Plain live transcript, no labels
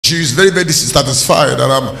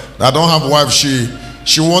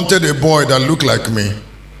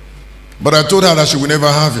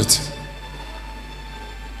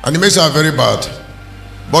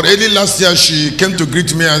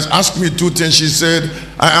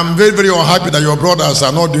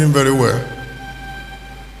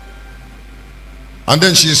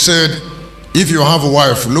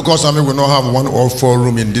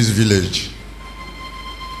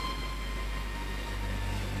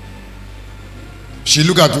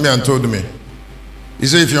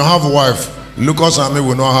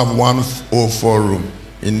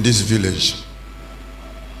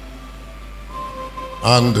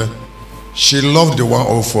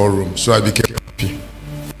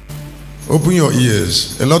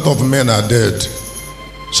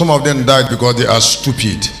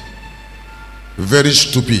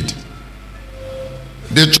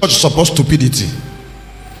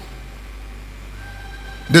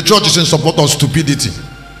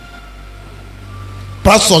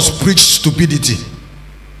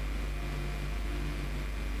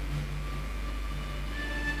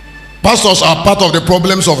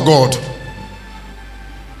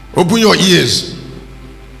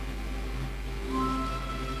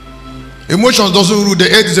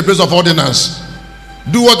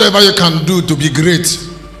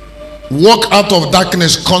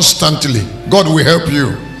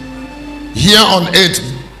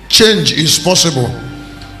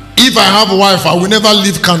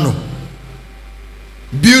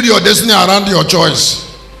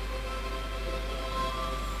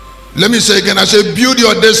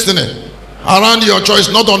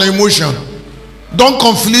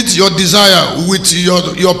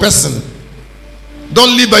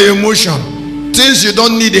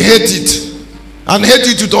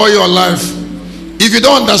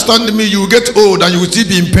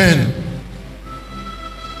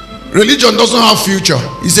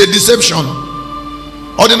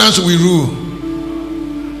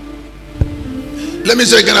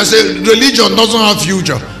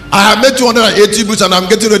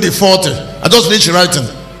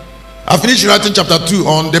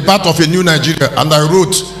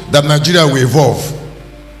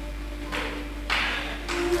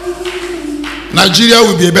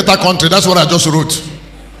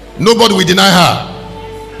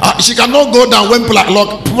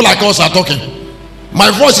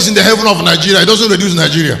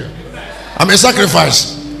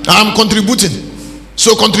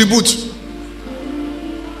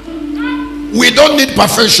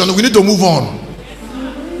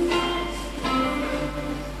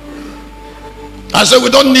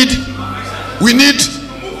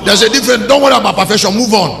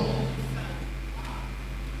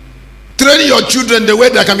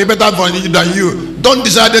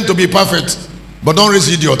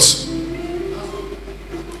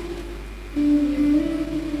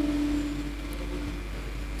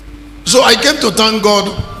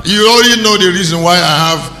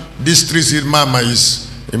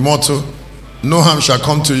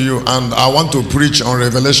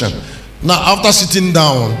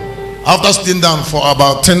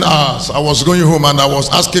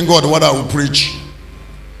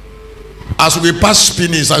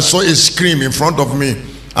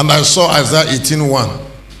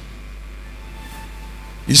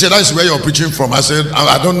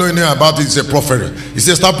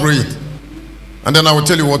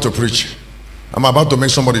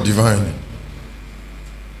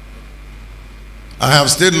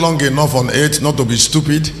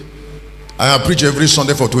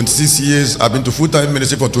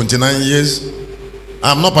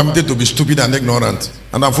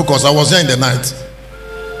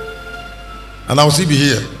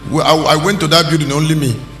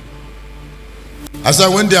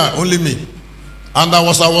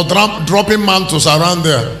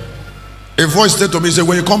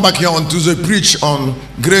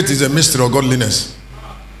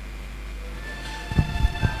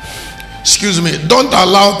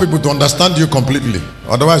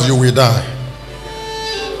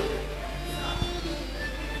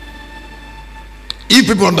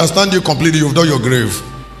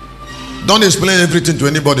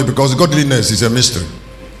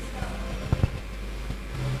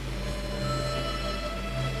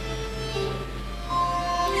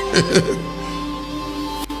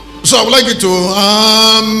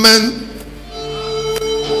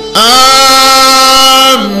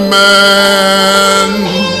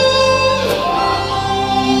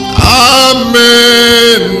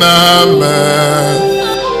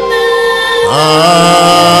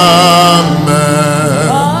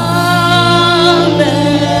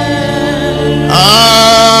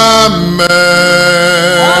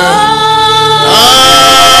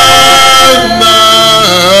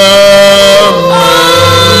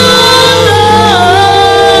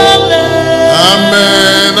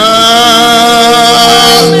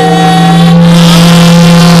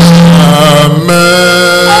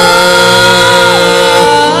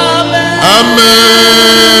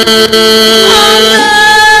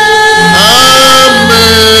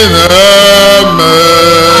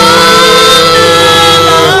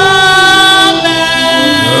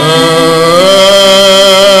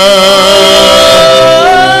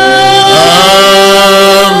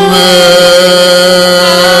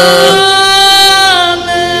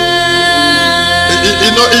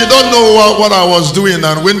what I was doing,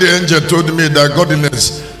 and when the angel told me that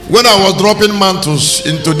godliness, when I was dropping mantles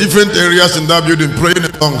into different areas in that building, praying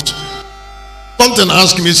in tongues, something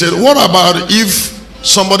asked me, said, what about if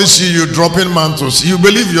somebody see you dropping mantles? You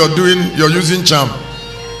believe you're using charm.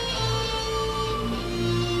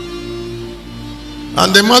 And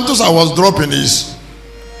the mantles I was dropping is,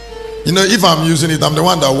 you know, if I'm using it, I'm the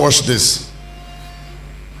one that washed this.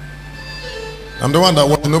 I'm the one that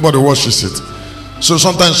washes, nobody washes it. So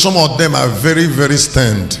sometimes some of them are very, very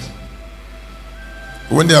stained.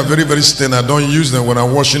 When they are very, very stained, I don't use them when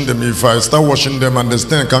I'm washing them. If I start washing them and the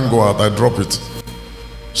stain can't go out, I drop it.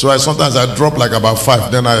 So sometimes I drop like about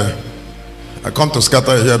 5. Then I come to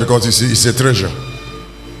scatter here because it's a treasure.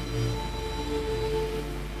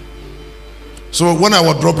 So when I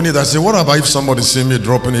was dropping it, I said, what about if somebody see me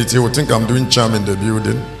dropping it? He would think I'm doing charm in the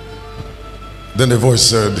building. Then the voice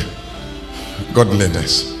said,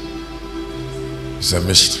 godliness is a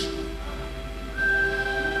mystery.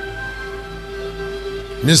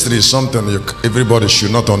 Mystery is something everybody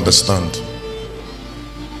should not understand.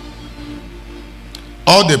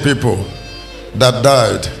 All the people that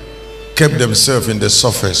died kept themselves in the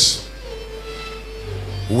surface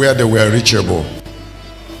where they were reachable.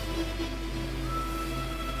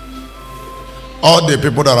 All the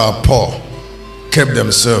people that are poor kept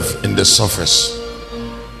themselves in the surface.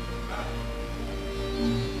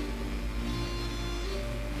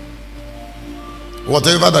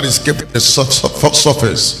 Whatever that is kept in the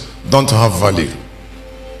surface don't have value.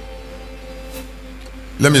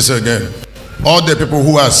 Let me say again. All the people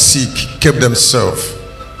who are sick kept themselves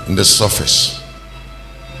in the surface.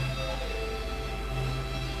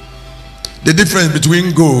 The difference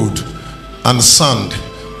between gold and sand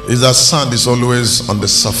is that sand is always on the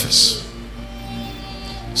surface,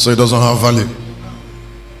 so it doesn't have value.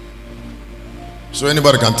 So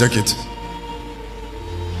anybody can take it.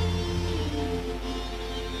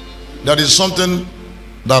 There is something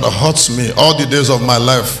that hurts me all the days of my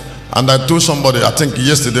life, and I told somebody, I think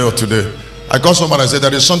yesterday or today, I called somebody, I said,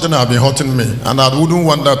 there is something that has been hurting me, and I wouldn't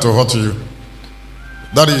want that to hurt you.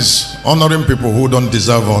 That is honoring people who don't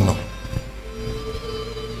deserve honor.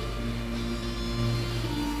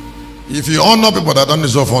 If you honor people that don't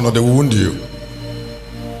deserve honor, they will wound you.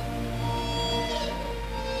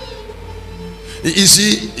 You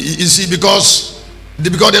see, because they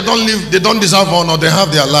don't deserve honor, they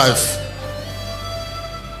have their life.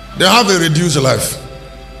 They have a reduced life.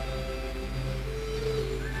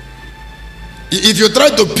 If you try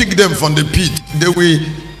to pick them from the pit, they will,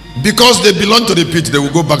 because they belong to the pit, they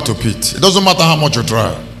will go back to pit. It doesn't matter how much you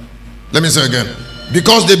try. Let me say again.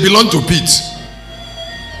 Because they belong to pit,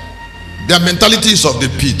 their mentality is of the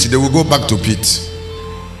pit, they will go back to pit.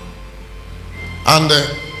 And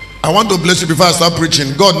I want to bless you before I start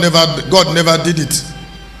preaching. God never did it.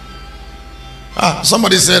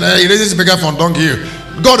 Somebody said, he raises beggar from donkey.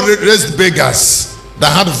 God raised beggars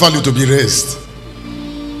that had value to be raised.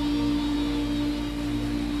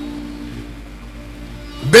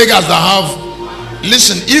 Beggars that have,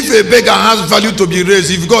 listen, if a beggar has value to be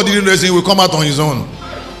raised, if God didn't raise him, he will come out on his own.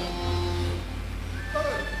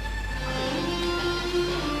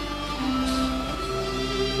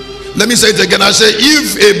 Let me say it again. I say,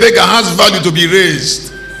 if a beggar has value to be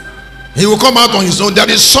raised, he will come out on his own. There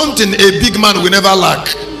is something a big man will never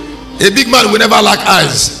lack. A big man will never lack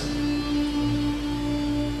eyes.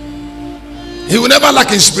 He will never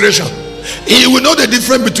lack inspiration. He will know the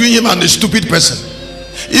difference between him and a stupid person.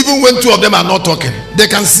 Even when two of them are not talking, they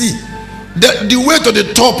can see. The way to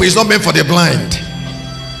the top is not meant for the blind.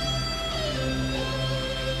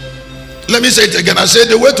 Let me say it again. I say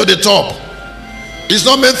the way to the top is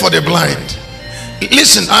not meant for the blind.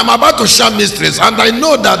 Listen, I'm about to share mysteries, and I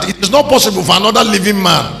know that it is not possible for another living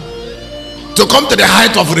man to come to the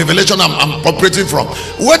height of revelation I'm operating from.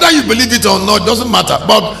 Whether you believe it or not, doesn't matter.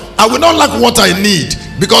 But I will not lack what I need,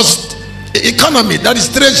 because economy, that is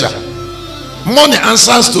treasure. Money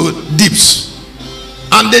answers to deeps,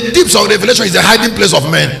 and the deeps of revelation is the hiding place of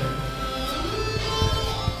men.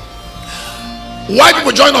 Why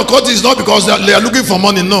people join occult is not because they are looking for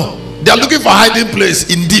money. No, they are looking for hiding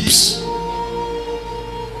place in deeps.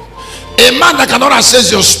 A man that cannot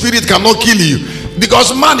access your spirit cannot kill you,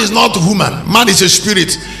 because man is not human, man is a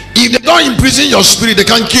spirit. If they don't imprison your spirit, they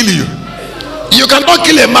can't kill you. You cannot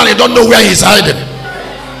kill a man, you don't know where he's hiding.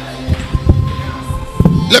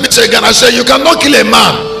 Let me say again, I say you cannot kill a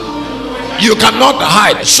man, you cannot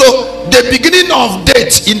hide. So the beginning of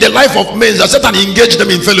death in the life of men is that Satan engage them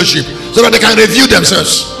in fellowship so that they can review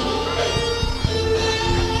themselves.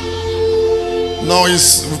 No,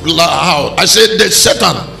 it's how I said that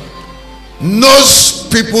Satan knows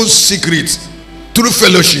people's secrets through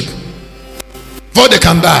fellowship. before they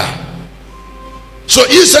can die. So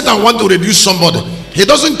if Satan want to reduce somebody, he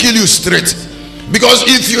doesn't kill you straight. Because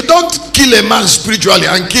if you don't kill a man spiritually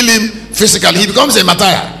and kill him physically, he becomes a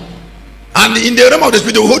martyr. And in the realm of the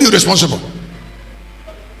spirit, they will hold you responsible.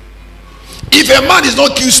 If a man is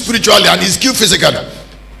not killed spiritually and is killed physically,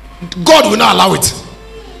 God will not allow it.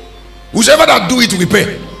 Whoever that do it will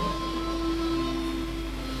pay.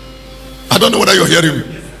 I don't know whether you're hearing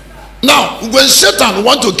me. Now, when Satan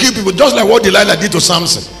want to kill people, just like what Delilah did to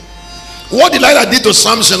Samson. What Delilah did to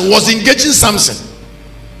Samson was engaging Samson.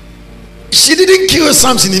 She didn't kill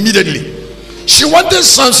Samson immediately. She wanted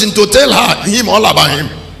Samson to tell him all about him.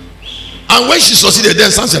 And when she succeeded,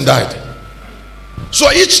 then Samson died. So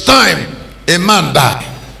each time a man died,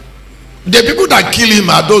 the people that kill him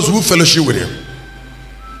are those who fellowship with him.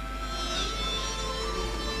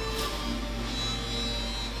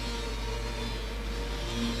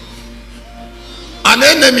 An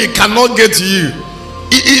enemy cannot get to you.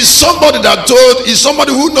 It is somebody that is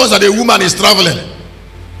somebody who knows that a woman is traveling.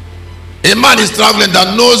 A man is traveling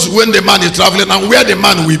that knows when the man is traveling and where the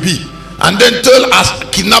man will be, and then tell us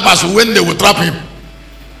kidnappers when they will trap him.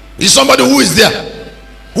 It's somebody who is there,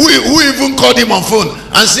 who even called him on phone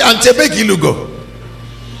and say, "Antebeki Lugo."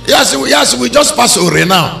 Yes, we just pass over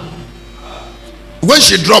now. When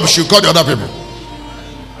she drops, she call the other people.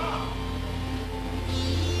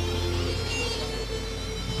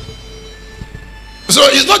 So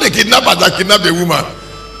it's not the kidnapper that kidnapped the woman.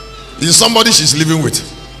 It's somebody she's living with.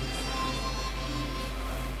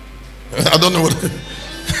 I don't know what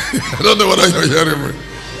I don't know whether you're hearing me.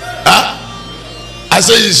 I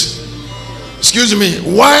say, excuse me,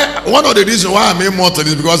 why? One of the reasons why I'm immortal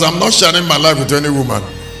is because I'm not sharing my life with any woman.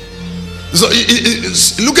 So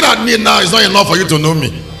looking at me now is not enough for you to know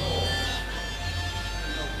me.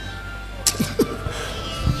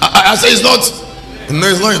 I say it's not. No,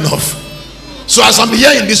 it's not enough. So as I'm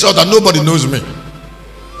here in this altar, nobody knows me,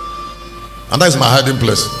 and that is my hiding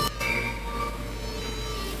place.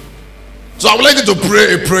 So I would like you to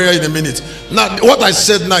pray a prayer in a minute. Now, what I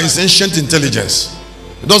said now is ancient intelligence.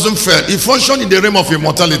 It doesn't fail. It functions in the realm of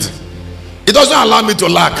immortality. It doesn't allow me to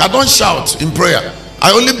lack. I don't shout in prayer.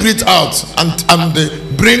 I only breathe out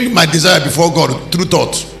and bring my desire before God through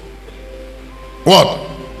thought. What?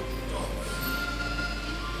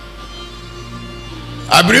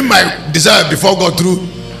 I bring my desire before God through.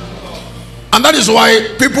 And that is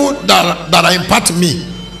why people that impart me,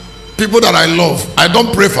 people that I love, I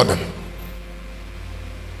don't pray for them.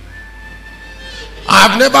 I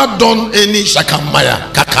have never done any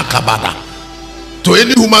shakamaya kakakabada to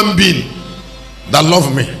any human being that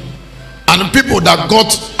love me. And people that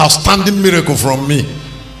got outstanding miracle from me,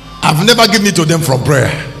 I've never given it to them from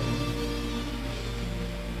prayer.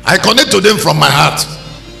 I connect to them from my heart.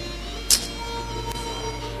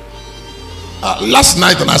 Last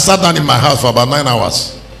night when I sat down in my house for about 9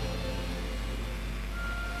 hours,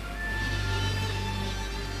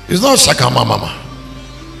 it's not shakama mama.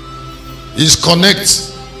 It's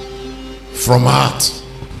connect from heart.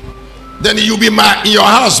 Then you'll be in your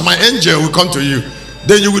house, my angel will come to you.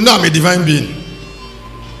 Then you will know I'm a divine being.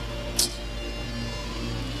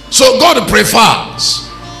 So God prefers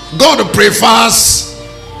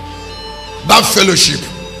that fellowship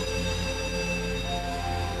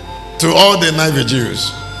to all the 9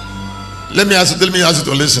 Jews. Let me ask you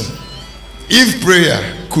to listen. If prayer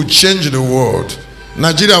could change the world,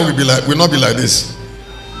 Nigeria will not be like this.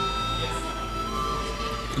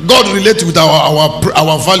 God relates with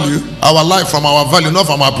our value, our life from our value, not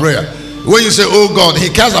from our prayer. When you say, "Oh God," He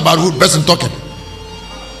cares about who person talking.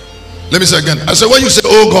 Let me say again. I say, when you say,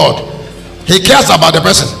 "Oh God," He cares about the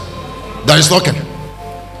person that is talking.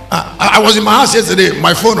 I was in my house yesterday.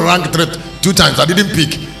 My phone rang 2 times. I didn't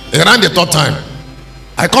pick. It rang the 3rd time.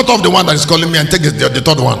 I cut off the one that is calling me and take the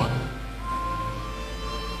 3rd one.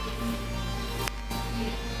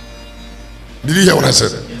 Did you hear what I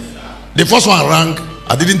said? The first one rang.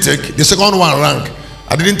 I didn't take. The second one rang.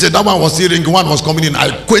 I didn't take. That one was still ringing. One was coming in.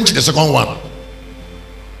 I quenched the second one.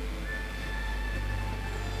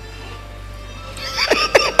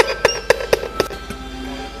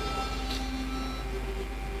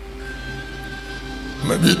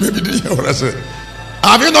 Maybe didn't hear what I said.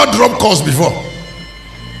 Have you not dropped calls before?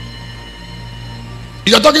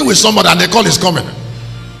 You're talking with somebody and the call is coming.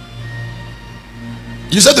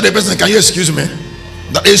 You said to the person, "Can you excuse me?"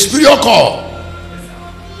 That a spiritual call.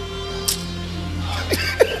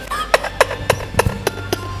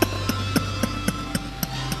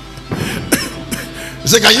 You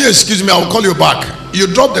say, "Can you excuse me? I will call you back." You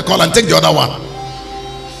drop the call and take the other one.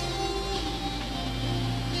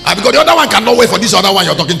 Because the other one cannot wait for this other one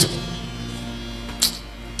you're talking to.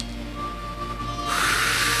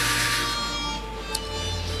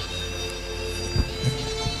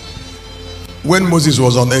 when Moses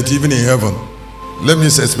was on earth, even in heaven, let me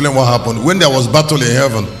explain what happened. When there was battle in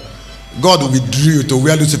heaven, God withdrew to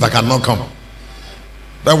where Lucifer cannot come.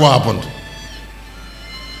 That's what happened.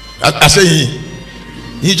 I say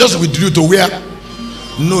he just withdrew to where?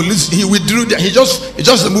 No, listen, he withdrew there. He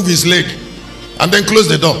just moved his leg and then closed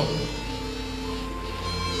the door.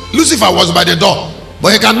 Lucifer was by the door,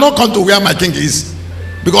 but he cannot come to where my king is,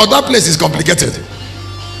 because that place is complicated.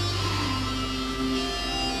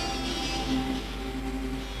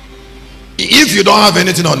 If you don't have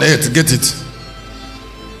anything on earth, get it.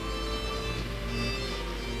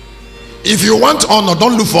 If you want honor,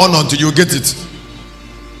 don't look for honor until you get it.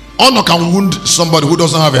 Honor can wound somebody who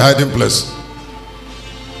doesn't have a hiding place.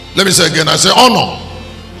 Let me say again, I say honor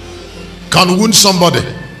can wound somebody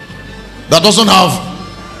that doesn't have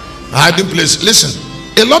a hiding place. Listen,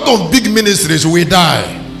 a lot of big ministries will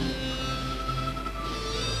die.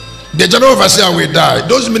 The general overseer will die.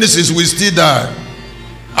 Those ministries will still die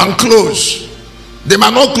and close. They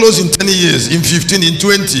might not close in 10 years, in 15, in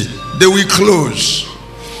 20. They will close.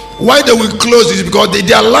 Why they will close is because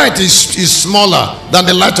their light is smaller than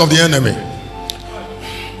the light of the enemy.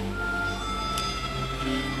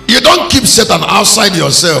 You don't keep Satan outside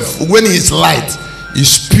yourself when his light is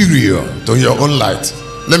superior to your own light.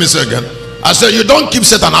 Let me say again. I said you don't keep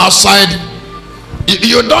Satan outside.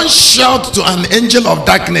 You don't shout to an angel of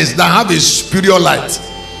darkness that have a superior light.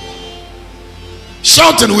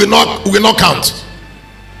 Shouting will not count.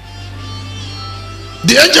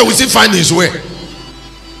 The angel will still find his way,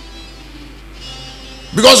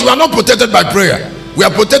 because we are not protected by prayer. We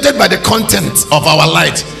are protected by the content of our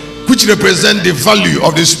light, which represent the value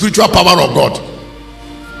of the spiritual power of God.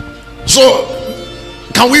 So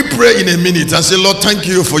can we pray in a minute and say, Lord, thank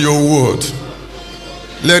you for your word.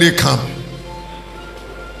 Let it come.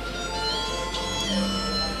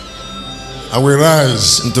 I will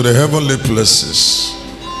rise into the heavenly places.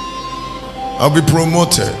 I'll be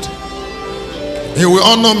promoted. He will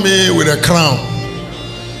honor me with a crown.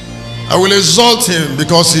 I will exalt him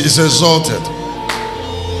because he is exalted.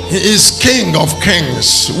 He is King of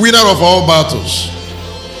kings, winner of all battles,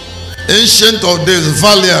 ancient of days,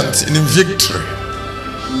 valiant in victory.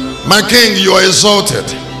 My King, you are exalted.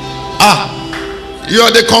 You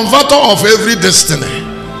are the converter of every destiny.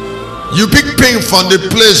 You pick pain from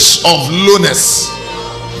the place of lowness,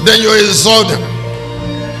 then you exalt them.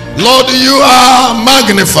 Lord, you are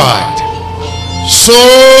magnified. So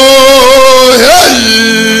hey,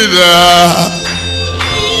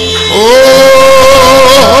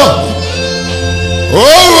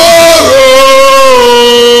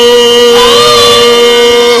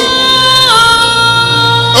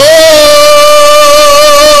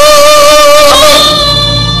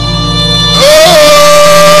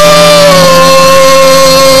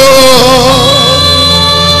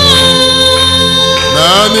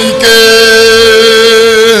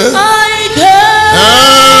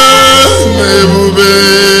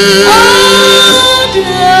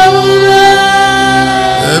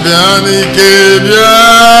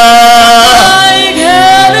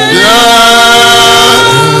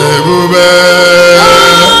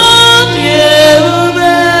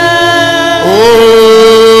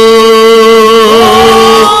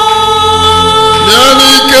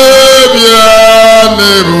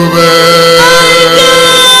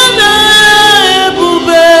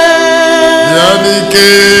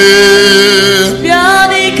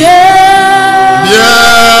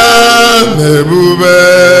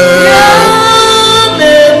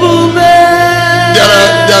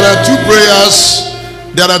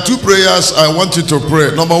 There are two prayers I want you to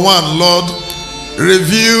pray. Number one, Lord,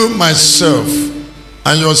 reveal myself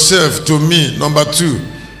and yourself to me. Number two,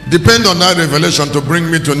 depend on that revelation to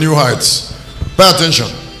bring me to new heights. Pay attention.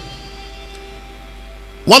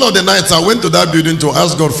 One of the nights I went to that building to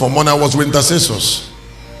ask God for money, I was with intercessors.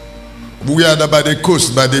 We are by the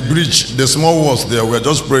coast, by the bridge, the small walls there. We were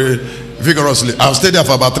just praying vigorously. I stayed there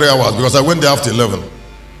for about 3 hours because I went there after 11.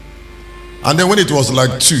 And then when it was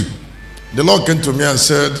like 2, the Lord came to me and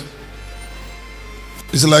said,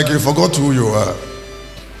 it's like you forgot who you are.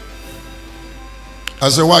 I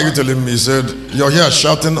said, why are you telling me? He said, you're here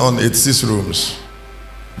shouting on 86 rooms.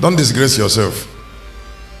 Don't disgrace yourself.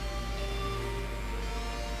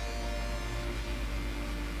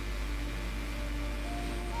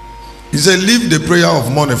 He said, leave the prayer of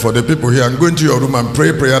money for the people here and go into your room and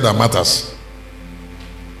pray prayer that matters.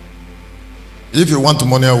 If you want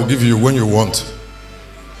money, I will give you when you want.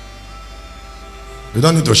 You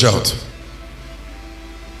don't need to shout.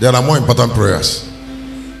 There are more important prayers.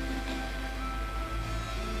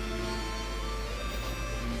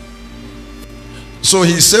 So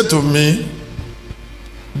he said to me,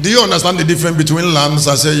 Do you understand the difference between lands?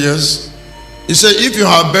 I said, yes. He said, if you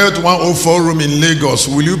have built 104 room in Lagos,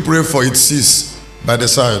 will you pray for its cease by the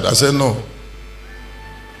side? I said, no.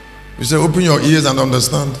 He said, open your ears and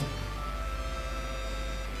understand.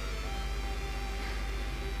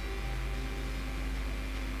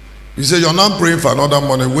 He said, you're not praying for another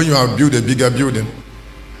money when you have built a bigger building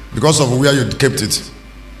because of where you kept it.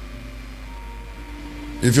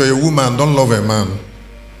 If you're a woman, don't love a man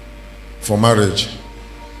for marriage.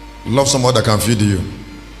 Love someone that can feed you.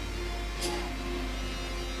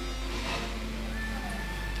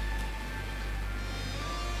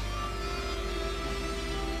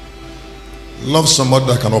 Love somebody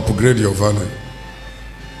that can upgrade your value.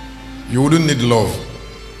 You wouldn't need love.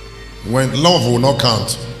 When love will not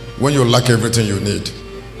count when you lack everything you need.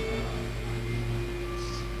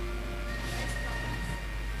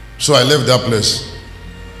 So I left that place.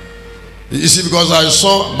 You see, because I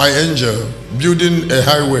saw my angel building a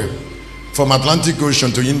highway from Atlantic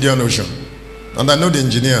Ocean to Indian Ocean, and I know the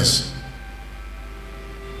engineers.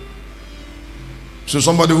 So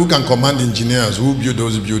somebody who can command engineers who build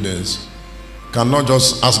those buildings cannot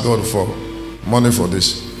just ask God for money for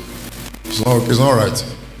this. It's not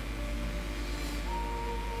right.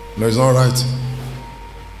 No, it's not right.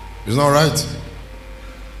 It's not right.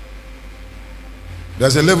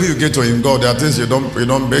 There's a level you get to in God. There are things you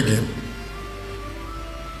don't beg him.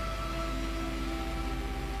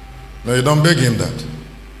 No, you don't beg him that.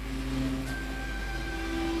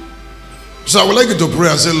 So I would like you to pray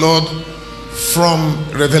and say, Lord, from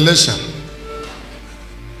revelation,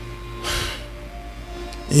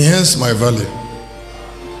 enhance my value.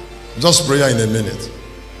 Just prayer in a minute.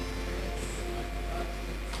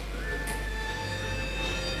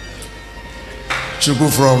 To go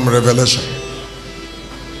from revelation.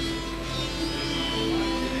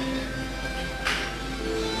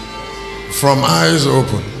 From eyes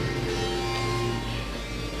open.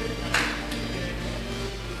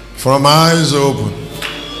 From eyes open.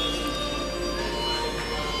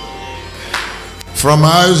 From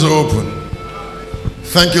eyes open.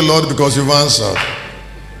 Thank you, Lord, because you've answered.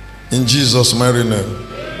 In Jesus' mighty name.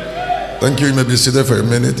 Thank you. You may be seated for a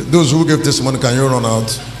minute. Those who gave testimony, can you run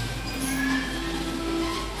out?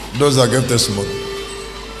 Those that gave testimony.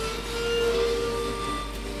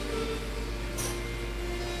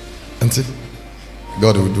 Auntie,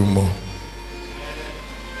 God will do more.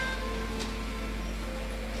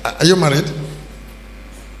 Are you married?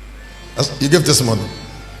 You gave testimony.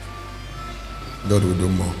 God will do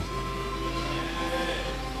more.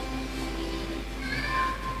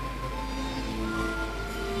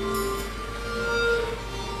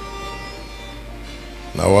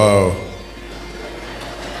 Now, wow.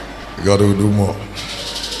 God will do more.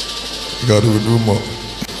 God will do more.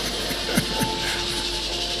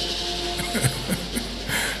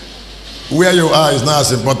 Where you are is not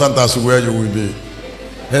as important as where you will be.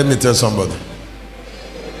 Let me tell somebody.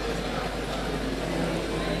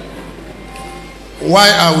 Why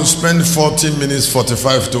I will spend 40 minutes,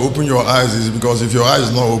 45 to open your eyes is because if your eyes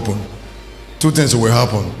is not open, two things will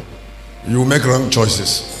happen. You will make wrong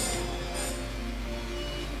choices.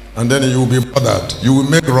 And then you will be bothered. You will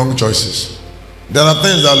make wrong choices. There are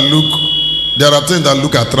things that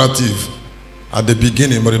look attractive at the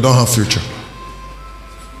beginning, but they don't have future.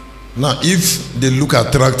 Now, if they look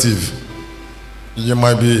attractive, you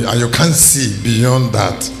might be, and you can't see beyond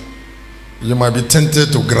that, you might be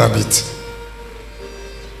tempted to grab it.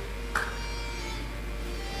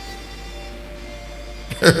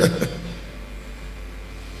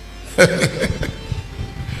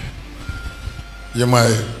 You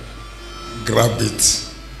might grab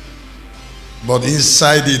it, but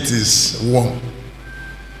inside it is warm.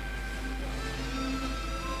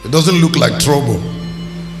 It doesn't look like trouble,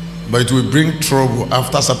 but it will bring trouble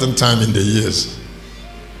after a certain time in the years.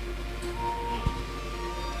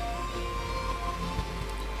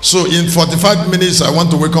 So in 45 minutes, I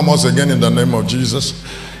want to welcome us again in the name of Jesus.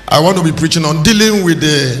 I want to be preaching on dealing with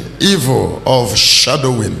the evil of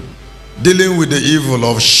shadowing. Dealing with the evil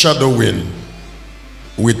of shadowing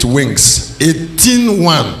with wings.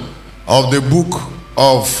 18:1 of the book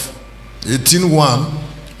of 18:1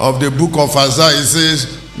 of the book of Isaiah, it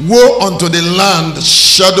says, woe unto the land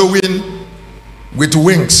shadowing with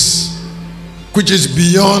wings, which is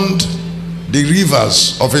beyond the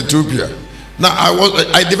rivers of Ethiopia. Now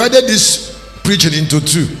I divided this preaching into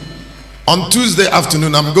two. On Tuesday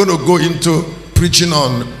afternoon, I'm going to go into preaching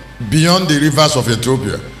on beyond the rivers of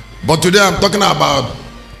Ethiopia. But today I'm talking about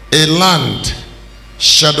a land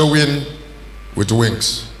shadowing with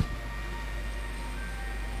wings.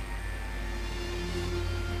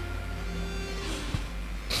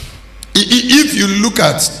 If you look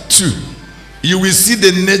at 2, you will see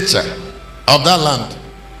the nature of that land.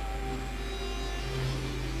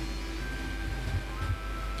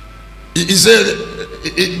 He said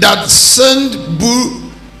that send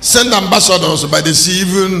ambassadors by the sea,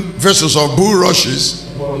 even vessels of bulrushes,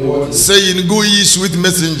 saying, go ye sweet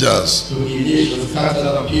messengers.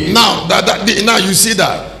 Now now you see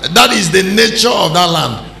that is the nature of that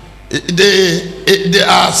land. They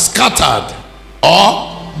are scattered, or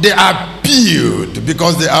they are peeled,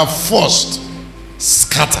 because they are forced,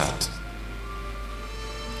 scattered.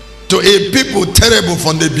 To a people terrible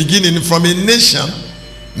from the beginning, from a nation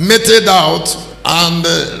meted out and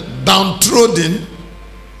downtrodden,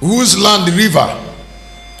 whose land the river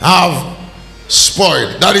have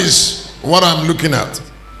spoiled. That is what I'm looking at.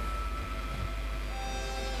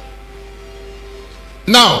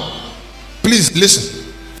 Now, please listen.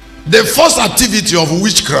 The first activity of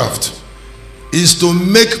witchcraft is to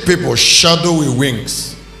make people shadowy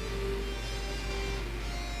wings.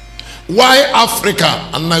 Why Africa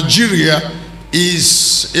and Nigeria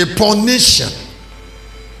is a poor nation?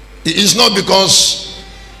 It is not because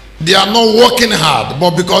they are not working hard,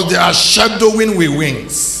 but because they are shadowing with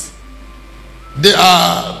wings. They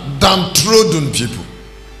are downtrodden people.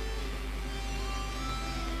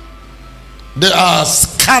 They are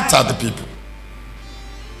scattered people.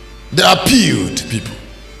 They are peeled people.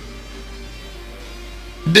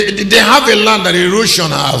 They have a land that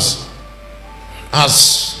erosion has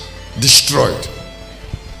destroyed.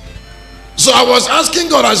 So I was asking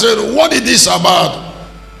God, I said, what is this about?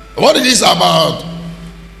 What is this about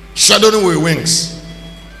shadowing with wings?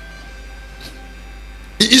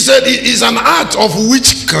 He said it is an act of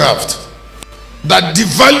witchcraft that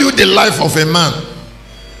devalues the life of a man.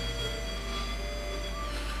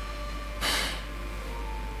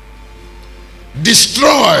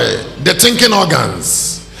 Destroy the thinking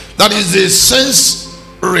organs. That is the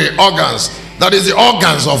sensory organs. That is the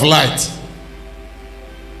organs of light.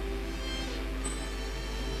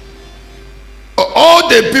 All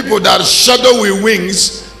the people that shadow with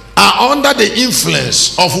wings are under the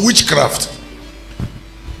influence of witchcraft.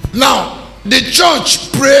 Now, the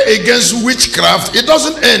church pray against witchcraft. It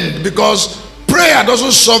doesn't end, because prayer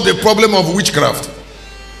doesn't solve the problem of witchcraft.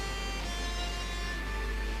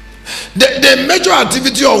 The major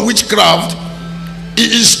activity of witchcraft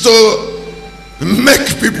is to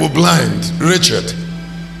make people blind, wretched,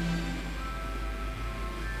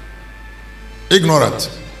 ignorant,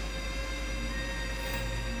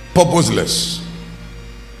 purposeless,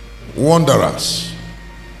 wanderers.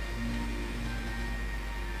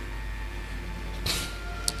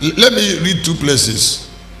 Let me read 2 places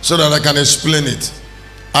so that I can explain it.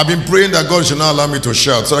 I've been praying that God should not allow me to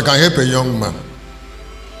shout so I can help a young man.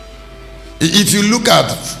 If you look at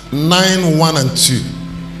 9:1 and 2,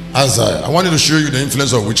 Isaiah, I wanted to show you the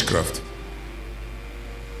influence of witchcraft.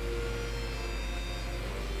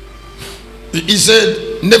 He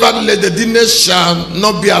said, nevertheless the dinners shall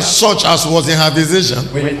not be as such as was in her vision. And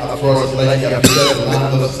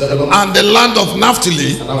the land of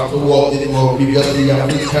Naphtali, and afterward it more previously the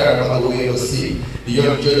way of the sea,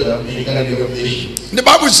 beyond Jordan, in the of nations. The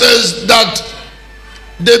Bible says that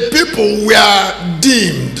the people were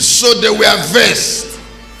dimmed, so they were versed.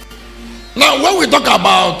 Now when we talk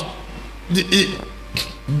about the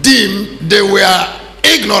dim, they were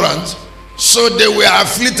ignorant, so they were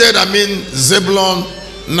afflicted. I mean Zebulun,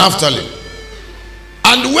 Naphtali.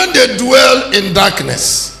 And when they dwell in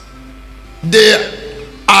darkness, they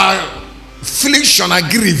are affliction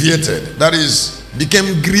aggravated, that is,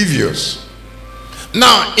 became grievous.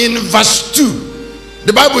 Now in verse 2,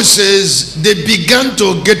 the Bible says they began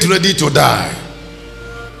to get ready to die.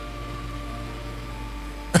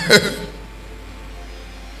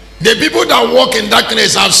 The people that walk in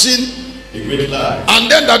darkness have seen a great light, and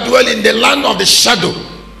then that dwell in the land of the shadow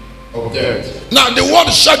of death. Now the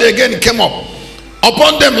word shadow again came up.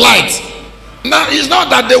 Upon them light. Now it's not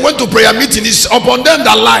that they went to prayer meeting, it's upon them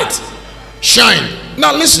that light shine.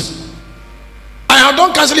 Now listen, I have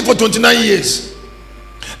done counseling for 29 years.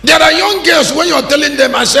 There are young girls, when you're telling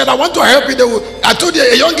them, I said I want to help you, I told you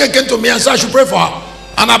a young girl came to me and said I should pray for her,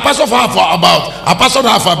 and I pastored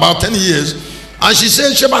her for about 10 years. And she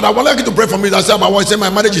said, Shepherd, I would like you to pray for me. I said, but I said my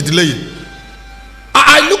marriage is delayed.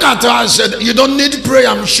 I look at her and said, you don't need prayer,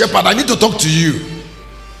 I'm shepherd. I need to talk to you,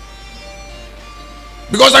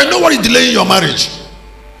 because I know what is delaying your marriage.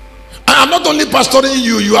 I am not only pastoring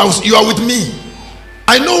you, you are with me.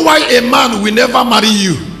 I know why a man will never marry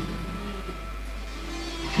you,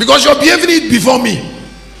 because you're behaving it before me.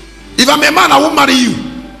 If I'm a man, I won't marry you.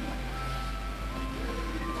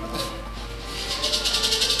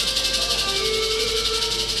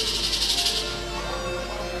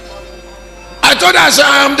 told her, I said,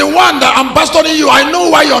 I am the one that I'm pastoring you. I know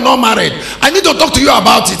why you're not married. I need to talk to you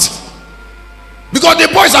about it. Because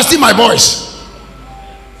the boys are still my boys.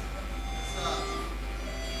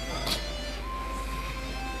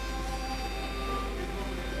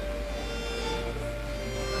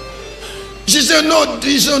 She said,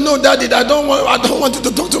 no, Daddy, I don't want you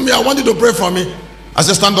to talk to me. I want you to pray for me. I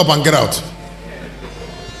said, stand up and get out.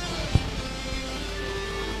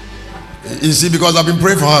 You see, because I've been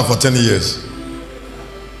praying for her for 10 years.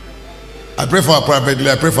 I pray for her privately,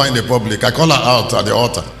 I pray for her in the public. I call her out at the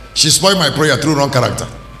altar. She spoiled my prayer through wrong character.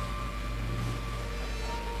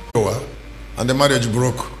 And the marriage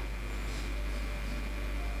broke.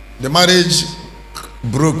 The marriage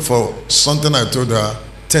broke for something I told her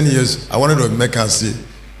 10 years. I wanted to make her see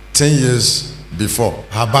 10 years before.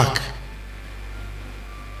 Her back.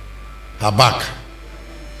 Her back.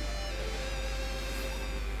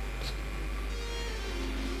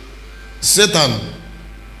 Satan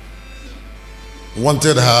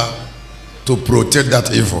wanted her to protect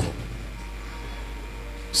that evil.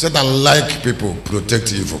 Satan like people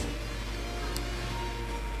protect evil.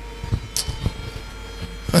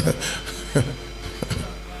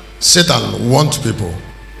 Satan wants people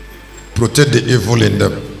protect the evil in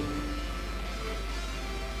them.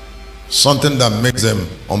 Something that makes them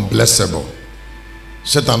unblessable.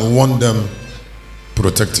 Satan wants them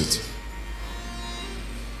protected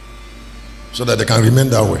so that they can remain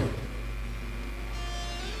that way.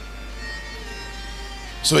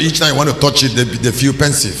 So each time you want to touch it, they feel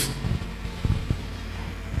pensive.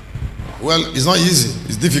 Well, it's not easy.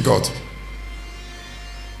 It's difficult.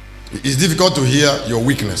 It's difficult to hear your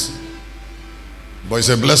weakness, but it's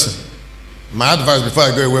a blessing. My advice before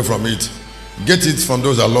I go away from it, get it from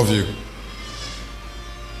those that love you.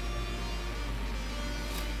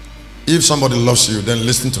 If somebody loves you, then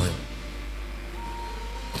listen to him.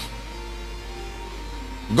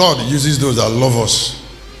 God uses those that love us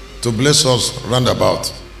to bless us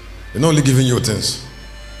roundabout. He's not only giving you things.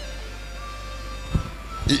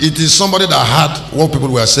 It is somebody that heard what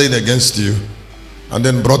people were saying against you and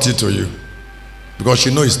then brought it to you because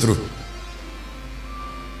she knows it's true.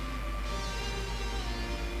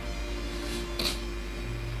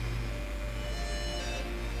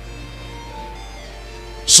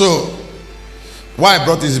 So why I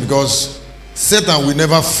brought this is because Satan will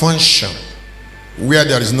never function where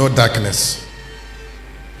there is no darkness.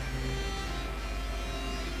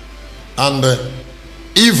 And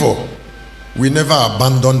evil will never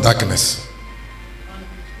abandon darkness.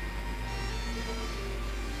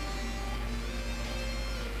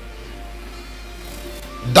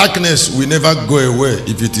 Darkness will never go away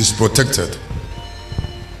if it is protected.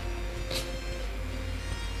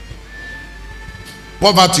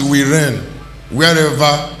 Poverty will reign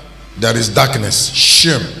wherever there is darkness,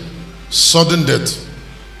 shame, sudden death.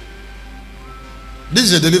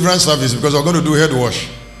 This is a deliverance service because we're going to do head wash.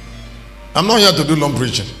 I'm not here to do long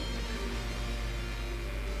preaching.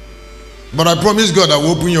 But I promise God I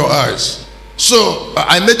will open your eyes. So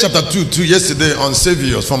I made chapter 2 yesterday on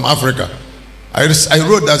saviors from Africa. I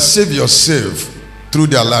wrote that saviors save through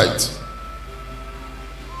their light.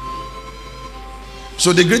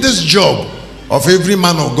 So the greatest job of every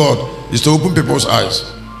man of God is to open people's eyes.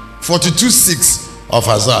 42:6 of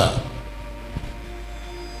Isaiah.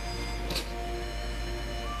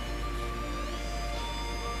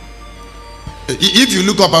 If you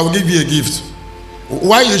look up, I will give you a gift.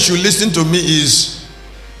 Why you should listen to me is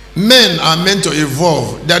men are meant to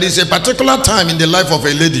evolve. There is a particular time in the life of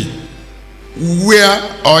a lady where,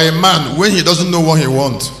 or a man, when he doesn't know what he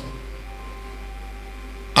wants,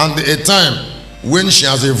 and a time when she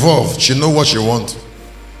has evolved, she knows what she wants.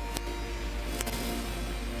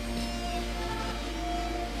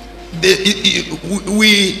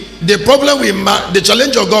 The problem with man, the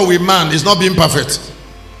challenge of God with man is not being perfect.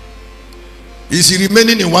 Is he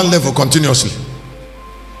remaining in one level continuously?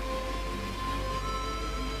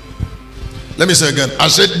 Let me say again. I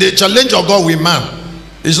said the challenge of God with man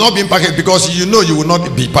is not being perfect because you know you will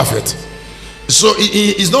not be perfect. So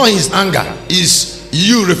it's not his anger, it's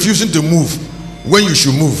you refusing to move when you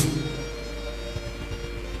should move.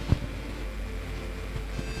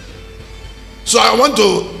 So I want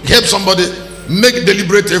to help somebody make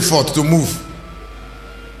deliberate effort to move.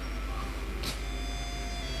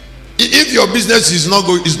 If your business is not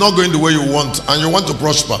going the way you want and you want to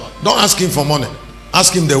prosper, don't ask him for money.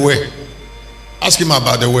 Ask him the way. Ask him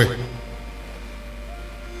about the way.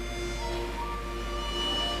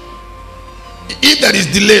 If there is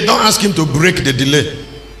delay, don't ask him to break the delay.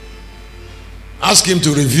 Ask him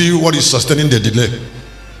to review what is sustaining the delay.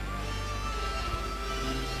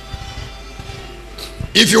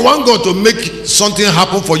 If you want God to make something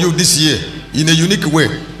happen for you this year in a unique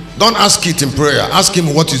way, don't ask it in prayer. Ask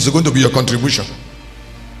him what is going to be your contribution.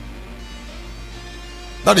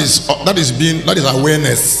 That is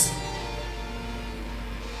awareness.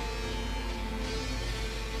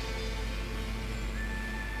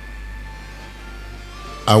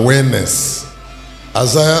 Awareness.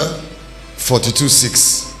 Isaiah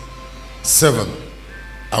 42:6-7.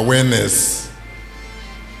 Awareness.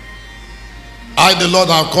 I, the Lord,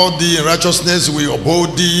 have called thee in righteousness. We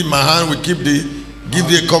uphold thee. My hand will keep thee. Give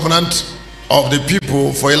thee a covenant of the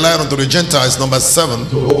people for a light unto the Gentiles. Number 7.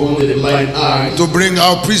 To open the blind eyes. To bring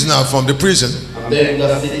out prisoners from the prison. And them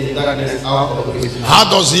that sit in darkness out of the prison. How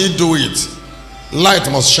does he do it? Light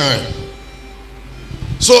must shine.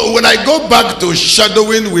 So when I go back to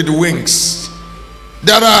shadowing with wings,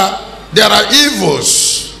 there are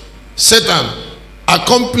evils Satan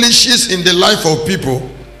accomplishes in the life of people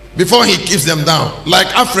before he keeps them down. Like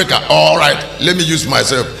Africa. All right, let me use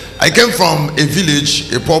myself. I came from a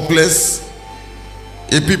village, a poor place,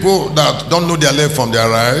 a people that don't know their left from their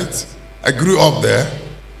right. I grew up there,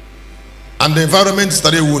 and the environment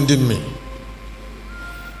started wounding me.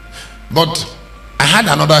 But I had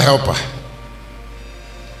another helper.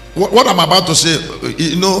 What I'm about to say,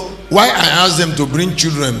 you know, why I asked them to bring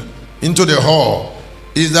children into the hall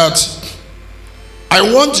is that I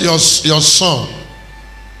want your son,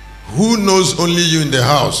 who knows only you in the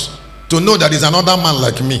house, to know that he's another man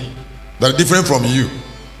like me, that is different from you.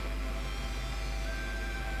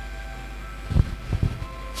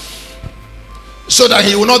 So that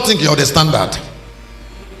he will not think you're the standard.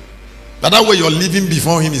 That way you're living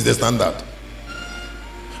before him is the standard.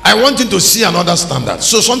 I want him to see another standard.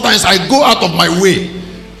 So sometimes I go out of my way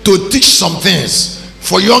to teach some things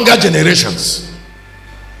for younger generations,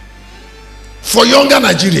 for younger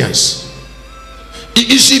Nigerians.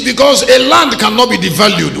 You see, because a land cannot be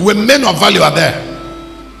devalued when men of value are there.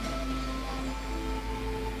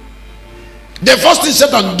 The first thing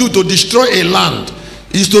Satan do to destroy a land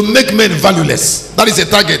is to make men valueless. That is a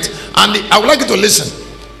target. And I would like you to listen.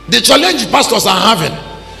 The challenge pastors are having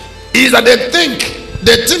is that they think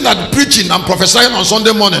that preaching and prophesying on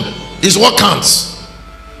Sunday morning is what counts.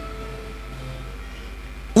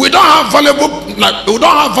 We don't have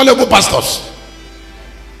valuable pastors.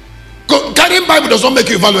 Carrying Bible does not make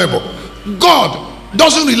you valuable. God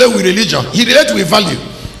doesn't relate with religion. He relates with value.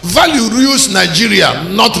 Value rules Nigeria,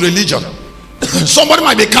 not religion. Somebody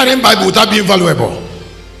might be carrying Bible without being valuable.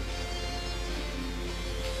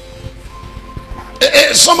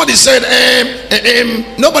 Somebody said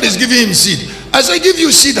nobody's giving him seed. I said, give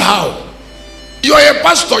you seed how? You are a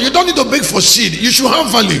pastor. You don't need to beg for seed. You should have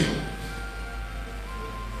value.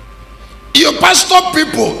 You pastor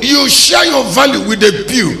people, you share your value with the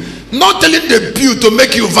pew, not telling the pew to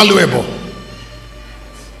make you valuable.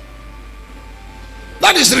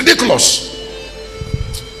 That is ridiculous.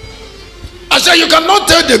 I said, you cannot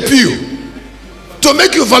tell the pew to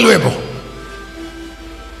make you valuable.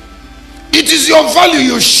 It is your value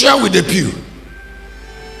you share with the pew,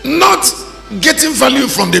 not getting value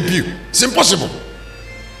from the pew. It's impossible.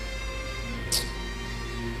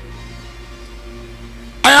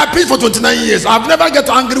 I have preached for 29 years. I've never get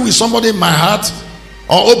angry with somebody in my heart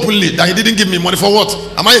or openly that he didn't give me money. For what?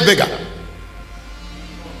 Am I a beggar?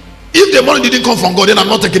 If the money didn't come from God, then I'm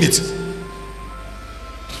not taking it.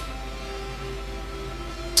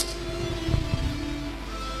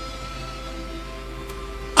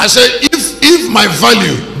 I say, if my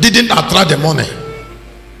value didn't attract the money,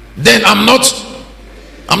 then I'm not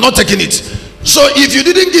taking it. So if you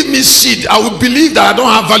didn't give me seed, I would believe that I don't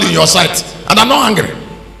have value in your sight, and I'm not angry.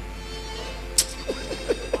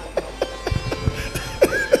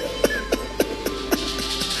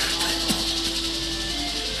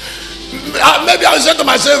 Maybe I'll say to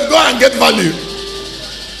myself, go and get value.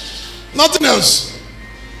 Nothing else.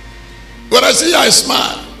 When I see you, I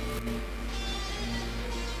smile.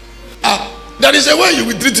 There is a way you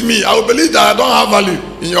will treat me. I will believe that I don't have value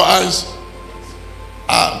in your eyes.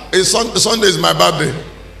 Sunday is my birthday.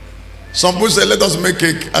 Some people say, let us make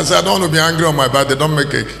cake. I say, I don't want to be angry on my birthday. Don't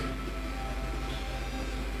make cake.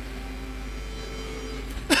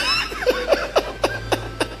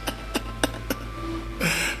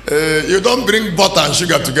 You don't bring butter and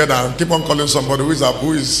sugar together and keep on calling somebody who is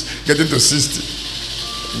getting to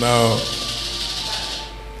 60. No.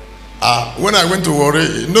 When I went to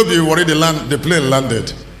Warri, nobody worried the plane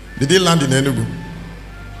landed. Did it land in Enugu?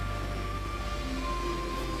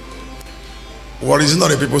 Warri is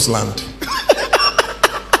not a people's land.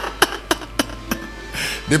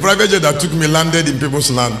 The private jet that took me landed in people's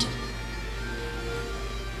land.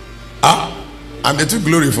 And they took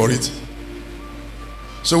glory for it.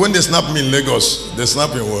 So when they snap me in Lagos, they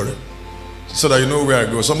snap in Warri, so that you know where I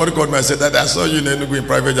go. Somebody called me and said that I saw you in Enugu in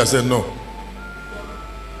private. I said no.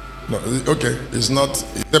 No, okay, it's not.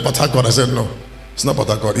 Is it Port Harcourt? I said no. It's not Port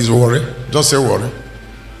Harcourt. It's Warri. Just say Warri.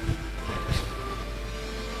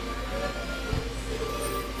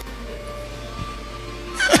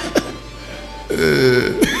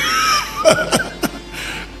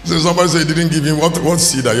 So somebody said he didn't give him what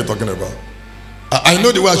seed are you talking about? I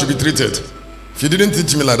know the way I should be treated. If you didn't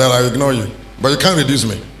teach me like that, I ignore you. But you can't reduce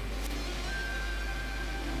me.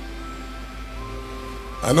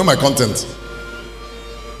 I know my content.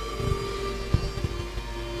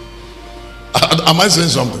 Am I saying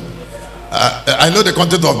something? I know the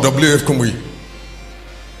content of W.F. Kumuyi.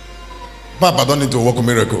 Papa don't need to work a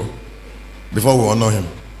miracle before we honor him.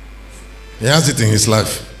 He has it in his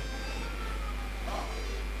life.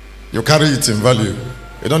 You carry it in value.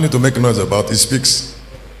 You don't need to make noise about it. He speaks.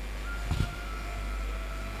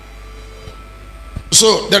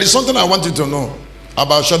 So there is something I want you to know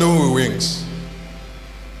about shadowing with wings.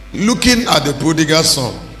 Looking at the prodigal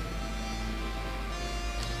son.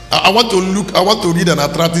 I want to read an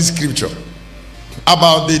attractive scripture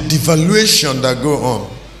about the devaluation that go on.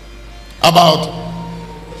 About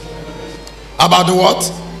the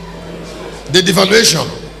what? The devaluation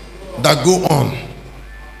that go on.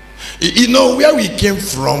 You know where we came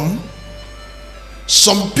from.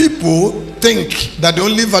 Some people think that the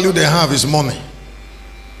only value they have is money.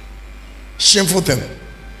 Shameful thing.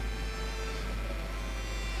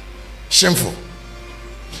 Shameful.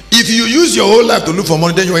 If you use your whole life to look for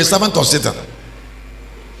money, then you are a servant of Satan.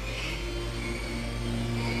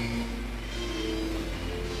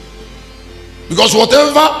 Because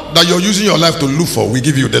whatever that you're using your life to look for will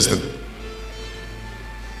give you destiny.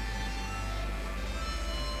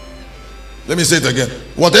 Let me say it again.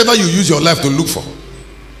 Whatever you use your life to look for,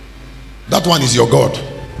 that one is your God.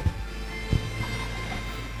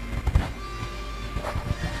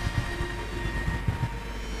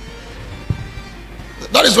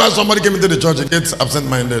 That is why somebody came into the church and gets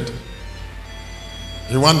absent-minded.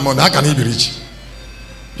 He wants money. How can he be rich?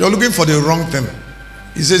 You're looking for the wrong thing.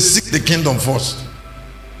 He says, seek the kingdom first.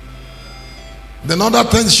 Then other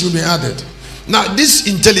things should be added. Now, this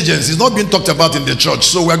intelligence is not being talked about in the church,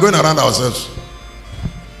 so we're going around ourselves.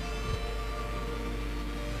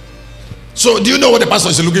 So, do you know what the pastor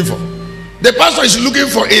is looking for? The pastor is looking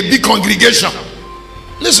for a big congregation.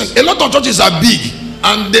 Listen, a lot of churches are big,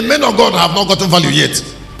 and the men of God have not gotten value yet.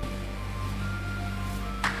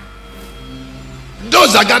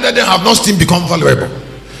 Those that gather there have not still become valuable.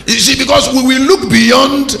 You see, because we will look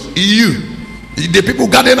beyond you, the people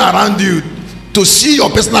gathering around you, to see your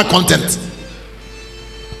personal content.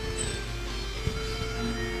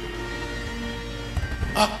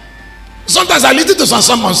 Sometimes I listen to some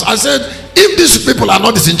sermons. I said, if these people are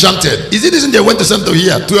not disenchanted, is it reason they went to send to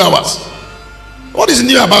here 2 hours? What is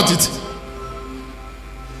new about it?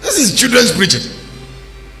 This is children's preaching.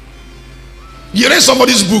 You read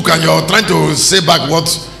somebody's book and you're trying to say back what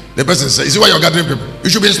the person says. You see why you're gathering people? You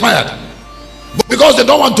should be inspired. But because they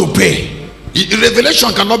don't want to pay,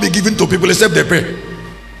 revelation cannot be given to people except they pay.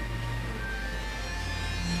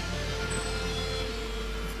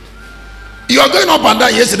 You are going up and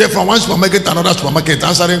down yesterday from one supermarket to another supermarket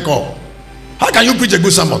answering call. How can you preach a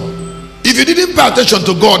good sermon? If you didn't pay attention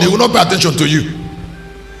to God, He will not pay attention to you.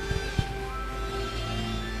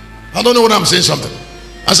 I don't know what I'm saying something.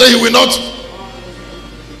 I say He will not.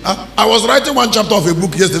 I was writing one chapter of a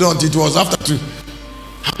book yesterday until it was after 2.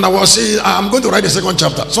 And I was saying, I'm going to write the second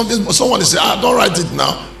chapter. Someone is saying, don't write it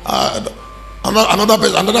now.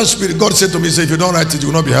 Another spirit, God said to me, say, if you don't write it, you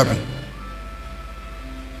will not be happy.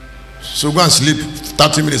 So go and sleep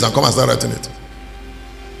 30 minutes and come and start writing it.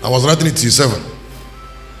 I was writing it till 7.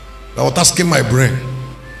 I was tasking my brain.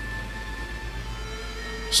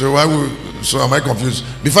 So am I confused?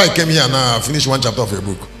 Before I came here now, I finished one chapter of a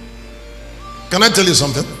book. Can I tell you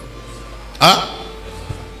something?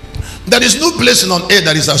 There is no place on earth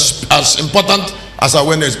that is as important as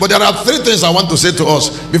awareness. But there are 3 things I want to say to us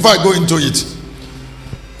before I go into it.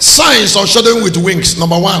 Signs of shadowing with wings.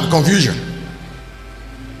 Number 1, confusion.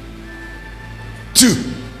 2,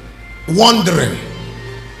 wandering.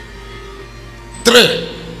 3,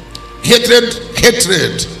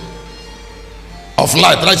 hatred of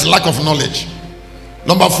light, right? Lack of knowledge.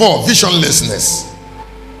 Number 4, visionlessness.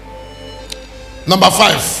 Number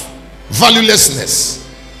 5, valuelessness.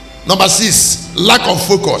 Number 6, lack of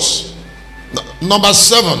focus. Number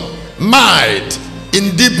 7, mired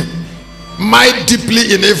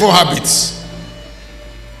deeply in evil habits,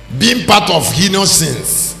 being part of heinous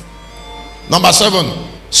sins. Number 7,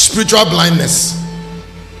 spiritual blindness.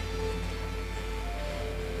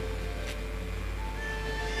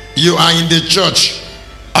 you are in the church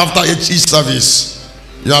after each service.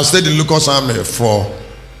 You have stayed in Lucas Army for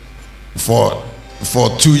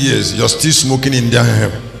 2 years. You're still smoking Indian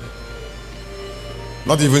hemp.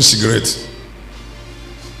 Not even cigarette.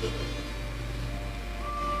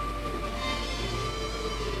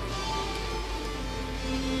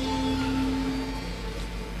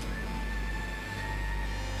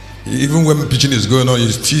 Even when preaching is going on, you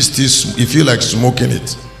feel like smoking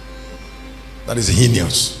it. That is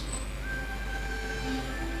heinous.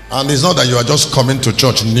 And it's not that you are just coming to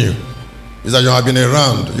church new. It's that you have been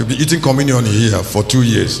around. You've been eating communion here for 2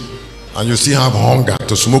 years, and you still have hunger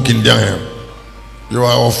to smoke Indian hemp. You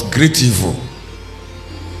are of great evil.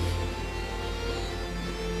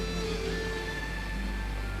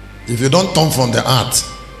 If you don't turn from the heart,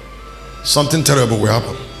 something terrible will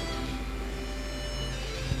happen.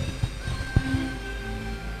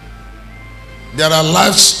 There are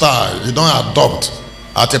lifestyles you don't adopt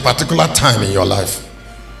at a particular time in your life.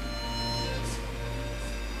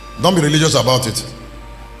 Don't be religious about it.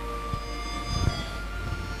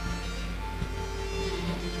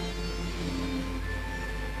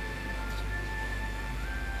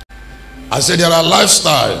 I said there are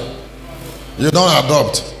lifestyles you don't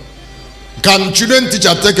adopt. Can children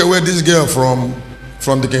teacher take away this girl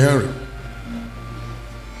from the Henry?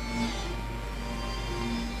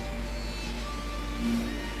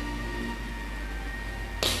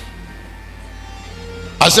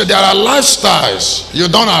 I said there are lifestyles you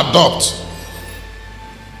don't adopt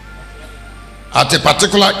at a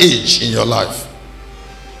particular age in your life.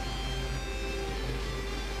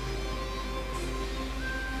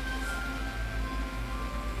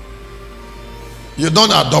 You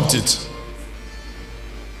don't adopt it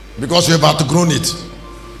because you have outgrown it.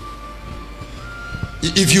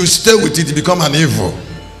 If you stay with it, it becomes an evil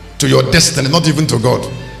to your destiny, not even to God.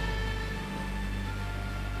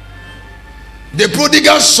 The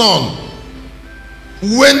prodigal son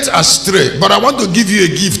went astray, but I want to give you a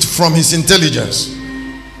gift from his intelligence.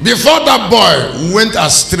 Before that boy went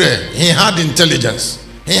astray, he had intelligence.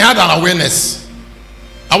 He had an awareness.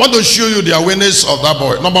 I want to show you the awareness of that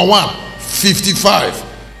boy. Number one, 55.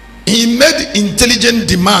 He made intelligent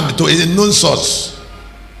demand to a known source.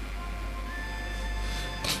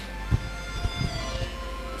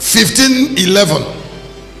 15:11.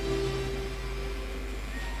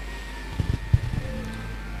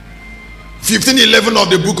 of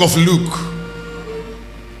the book of Luke.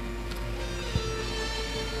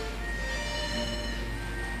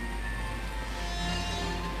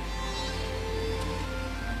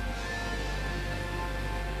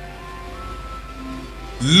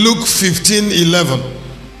 Luke 15:11.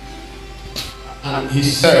 And he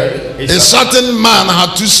said, a certain man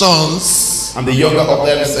had 2 sons. And the younger of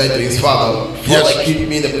them said to his father, Father, give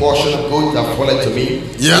me the portion of good that falleth to me.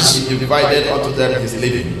 Yes. And he divided unto them his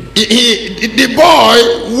living. The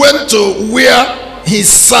boy went to where his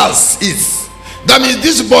source is. That means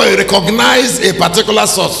this boy recognized a particular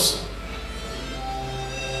source.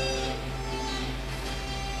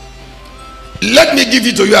 Let me give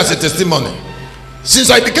it to you as a testimony. Since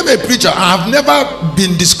I became a preacher, I have never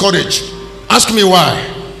been discouraged. Ask me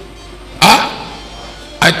why.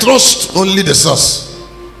 I trust only the source.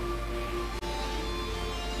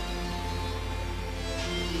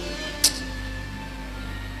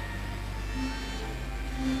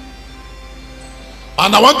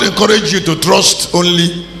 And I want to encourage you to trust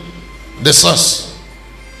only the source.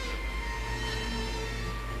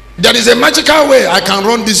 There is a magical way I can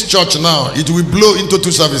run this church now. It will blow into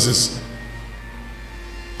 2 services.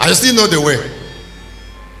 I still know the way.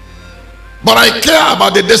 But I care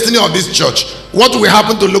about the destiny of this church. What will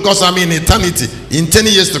happen to Lucas Army in eternity, in 10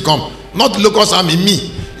 years to come. Not Lucas Army,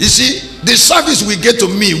 me. You see, the service will get to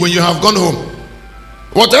me when you have gone home.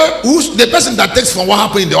 Who's the person that takes from what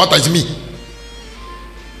happened in the altar is me.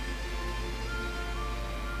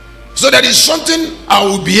 So there is something I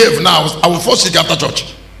will behave now. I will first seek after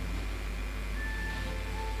church.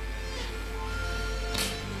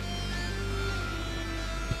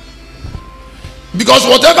 Because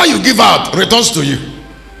whatever you give out returns to you.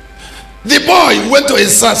 The boy went to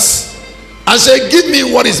his source and said, give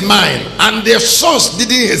me what is mine. And the source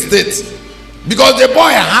didn't hesitate. Because the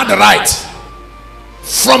boy had the right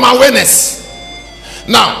from awareness.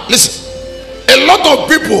 Now, listen. A lot of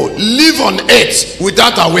people live on earth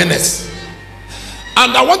without awareness.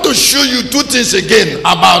 And I want to show you 2 things again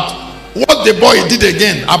about what the boy did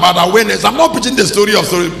again about awareness. I'm not preaching the story of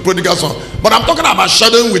prodigal son, but I'm talking about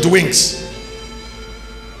shadowing with wings.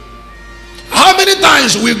 How many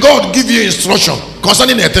times will God give you instruction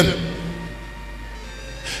concerning a thing?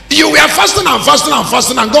 You were fasting and fasting and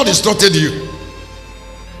fasting, and God instructed you.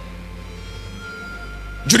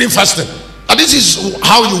 during fasting. And this is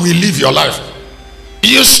how you will live your life.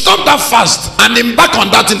 You stop that fast and embark on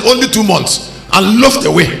that in only 2 months and loaf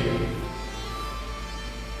away.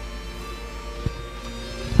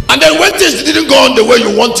 And then when things didn't go on the way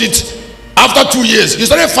you want it, after 2 years, you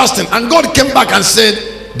started fasting and God came back and said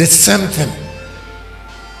the same thing.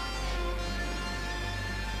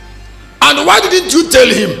 And why didn't you tell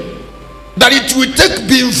him that it will take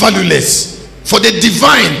being valueless for the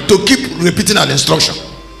divine to keep repeating an instruction?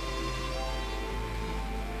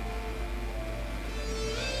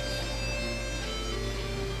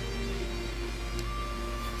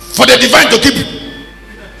 For the divine to keep.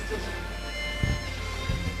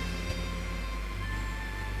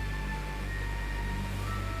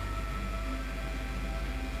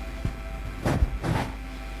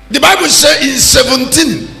 The Bible says in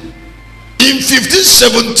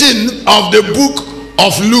 15:17 of the book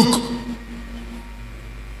of Luke,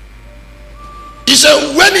 he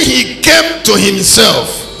said, when he came to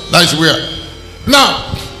himself, that's where.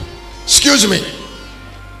 Now, excuse me.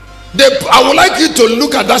 I would like you to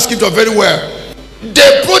look at that scripture very well.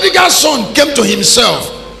 The prodigal son came to himself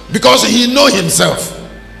because he know himself.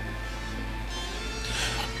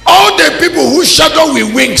 All the people who shadow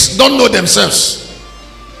with wings don't know themselves.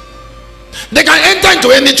 They can enter into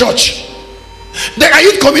any church. They can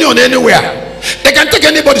eat communion anywhere. They can take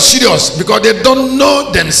anybody serious because they don't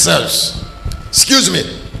know themselves. Excuse me.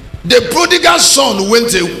 The prodigal son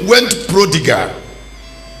went prodigal.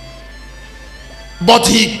 But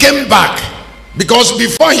he came back because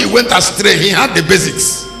before he went astray, he had the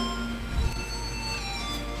basics.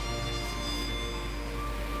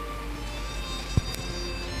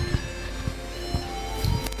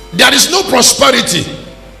 There is no prosperity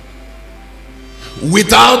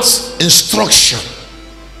without instruction.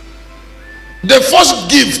 The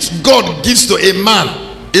first gift God gives to a man,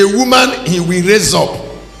 a woman he will raise up,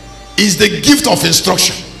 is the gift of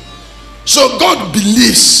instruction. So God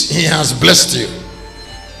believes he has blessed you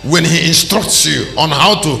when he instructs you on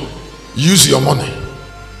how to use your money,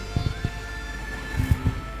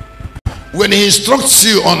 when he instructs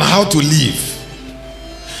you on how to live.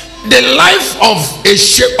 The life of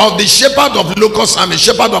the shepherd of locusts and the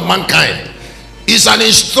shepherd of mankind is an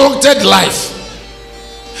instructed life.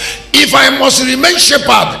 If I must remain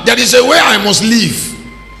shepherd, there is a way I must live.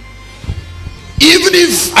 Even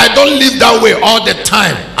if I don't live that way all the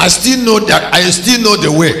time, I still know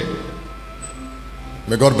the way.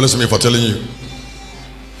 May God bless me for telling you.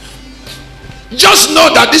 Just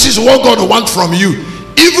know that this is what God wants from you.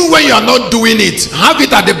 Even when you are not doing it, have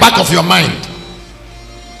it at the back of your mind.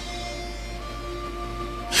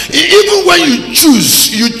 Even when you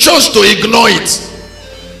chose to ignore it,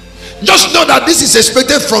 just know that this is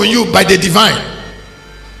expected from you by the divine.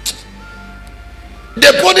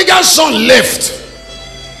 The prodigal son left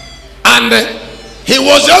and he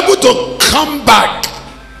was able to come back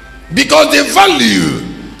because the value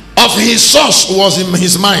of his source was in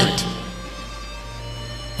his mind.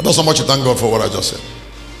 I don't so much thank God for what I just said.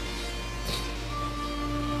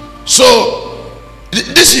 So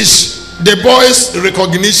this is the boy's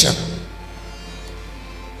recognition.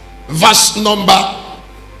 Verse number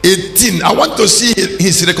 18. I want to see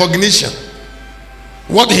his recognition.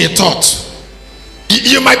 What he taught.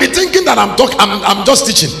 You might be thinking that I'm just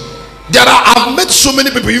teaching. I've met so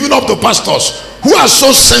many people, even up to pastors, who are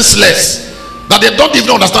so senseless that they don't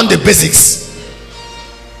even understand the basics.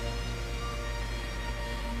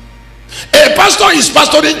 A pastor is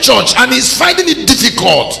pastoring church and is finding it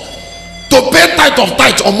difficult to pay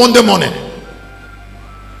tithe on Monday morning.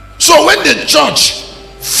 So when the church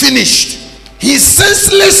finished, his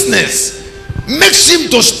senselessness makes him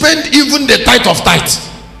to spend even the tithe of tithe.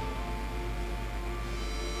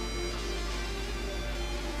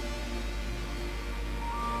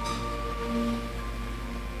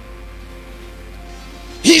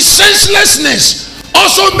 His senselessness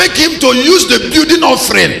also make him to use the building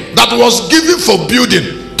offering that was given for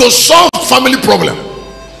building to solve family problem.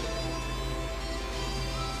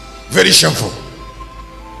 Very shameful.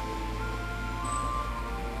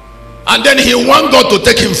 And then he want God to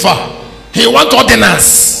take him far. He want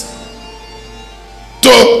ordinance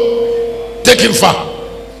to take him far.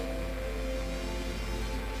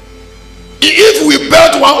 If we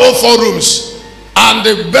built 104 rooms and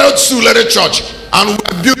they built Sulere Church and we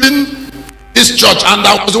are building this church, and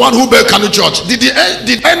I was the one who built Kanu Church,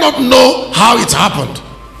 did I not know how it happened?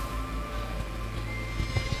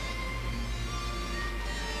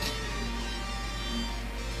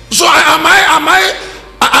 So am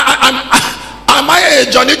I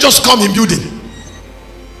a Johnny just come in building?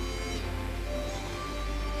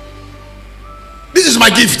 This is my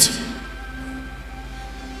gift.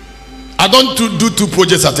 I don't do two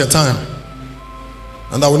projects at a time,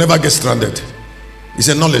 and I will never get stranded. It's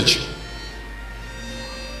a knowledge.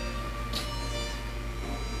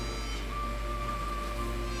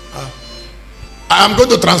 I am going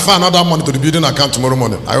to transfer another money to the building account tomorrow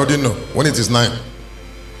morning. I already know when it is 9.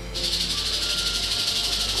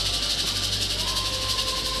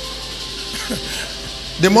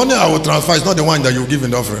 The money I will transfer is not the one that you give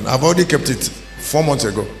in the offering. I've already kept it 4 months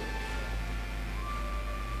ago.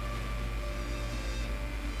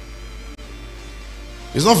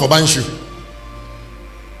 It's not for buying shoe.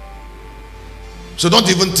 So don't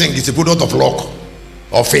even think it's a product of luck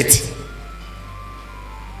or faith.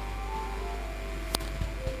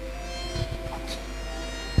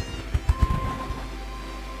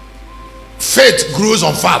 Faith grows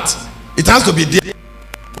on fat. It has to be there.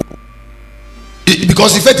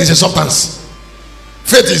 Because the faith is a substance.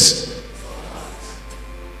 Faith is.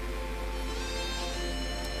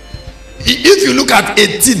 If you look at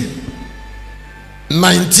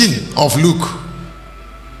 18:19 of Luke,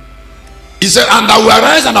 he said, and I will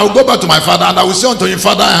arise and I will go back to my father, and I will say unto him,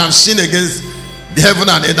 Father, I have sinned against the heaven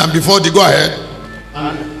and earth. And before they go ahead,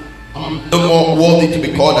 and I'm no more worthy to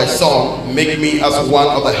be called thy son. Make me as one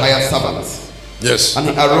of the higher servants. yes. And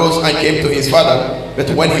he arose and came to his father. But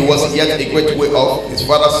when he was yet a great way off, his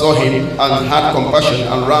father saw him and had compassion,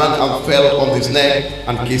 and ran and fell on his neck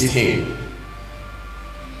and kissed him.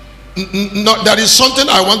 No, there is something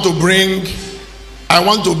I want to bring. I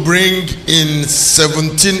want to bring in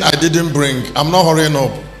 17. I didn't bring. I'm not hurrying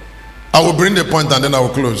up. I will bring the point and then I will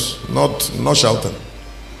close. Not shouting.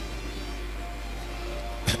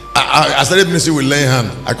 I started ministry with laying hand.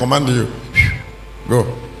 I command you,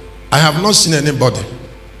 go. I have not seen anybody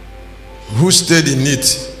who stayed in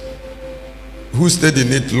it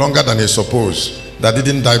longer than he supposed, that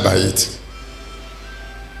didn't die by it.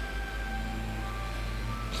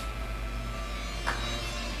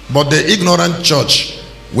 But the ignorant church,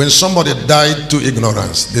 when somebody died to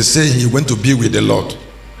ignorance, they say he went to be with the Lord,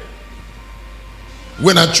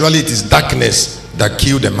 when actually it is darkness that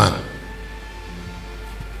killed the man.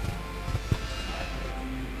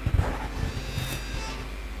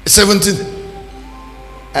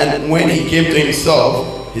 And when he came to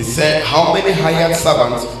himself, he said, how many hired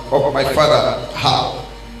servants of my father have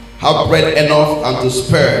bread enough and to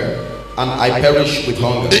spare, and I perish with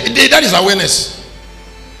hunger? That is awareness.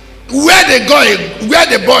 Where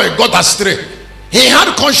the boy got astray, he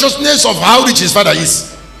had consciousness of how rich his father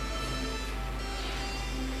is.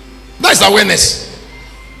 That's awareness.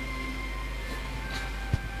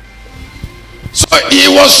 So he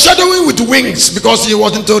was shadowing with wings because he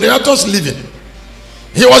was into riotous living.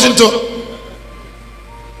 He was into.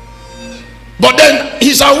 But then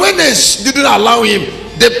his awareness didn't allow him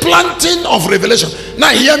the planting of revelation.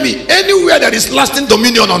 Now hear me. Anywhere there is lasting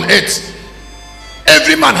dominion on earth,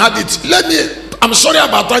 every man had it. I'm sorry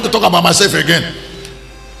about trying to talk about myself again.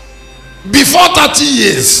 Before 30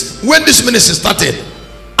 years, when this ministry started,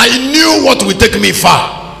 I knew what would take me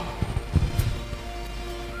far.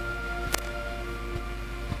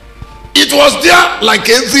 It was there like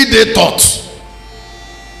everyday thought.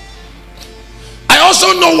 I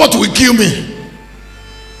also know what will kill me,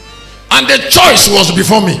 and the choice was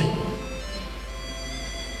before me.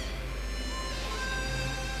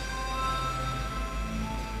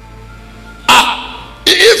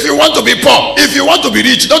 If you want to be poor, if you want to be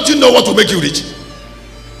rich, don't you know what will make you rich?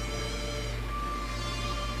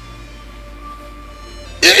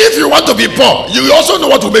 If you want to be poor, you also know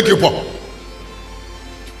what will make you poor.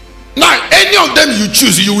 Now, any of them you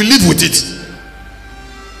choose, you will live with it.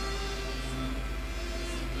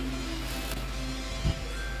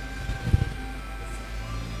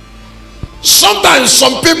 Sometimes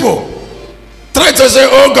some people try to say,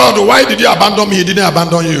 oh God, why did you abandon me? He didn't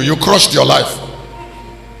abandon you. You crushed your life.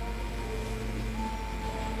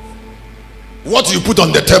 What you put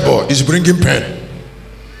on the table is bringing pain.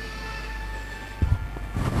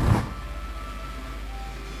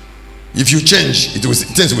 If you change,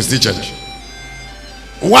 things will still change.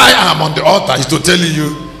 Why I'm on the altar is to tell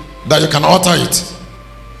you that you can alter it.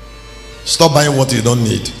 Stop buying what you don't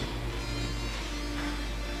need.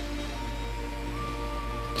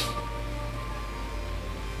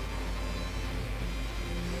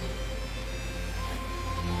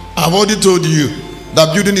 I've already told you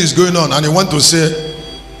that building is going on, and you want to say,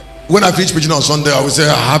 when I finish preaching on Sunday, I will say,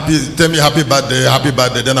 tell me happy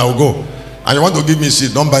birthday, then I will go. And you want to give me a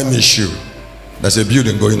seat, don't buy me a shoe. There's a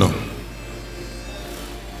building going on.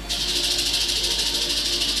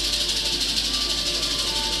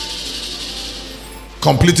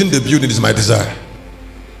 Completing the building is my desire.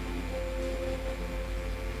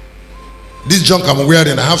 This junk I'm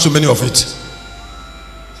wearing, I have so many of it.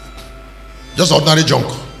 Just ordinary junk.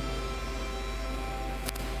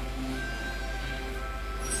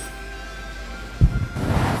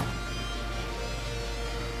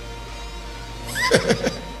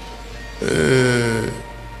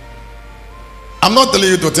 I'm not telling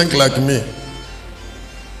you to think like me.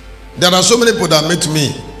 There are so many people that met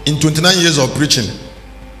me in 29 years of preaching.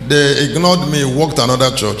 They ignored me, walked to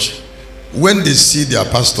another church. When they see their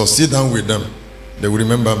pastor, sit down with them, they will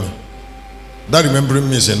remember me. That remembering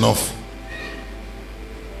me is enough.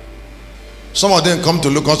 Some of them come to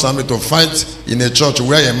look at me to fight in a church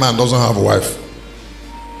where a man doesn't have a wife.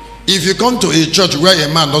 If you come to a church where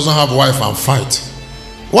a man doesn't have a wife and fight,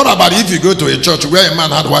 what about if you go to a church where a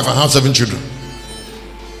man had a wife and have 7 children?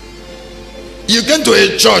 You came to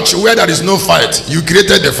a church where there is no fight. You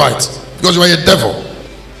created the fight because you are a devil.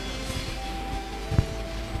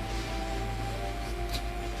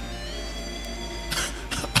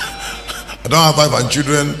 I don't have wife and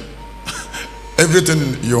children.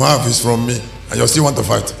 Everything you have is from me, and you still want to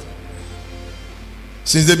fight.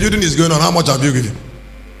 Since the building is going on, how much have you given?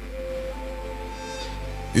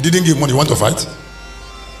 You didn't give money, you want to fight?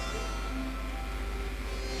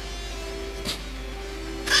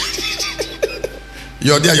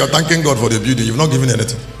 You're there, you're thanking God for the building, you've not given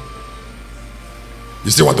anything.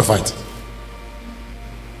 You still want to fight?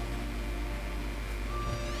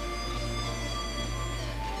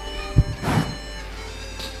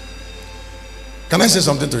 Can I say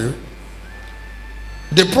something to you?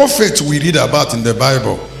 The prophets we read about in the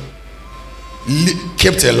Bible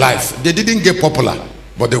kept alive. They didn't get popular,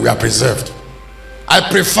 but they were preserved. I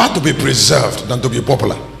prefer to be preserved than to be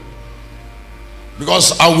popular,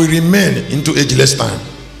 because I will remain into ageless time.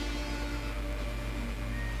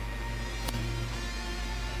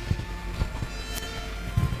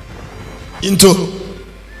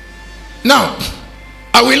 Now,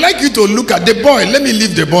 I would like you to look at the boy. Let me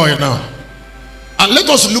leave the boy now, and let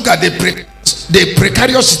us look at the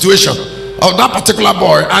precarious situation of that particular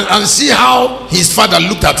boy, and see how his father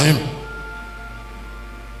looked at him.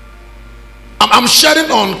 I'm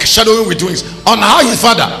sharing on shadowing with wings on how his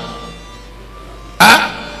father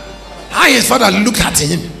looked at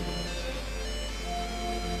him.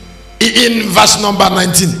 In verse number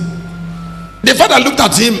 19, the father looked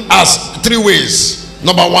at him as 3 ways.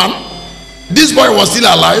 Number 1, this boy was still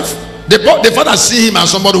alive. The father see him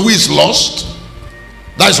as somebody who is lost.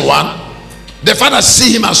 That is 1. The father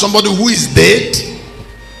see him as somebody who is dead.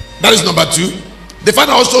 That is number 2. The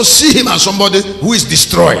father also see him as somebody who is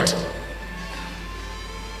destroyed.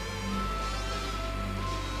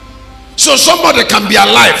 So somebody can be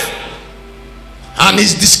alive and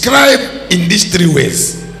is described in these 3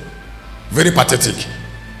 ways. Very pathetic.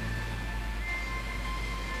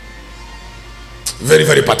 Very,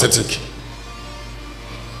 very pathetic.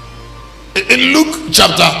 In Luke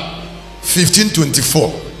chapter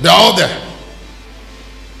 15:24, they're all there.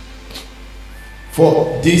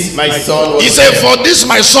 For this my son was. He said, for this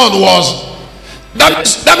my son was.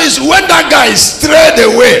 That means when that guy strayed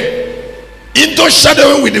away into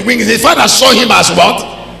shadowing with the wings, his father saw him as what?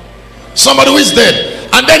 Somebody who is dead.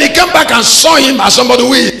 And then he came back and saw him as somebody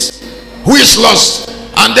who is lost.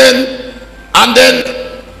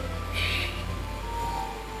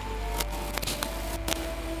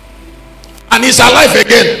 And he's alive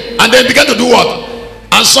again. And then began to do what?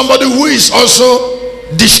 And somebody who is also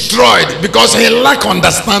destroyed because he lacked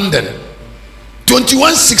understanding.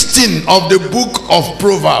 21:16 of the book of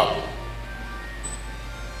Proverbs.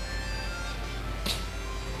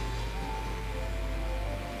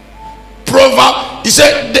 He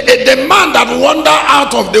said, the man that wander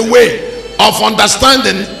out of the way of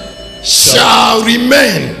understanding shall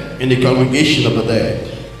remain in the congregation of the dead.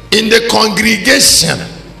 In the congregation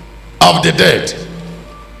of the dead.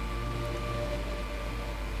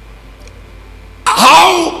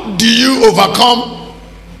 How do you overcome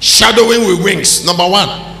shadowing with wings? Number 1.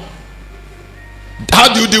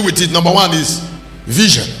 How do you deal with it? Number 1 is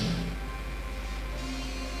vision.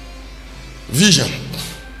 Vision.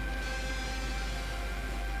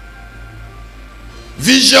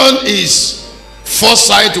 Vision is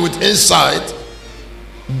foresight with insight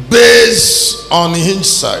based on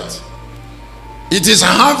hindsight. It is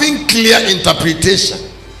having clear interpretation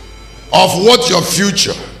of what your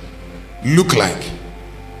future look like.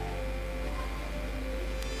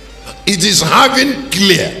 It is having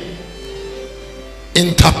clear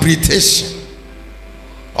interpretation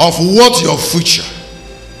of what your future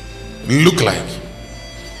look like.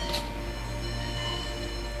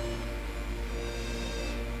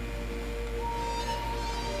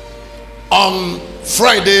 On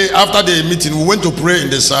Friday, after the meeting, we went to pray in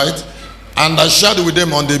the site, And I shared with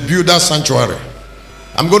them on the Builder's Sanctuary.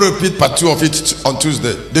 I'm going to repeat part 2 of it on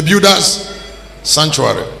Tuesday. The Builder's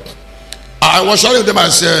Sanctuary. I was sharing with them, I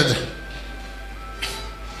said,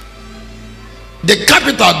 the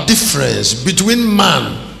capital difference between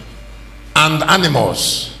man and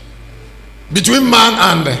animals, between man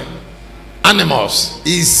and animals,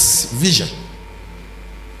 is vision.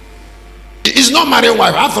 It's not married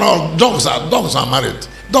wife. After all, dogs are married.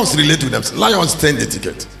 Dogs relate to them. Lions turn the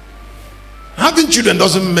ticket. Having children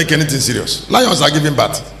doesn't make anything serious. Lions are giving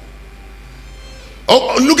birth.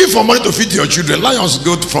 Oh, looking for money to feed your children. Lions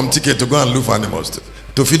go from ticket to go and look for animals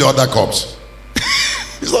to feed other cubs.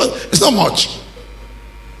 It's not much.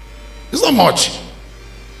 It's not much.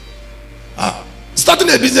 Starting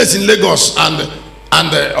a business in Lagos and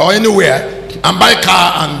or anywhere and buy a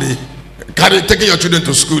car and taking your children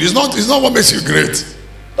to school. It's not what makes you great.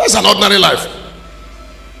 That's an ordinary life.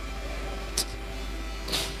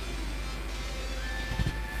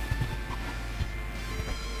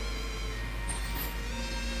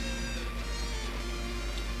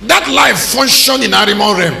 That life function in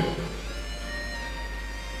animal realm,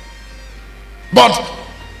 but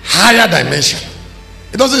higher dimension.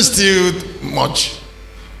 It doesn't steal much,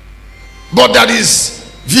 but that is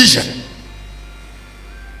vision.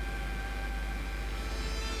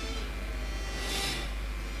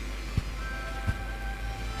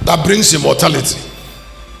 That brings immortality.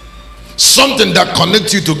 Something that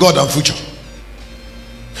connects you to God and future.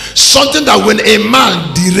 Something that when a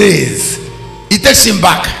man derails, it takes him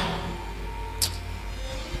back.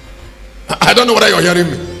 I don't know whether you're hearing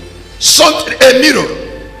me. A mirror.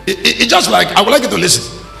 It just like, I would like you to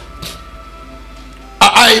listen.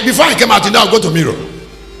 Before I came out, I'll go to mirror.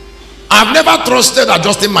 I've never trusted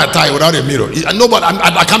adjusting my tie without a mirror. Nobody,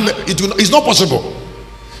 I can't. It's not possible.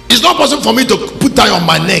 It's not possible for me to put tie on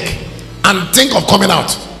my neck and think of coming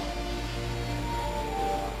out.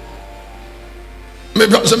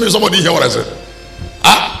 Maybe somebody hear what I said.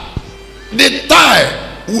 The tie,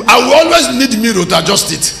 I will always need mirror to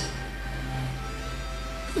adjust it.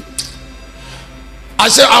 I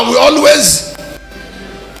said I will always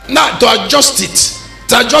to adjust it,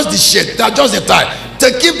 to adjust the shirt, to adjust the tie,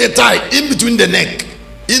 to keep the tie in between the neck,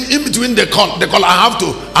 in between the collar. I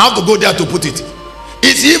have to go there to put it.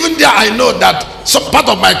 It's even there. I know that some part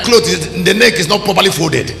of my clothes in the neck is not properly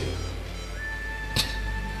folded.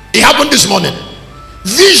 It happened this morning.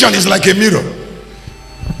 Vision is like a mirror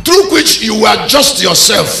through which you adjust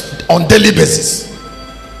yourself on daily basis.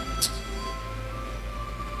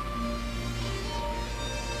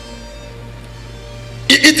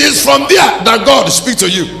 It is from there that God speaks to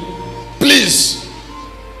you. Please,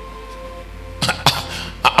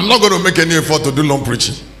 I'm not going to make any effort to do long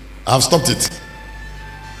preaching. I've stopped it.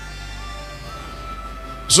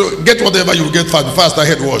 So get whatever you get fast before I start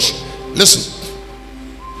head wash. Listen,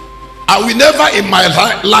 I will never in my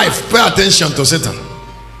life pay attention to Satan.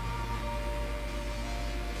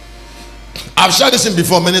 I've shared this in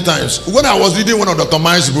before many times. When I was reading one of Dr.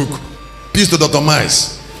 Miles' book, Peace to Dr.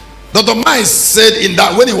 Miles. Dr. Miles said in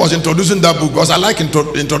that, when he was introducing that book, because I like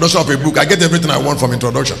introduction of a book, I get everything I want from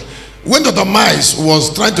introduction. When Dr. Miles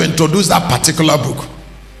was trying to introduce that particular book,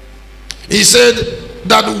 he said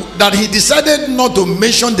that he decided not to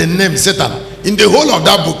mention the name Satan in the whole of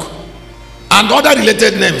that book and other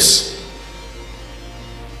related names.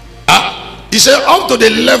 He said up to the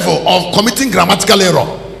level of committing grammatical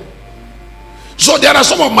error. So there are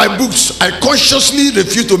some of my books I consciously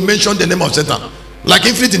refuse to mention the name of Satan, like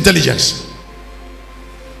Infinite Intelligence.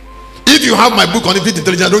 If you have my book on Infinite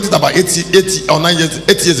Intelligence, I wrote it about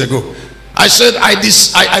 8 years ago. I said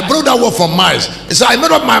I brought that word from Miles. He said I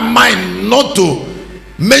made up my mind not to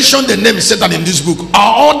mention the name Satan in this book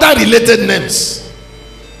or other related names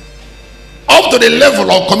up to the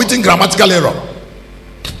level of committing grammatical error.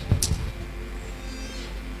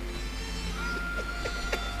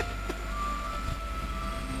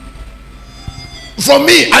 For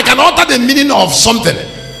me, I can alter the meaning of something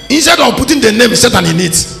instead of putting the name Satan in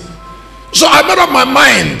it. So I made up my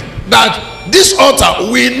mind that this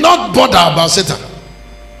altar will not bother about Satan,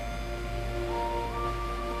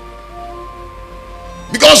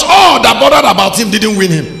 because all that bothered about him didn't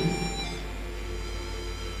win him.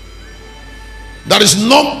 There is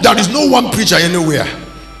no one preacher anywhere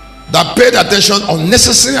that paid attention,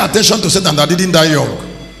 unnecessary attention to Satan, that didn't die young.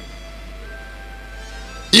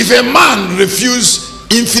 If a man refuse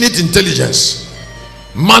infinite intelligence,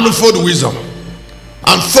 manifold wisdom,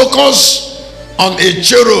 and focus on a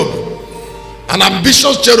cherub, an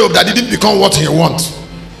ambitious cherub that didn't become what he wants,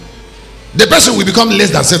 the person will become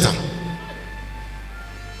less than Satan.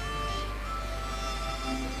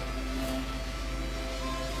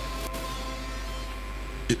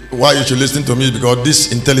 why you should listen to me, because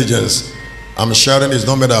this intelligence I'm sharing is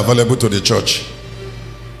not made available to the church.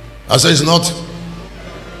 I say it's not.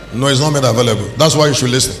 No, it's not made available. That's why you should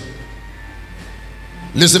listen.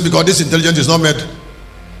 Listen, because this intelligence is not made.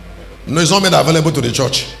 No, it's not made available to the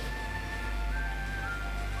church.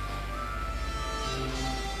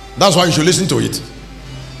 That's why you should listen to it.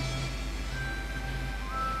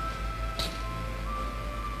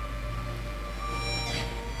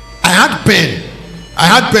 I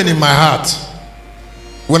had pain in my heart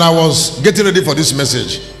when I was getting ready for this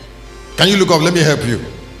message. Can you look up? Let me help you.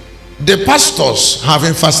 The pastors have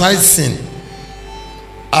emphasized sin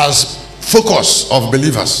as focus of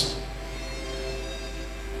believers.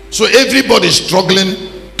 So everybody is struggling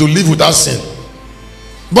to live without sin.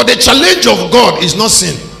 But the challenge of God is not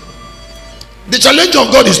sin. The challenge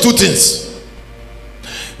of God is two things: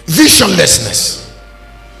 visionlessness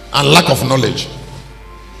and lack of knowledge.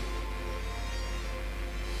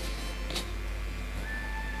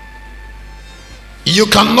 You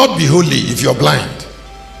cannot be holy if you're blind.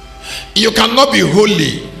 You cannot be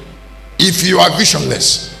holy if you are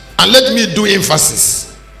visionless. And let me do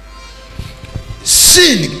emphasis.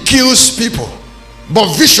 Sin kills people, but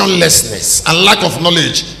visionlessness and lack of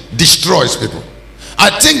knowledge destroys people.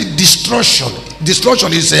 I think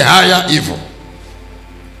destruction is a higher evil.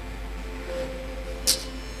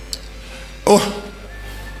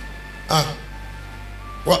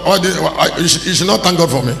 You should not thank God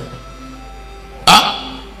for me.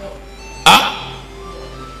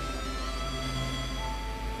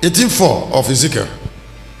 18:4 of Ezekiel.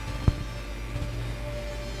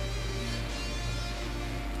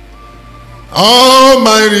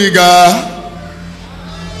 Almighty God,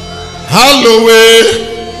 hallowed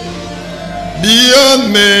be your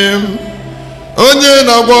name. Onye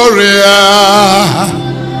na warrior,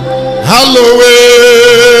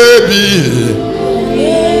 hallowed be.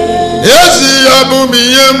 Ezi abumi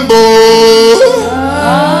yembo.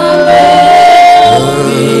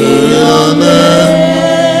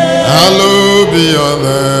 Hallowed be your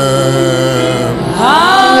name.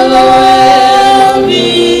 Hallowed be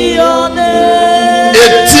your name.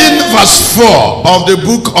 18 verse 4 of the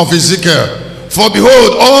book of Ezekiel. For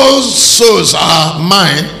behold, all souls are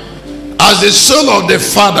mine. As the soul of the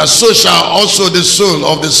Father, so shall also the soul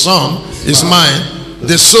of the Son is mine.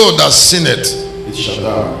 The soul that sinneth, It shall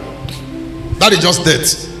die. that is just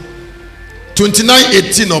death.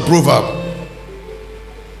 29:18 of Proverbs.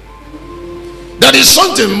 There is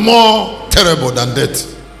something more terrible than death.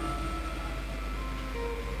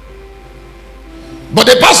 But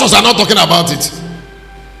the pastors are not talking about it.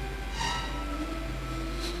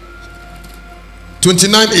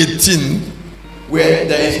 29:18. Where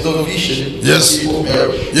there is no vision, Yes. people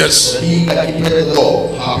perish. Yes. But he that keepeth the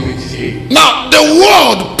law, happy is he. Now, the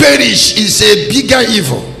word perish is a bigger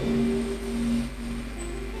evil.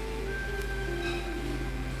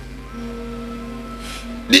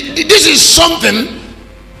 This is something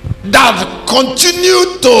that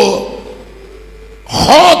continue to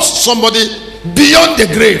hurt somebody beyond the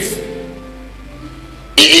grave.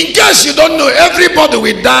 In case you don't know, everybody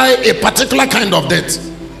will die a particular kind of death.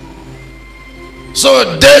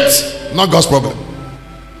 So death, not God's problem.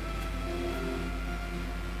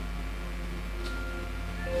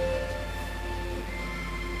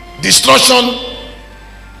 Destruction,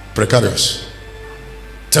 precarious,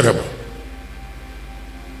 terrible.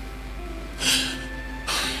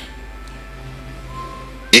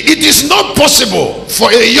 It is not possible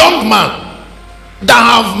for a young man that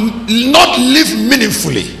have not lived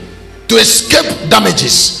meaningfully to escape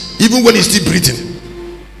damages even when he's still breathing.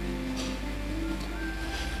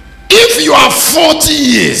 If you are 40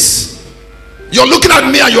 years, you're looking at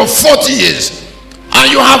me and you're 40 years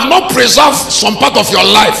and you have not preserved some part of your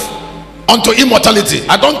life unto immortality,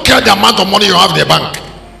 I don't care the amount of money you have in the bank.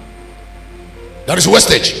 That is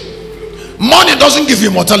wastage. Money doesn't give you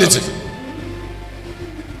immortality.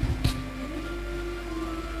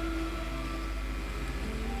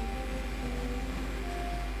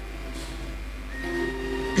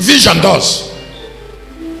 Vision does.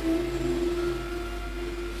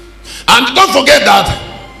 And don't forget that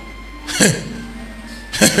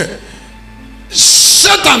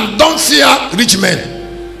Satan don't fear rich men.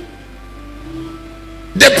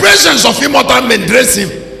 The presence of immortal men drains him,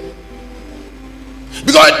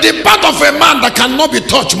 because the part of a man that cannot be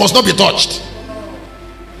touched must not be touched.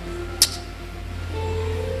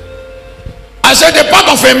 I said the part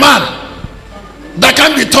of a man that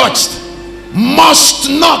can be touched must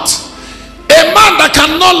not. A man that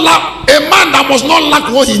cannot lack, a man that must not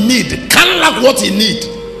lack what he need, can lack what he need.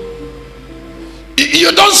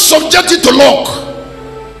 You don't subject it to luck.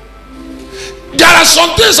 There are some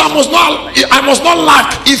things I must not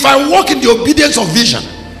lack if I walk in the obedience of vision.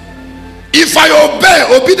 If I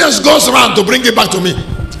obey, obedience goes around to bring it back to me.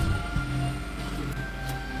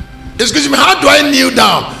 Excuse me, how do I kneel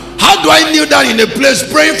down? How do I kneel down in a place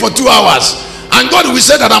praying for 2 hours and God will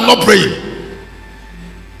say that I'm not praying?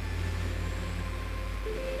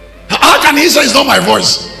 How can he say it's not my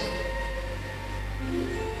voice?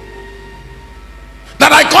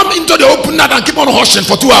 That I come into the open night and keep on hushing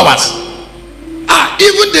for 2 hours.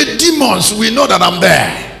 Even the demons will know that I'm there.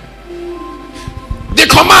 The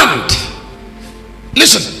command.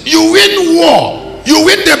 Listen, you win war. You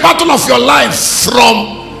win the battle of your life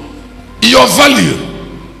from your value.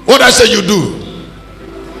 What I say you do.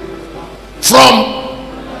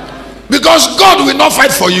 Because God will not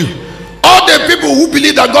fight for you. All the people who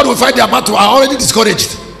believe that God will fight their battle are already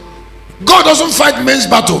discouraged. God doesn't fight men's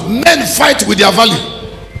battle. Men fight with their value.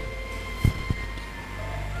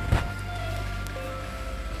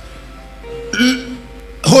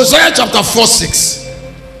 Hosea chapter 4:6.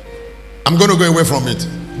 I'm going to go away from it.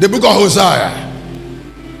 The book of Hosea.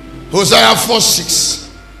 Hosea 4:6.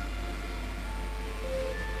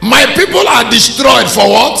 My people are destroyed for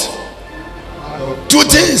what? 2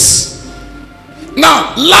 things.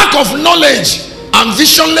 Now, lack of knowledge and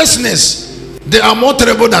visionlessness, they are more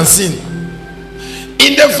terrible than sin.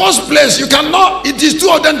 In the first place, you cannot, it is 2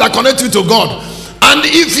 of them that connect you to God. And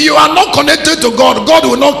if you are not connected to God, God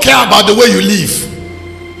will not care about the way you live.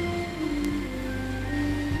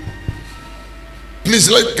 Please,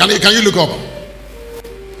 can you look up?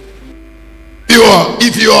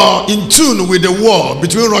 If you are in tune with the war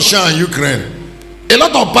between Russia and Ukraine, a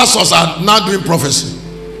lot of pastors are now doing prophecy.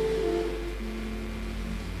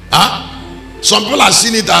 Some people are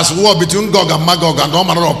seeing it as war between Gog and Magog and all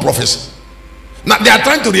manner of prophecy. Now they are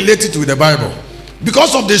trying to relate it with the Bible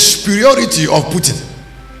because of the superiority of Putin,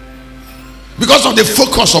 because of the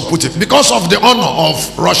focus of Putin, because of the honor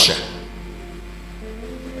of Russia.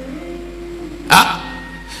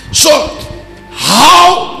 So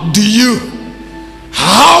how do you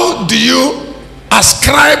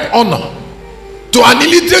ascribe honor to an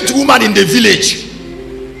illiterate woman in the village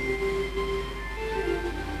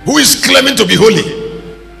who is claiming to be holy,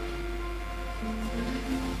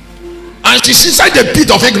 and she's inside the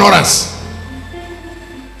pit of ignorance?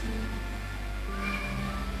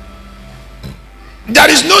 There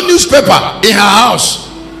is no newspaper in her house.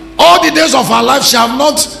 All the days of her life she have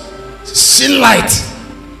not seen light,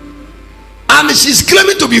 and she's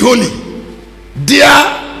claiming to be holy. They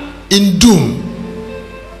are in doom.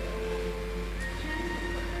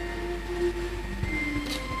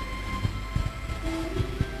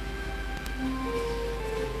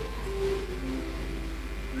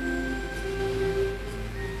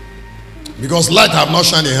 Because light have not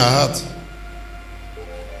shined in her heart.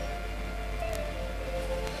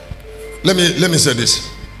 Let me say this.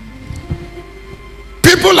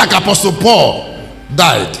 People like Apostle Paul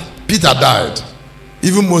died, Peter died,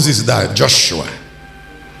 even Moses died, Joshua,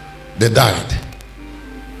 they died.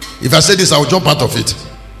 If I say this, I will jump out of it.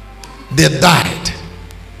 They died,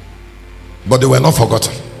 but they were not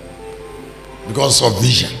forgotten because of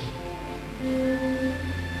vision.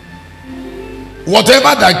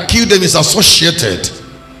 Whatever that killed them is associated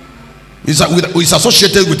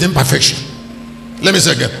with imperfection. Let me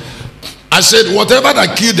say again. I said whatever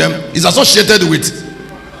that killed them is associated with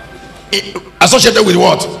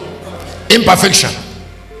what? Imperfection.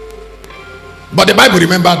 But the Bible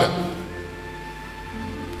remembered them,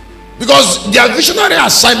 because their visionary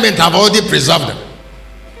assignment have already preserved them.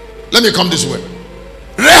 Let me come this way.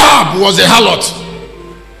 Rahab was a harlot.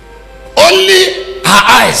 Only her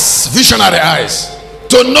eyes, visionary eyes,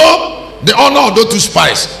 to know the honor of those 2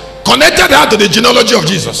 spies, connected her to the genealogy of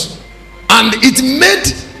Jesus, and it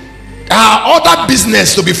made her other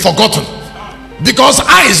business to be forgotten, because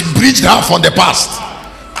eyes bridged her from the past.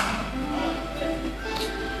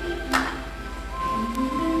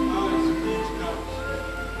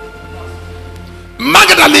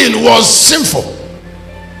 Magdalene was sinful,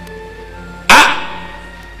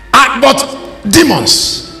 but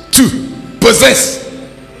demons too possess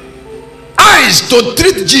eyes to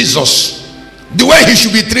treat Jesus the way he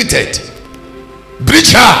should be treated,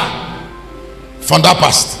 bridge her from that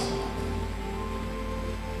past.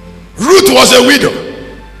 Ruth was a widow,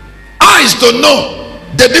 eyes to know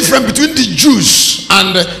the difference between the Jews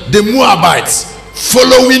and the Moabites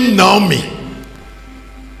following Naomi.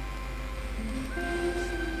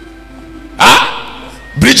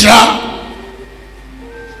 Bridge her.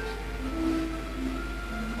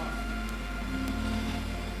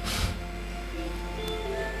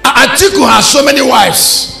 Atiku has so many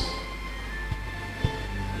wives.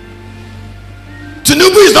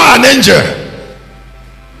 Tinubu is not an angel,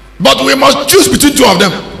 but we must choose between two of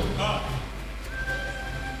them.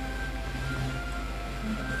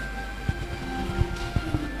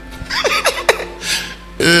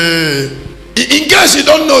 In case you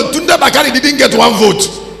don't know, Tunde Bakari didn't get one vote.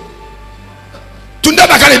 Tunde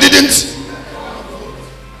Bakari didn't.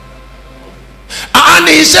 And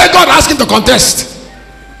he said God asked him to contest,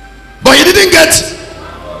 but he didn't get.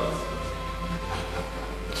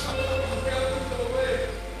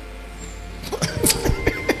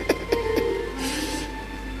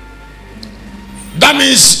 That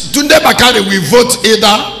means Tunde Bakari will vote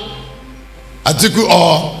either Atiku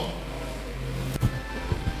or,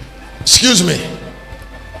 excuse me,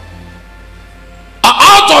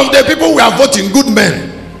 out of the people we are voting, good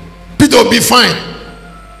men, Peter will be fine.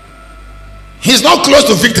 He's not close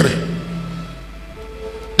to victory.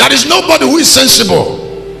 There is nobody who is sensible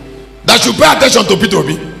that should pay attention to Peter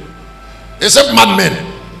Obi, except madmen.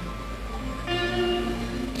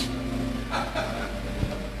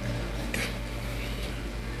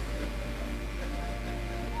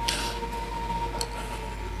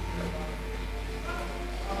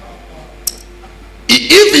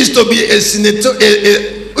 If he's to be a senator,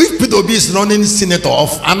 if Peter Obi is running senator of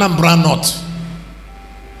Anambra North,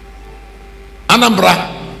 Anambra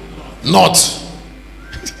North,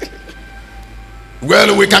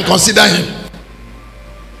 well, we can consider him.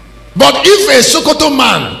 But if a Sokoto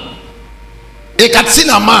man, a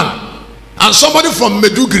Katsina man, and somebody from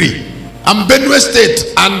Meduguri and Benue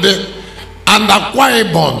State and Akwa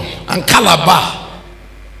Ibom and Calabar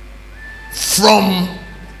from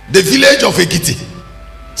the village of Ekiti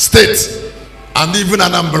State and even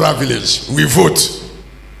Anambra village, we vote.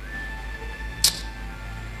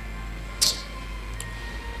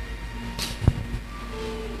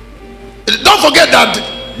 Don't forget that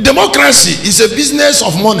democracy is a business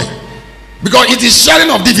of money, because it is sharing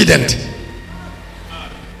of dividend.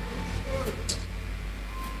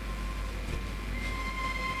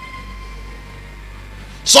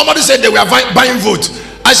 Somebody said they were buying vote.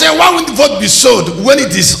 I said, why won't the vote be sold when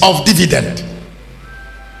it is of dividend?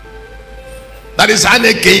 That is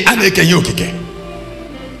Aneke Yokike.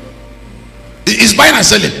 It's buying and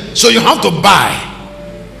selling. So you have to buy.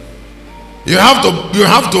 You have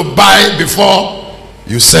to buy before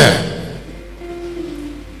you sell.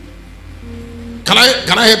 Can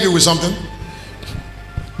I help you with something?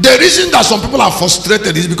 The reason that some people are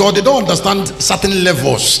frustrated is because they don't understand certain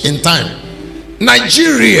levels in time.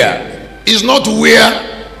 Nigeria is not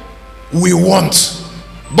where we want,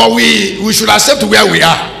 but we should accept where we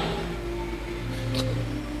are.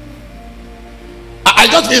 I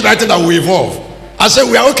just need writing that we evolve. I say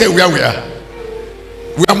we are okay where we are.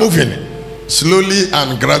 We are moving slowly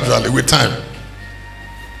and gradually with time.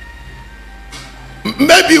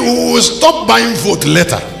 Maybe we will stop buying vote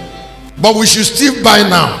later, but we should still buy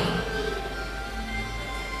now.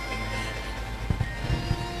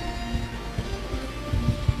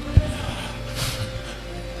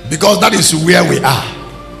 Because that is where we are.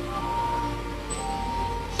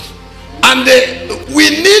 And we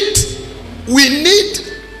need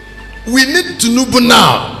Tinubu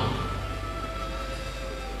now.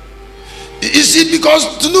 You see, because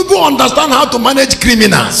Tinubu understand how to manage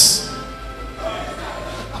criminals.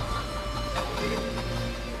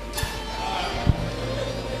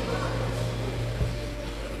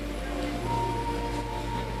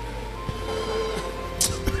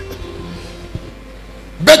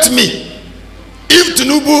 Bet me, if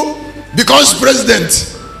Tinubu becomes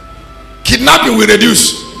president, kidnapping will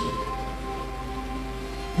reduce.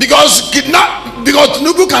 Because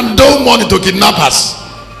Tinubu can do money to kidnappers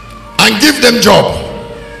and give them job.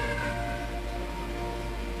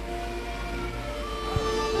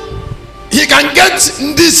 He can get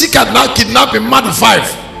this kidnapping mad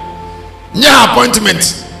 5 near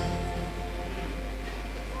appointment.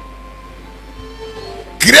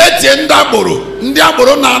 Create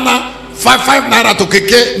Ndaboro Nana 5 naira to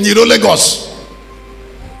Keke Niro Lagos.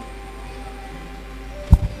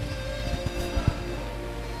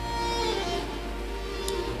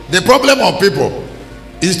 The problem of people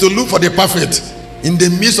is to look for the perfect in the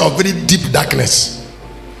midst of very deep darkness.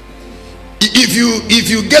 If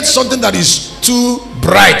you get something that is too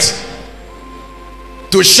bright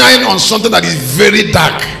to shine on something that is very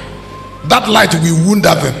dark, that light will wound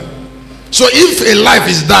that thing. So if a life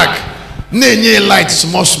is dark, a light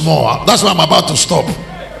small. That's why I'm about to stop.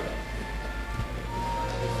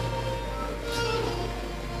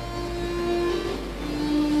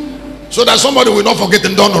 So that somebody will not forget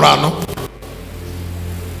in Donorano.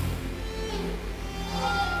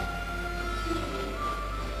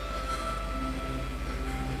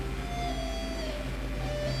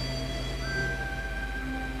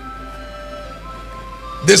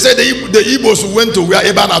 They said the Igbos who went to where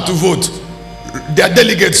Ebana to vote, their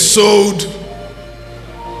delegates sold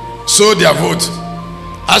their vote.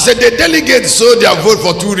 I said the delegates sold their vote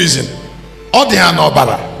for two reasons.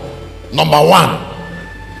 Number one.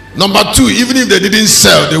 Number two, even if they didn't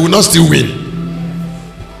sell, they will not still win.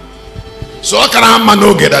 So how can I man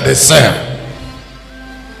get that they sell?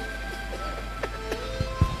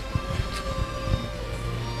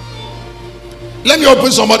 Let me open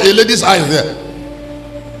a lady's eyes there.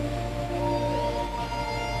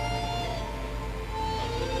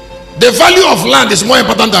 The value of land is more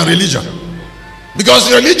important than religion,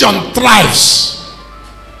 because religion thrives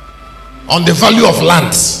on the value of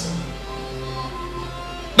land.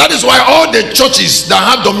 That is why all the churches that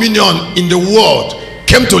have dominion in the world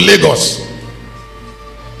came to Lagos.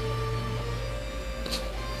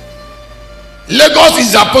 Lagos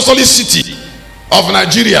is the apostolic city of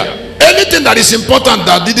Nigeria. Anything that is important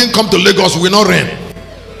that didn't come to Lagos will not reign.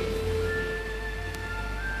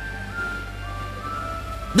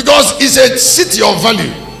 Because it's a city of value.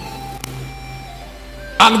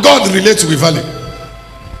 And God relates with value.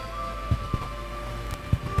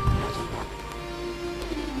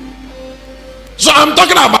 So I'm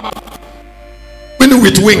talking about winning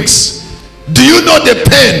with wings. Do you know the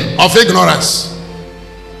pain of ignorance?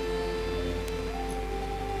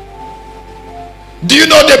 Do you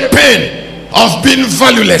know the pain of being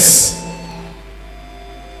valueless?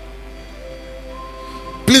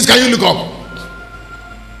 Please, can you look up?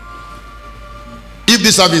 If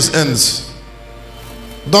this service ends,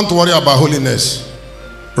 don't worry about holiness.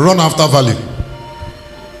 Run after value.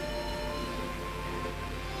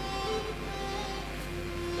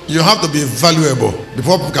 You have to be valuable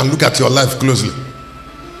before people can look at your life closely.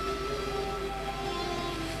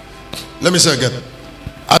 Let me say again.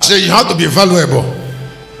 I say you have to be valuable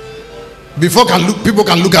before people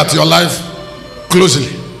can look at your life closely.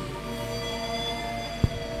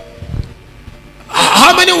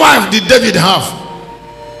 How many wives did David have?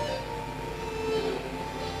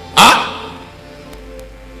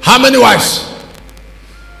 How many wives?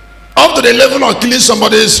 Up to the level of killing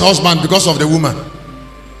somebody's husband because of the woman.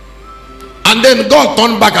 And then God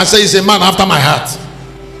turned back and said, he's a man after my heart.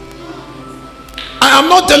 I am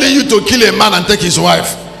not telling you to kill a man and take his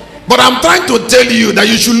wife, but I'm trying to tell you that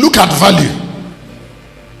you should look at value.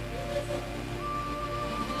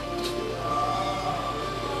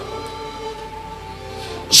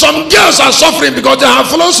 Some girls are suffering because they have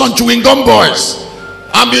followed some chewing gum boys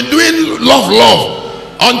and been doing love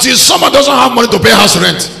until someone doesn't have money to pay house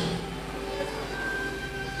rent.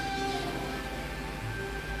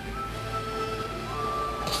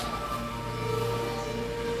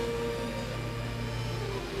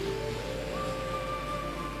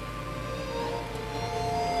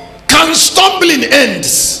 Stumbling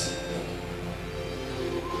ends.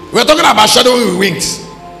 We're talking about shadowing with wings,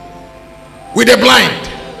 with the blind.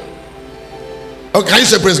 Oh, can you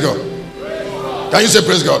say praise God? Can you say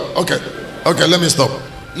praise God? Okay, let me stop.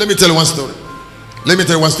 Let me tell you one story. Let me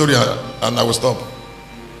tell you one story and I will stop.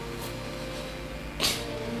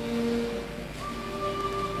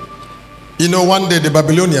 You know, one day the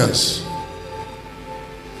Babylonians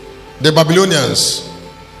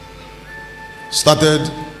started.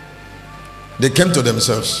 They came to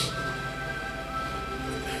themselves.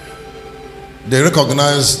 They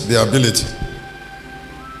recognized their ability.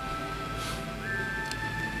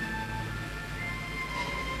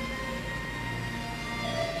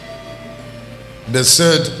 They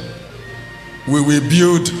said, we will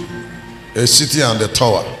build a city and a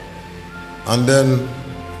tower, and then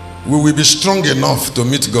we will be strong enough to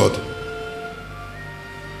meet God.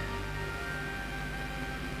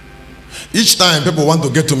 Each time people want to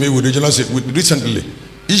get to me with religious, recently,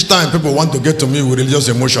 each time people want to get to me with religious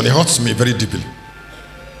emotion, it hurts me very deeply.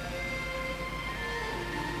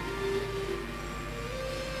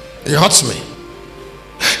 It hurts me.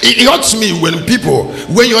 It hurts me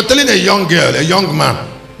when you're telling a young girl, a young man,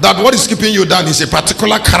 that what is keeping you down is a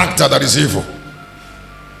particular character that is evil.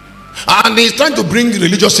 And he's trying to bring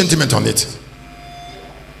religious sentiment on it.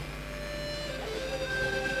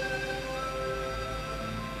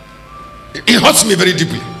 It hurts me very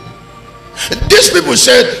deeply. These people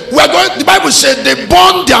said, the Bible said they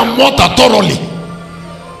burned their mortar thoroughly.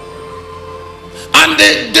 And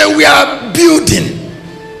they were building.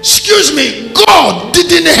 Excuse me, God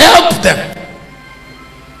didn't help them.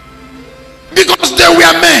 Because they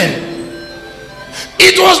were men.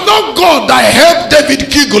 It was not God that helped David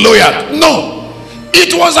kill Goliath. No.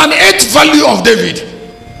 It was an eighth value of David.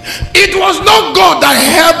 It was not God that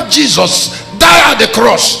helped Jesus die at the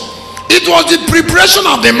cross. It was the preparation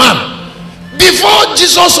of the man. Before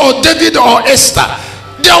Jesus or David or Esther,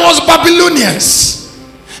 There was Babylonians.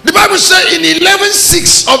 The Bible says in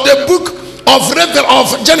 11:6 of the book of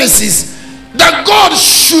Genesis that God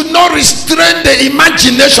should not restrain the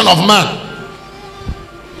imagination of man.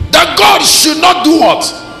 That God should not do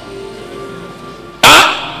what?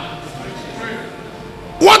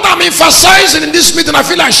 What I'm emphasizing in this meeting, I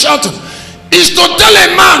feel like shouting, is to tell a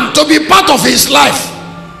man to be part of his life.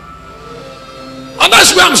 And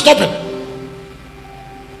that's where I'm stopping.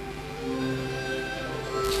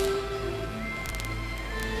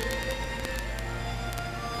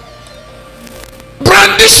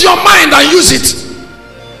 Brandish your mind and use it.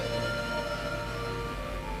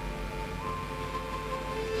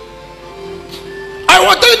 I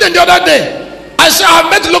was telling them the other day, I said I've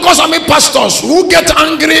met Locust Army pastors who get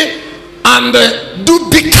angry and do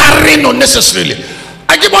bickering unnecessarily.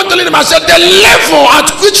 I keep on telling them, I said the level at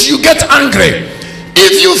which you get angry,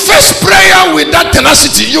 if you face prayer with that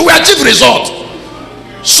tenacity, you will achieve result.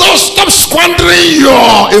 So stop squandering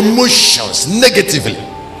your emotions negatively.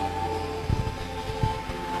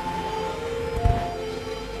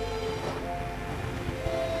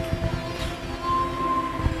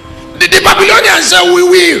 The Babylonians said,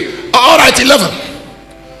 all right,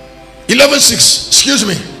 11:6. Excuse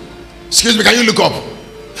me, can you look up?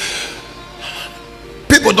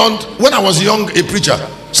 People don't. When I was young, a preacher,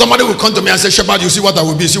 somebody would come to me and say, Shepherd, you see what I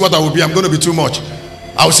will be, I'm going to be too much.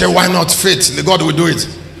 I would say, why not? Faith, the God will do it.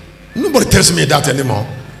 Nobody tells me that anymore.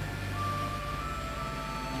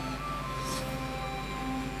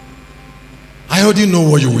 I already know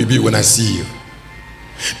what you will be when I see you.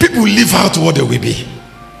 People live out what they will be.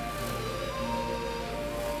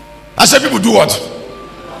 I said, people do what?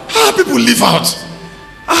 People live out.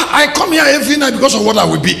 I come here every night because of what I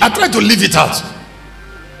will be. I try to live it out.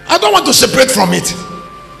 I don't want to separate from it.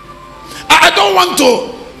 I don't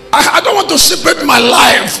want to separate my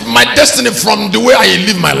life, my destiny from the way I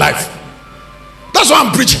live my life. That's why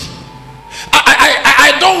I'm preaching.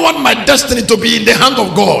 I don't want my destiny to be in the hand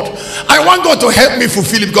of God. I want God to help me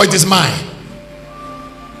fulfill it because it is mine.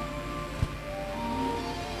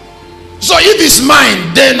 So if it's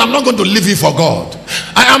mine, then I'm not going to live it for God.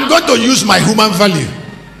 I am going to use my human value.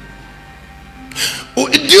 Do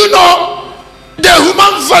you know the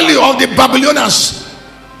human value of the Babylonians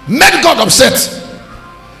made God upset?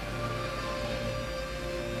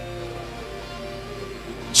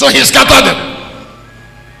 So he scattered them.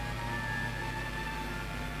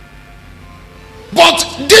 But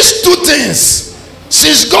these two things,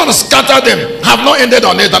 since God scattered them, have not ended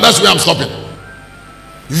on it, and that's where I'm stopping.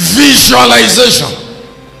 Visualization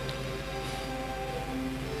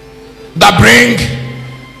that bring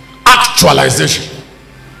actualization.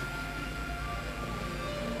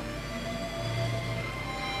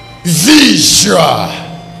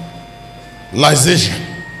 Visualization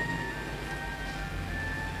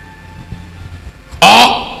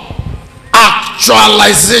or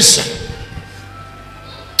actualization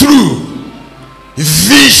through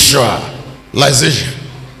visualization.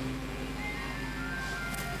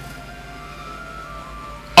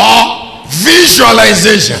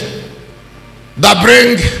 Visualization that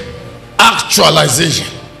bring actualization.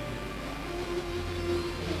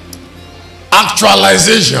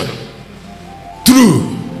 Actualization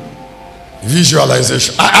through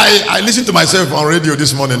visualization. I listened to myself on radio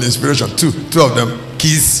this morning, Inspiration, two of them,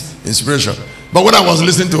 keys, Inspiration. But when I was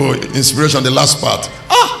listening to Inspiration, the last part,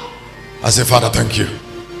 I said, Father, thank you.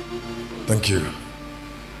 Thank you.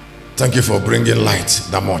 Thank you for bringing light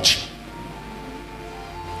that much.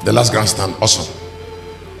 The last grandstand, awesome.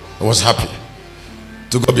 I was happy.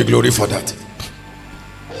 To God be glory for that.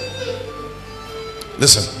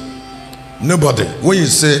 Listen, nobody, when you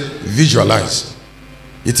say visualize,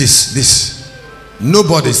 it is this: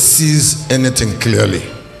 nobody sees anything clearly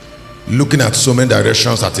looking at so many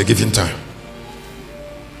directions at a given time.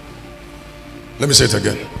 Let me say it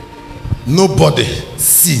again. Nobody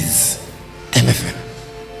sees anything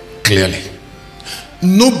clearly.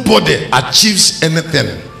 Nobody achieves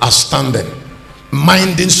anything outstanding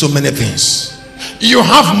minding so many things. You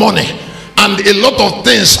have money and a lot of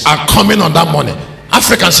things are coming on that money.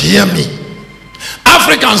 Africans, hear me.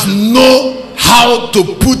 Africans know how to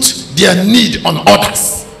put their need on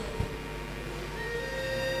others.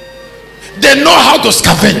 They know how to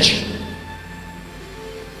scavenge.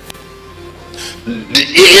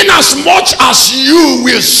 In as much as you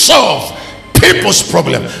will solve people's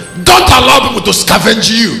problem, don't allow people to scavenge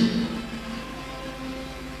you.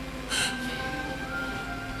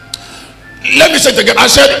 Let me say it again. I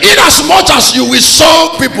said, in as much as you will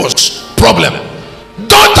solve people's problem,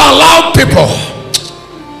 don't allow people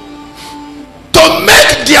to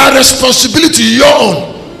make their responsibility your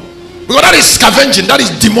own. Because that is scavenging, that is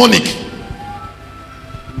demonic.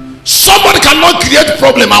 Somebody cannot create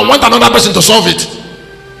problem and want another person to solve it.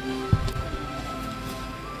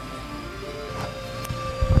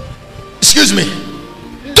 Excuse me.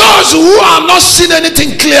 Those who are not seeing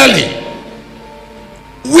anything clearly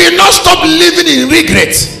will not stop living in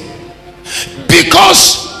regret,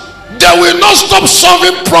 because they will not stop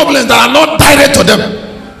solving problems that are not direct to them.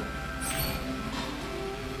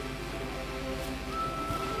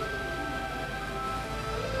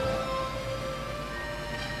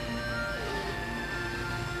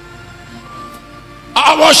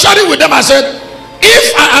 I was sharing with them, I said,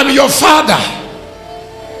 if I am your father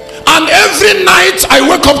and every night I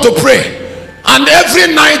wake up to pray and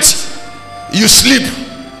every night you sleep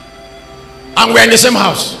and we're in the same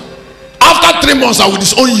house, after 3 months I will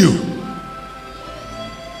disown you.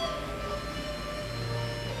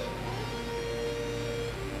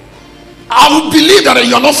 I will believe that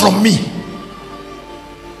you are not from me.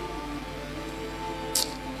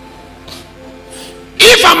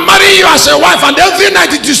 If I'm marrying you as a wife and every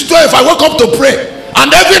night it is 12, I wake up to pray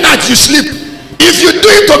and every night you sleep, if you do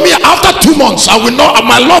it to me after 2 months, I will not,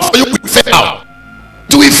 my love for you will fade out.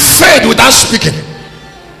 It will fade without speaking.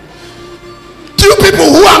 Two people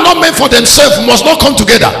who are not meant for themselves must not come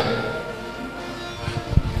together.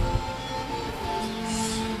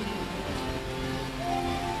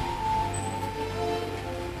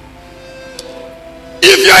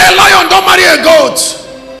 If you're a lion, don't marry a goat.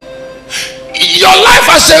 Your life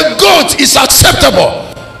as a goat is acceptable,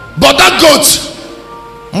 but that goat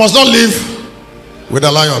must not live with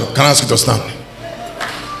a lion. Can I ask you to stand?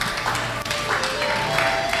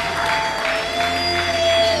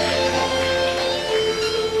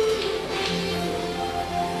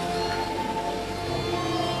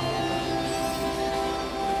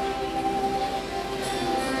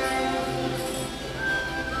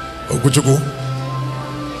 Okuchuku.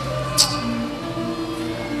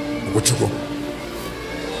 Okuchuku.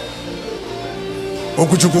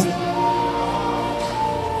 Okuchuku.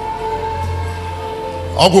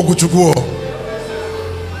 Okuchuku.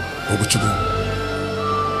 Okuchuku.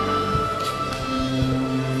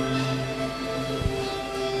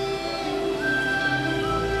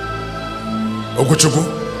 Okuchuku.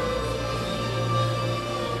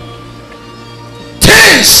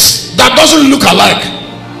 Things that doesn't look alike.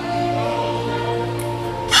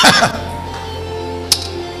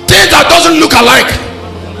 Things that doesn't look alike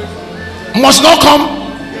must not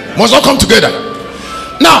come together.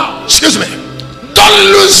 Now, excuse me,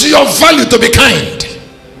 don't lose your value to be kind.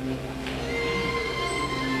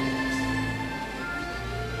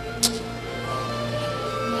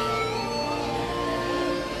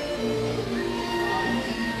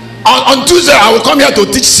 On Tuesday I will come here to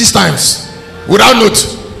teach 6 times without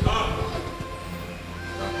note.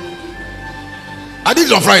 I did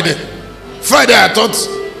it on Friday. Friday I taught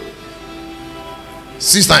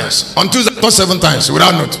 6 times. On Tuesday I taught 7 times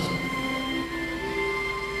without note.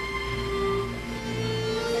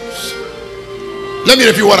 Let me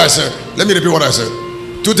repeat what I said.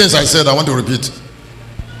 2 things I said I want to repeat.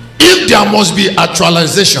 If there must be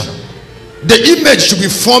actualization, the image should be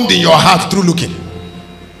formed in your heart through looking.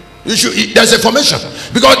 There's a formation,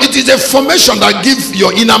 because it is a formation that gives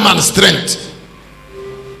your inner man strength.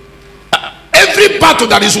 Every battle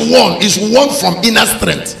that is won from inner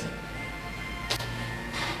strength.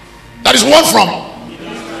 That is won from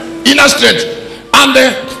inner strength. And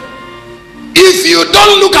if you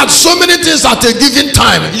don't look at so many things at a given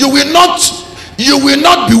time, you will not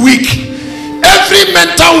be weak. Every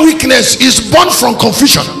mental weakness is born from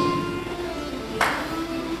confusion.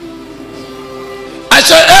 I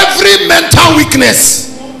said every mental weakness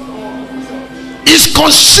is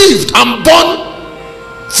conceived and born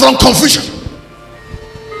from confusion.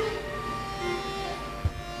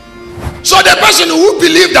 So the person who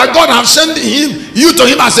believes that God has sent you to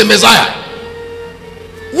him as a Messiah,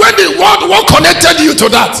 what connected you to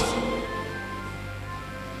that?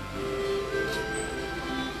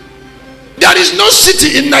 There is no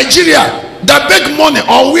city in Nigeria that beg money,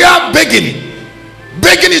 or we are begging.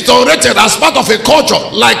 Begging is tolerated as part of a culture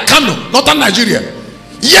like Kano, northern Nigeria.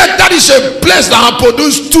 Yet that is a place that has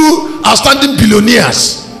produced 2 outstanding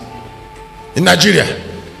billionaires in Nigeria.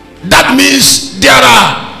 That means there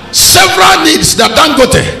are several needs that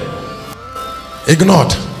Dangote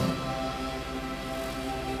ignored.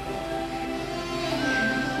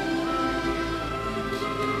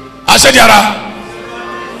 I said there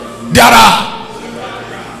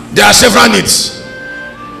are several needs.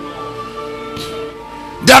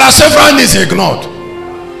 There are several needs ignored.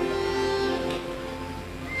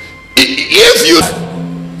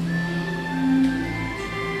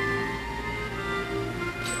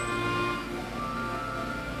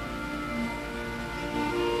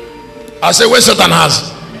 I say, where Satan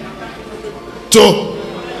has. So,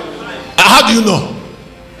 how do you know?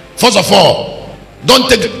 First of all, don't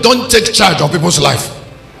take charge of people's life.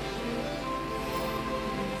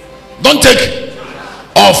 Don't take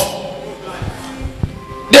off.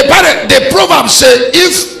 The proverb say,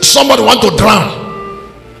 if somebody want to drown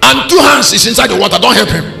and 2 hands is inside the water, don't help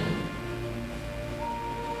him.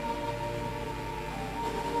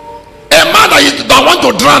 A man that want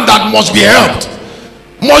to drown, that must be helped,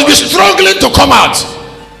 must be struggling to come out,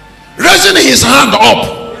 raising his hand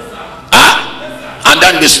up, and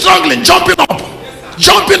then be struggling, jumping up,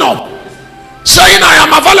 saying, I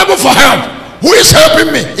am available for help. Who is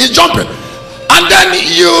helping me? He's jumping. And then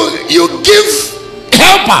you give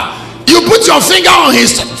helper, you put your finger on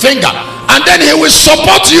his finger, and then he will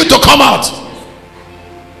support you to come out.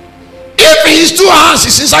 If his 2 hands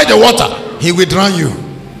is inside the water, he will drown you.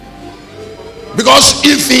 Because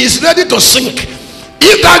if he is ready to sink,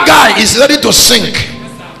 if that guy is ready to sink,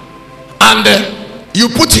 and you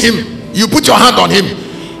put your hand on him,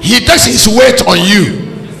 he takes his weight on you.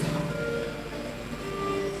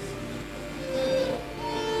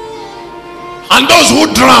 And those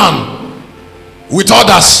who drown with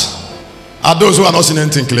others are those who are not seeing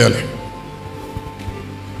anything clearly.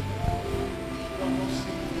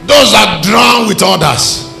 Those that drown with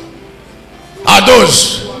others are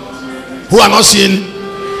those who are not seeing.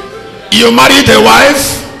 You married a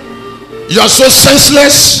wife, you are so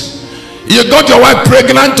senseless, you got your wife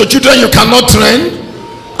pregnant to children you cannot train,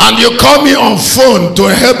 and you call me on phone to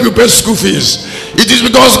help you pay school fees. It is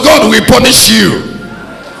because God will punish you.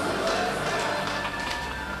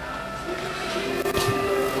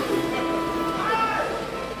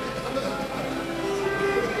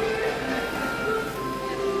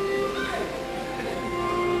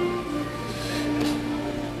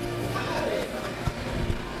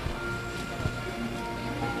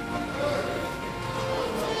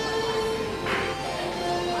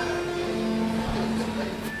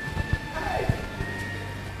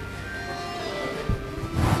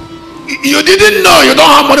 You didn't know you don't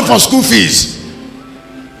have money for school fees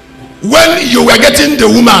when you were getting the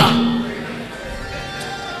woman.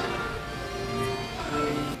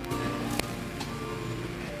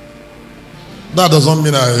 That doesn't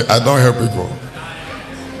mean I don't help people.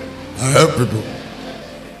 I help people.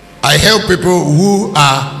 I help people who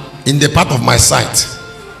are in the part of my sight.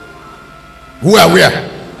 Who are where?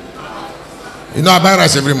 You know, I buy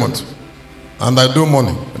rice every month, and I do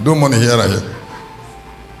money. I do money here and here.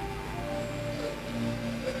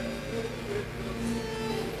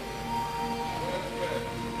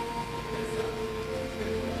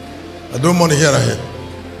 I don't money here and here.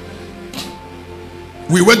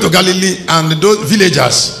 We went to Galilee, and those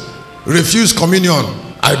villagers refused communion.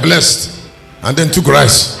 I blessed and then took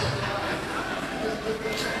rice.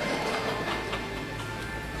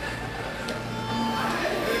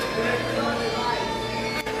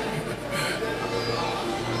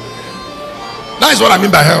 That is what I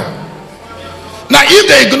mean by help. Now, if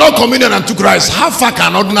they ignore communion and took rice, how far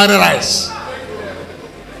can ordinary rice?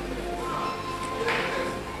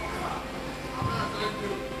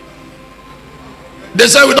 They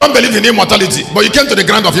say we don't believe in immortality, but you came to the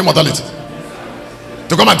ground of immortality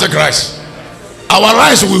to come and take rice. Our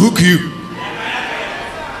rice will hook you.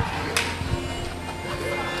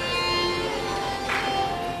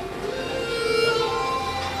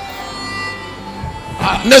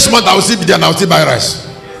 Next month I will still be there and I will still buy rice.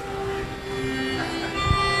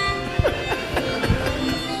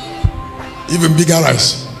 Even bigger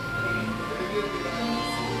rice.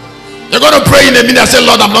 You're going to pray in a minute and say,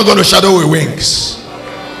 Lord, I'm not going to shadow with wings.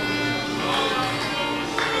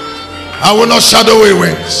 I will not shadow with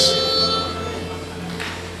wings.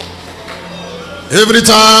 Every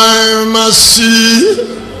time I see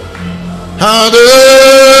how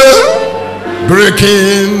they're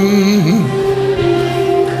breaking,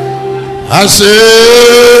 I say,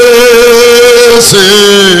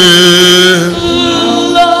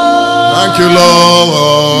 thank you, Lord.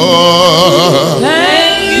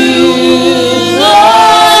 Thank you,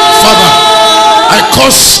 Lord. Father,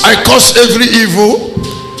 I curse every evil.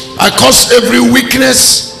 I curse every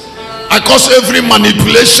weakness. I curse every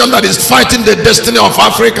manipulation that is fighting the destiny of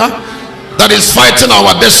Africa, that is fighting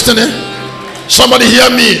our destiny. Somebody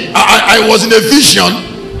hear me. I was in a vision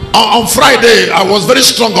on Friday. I was very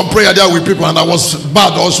strong on prayer there with people, and I was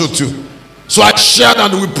bad also too. So I shared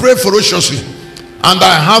and we prayed ferociously. And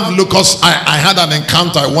I have Lucas. I had an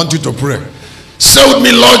encounter. I want you to pray. Say with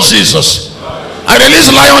me, Lord Jesus, I release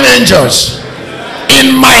lion angels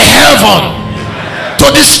in my heaven to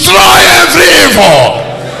destroy every evil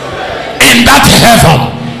in that heaven.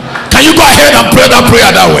 Can you go ahead and pray that prayer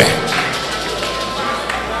that way?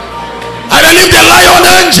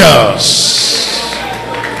 angels.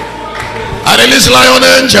 I release lion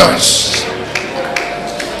angels.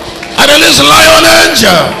 I release lion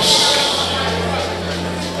angels.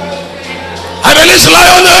 I release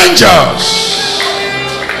lion angels.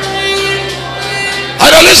 I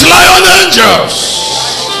release lion angels.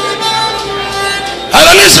 I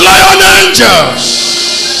release lion angels.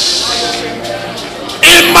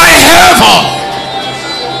 In my heaven,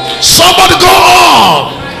 somebody go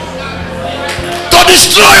on to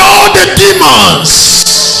destroy all the demons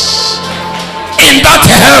in that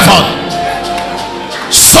heaven.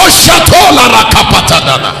 So shatola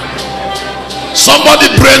rakapatadana. Somebody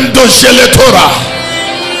brendo sheletora.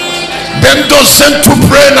 Bendo sentu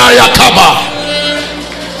brena yakaba.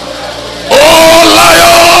 Oh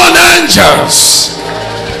lion angels.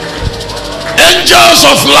 Angels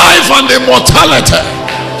of life and immortality.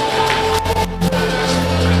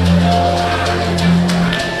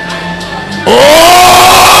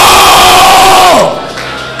 Oh,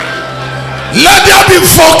 let there be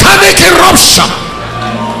volcanic eruption.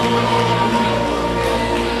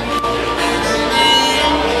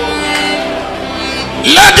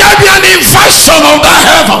 Let there be an invasion of the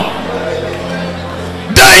heaven.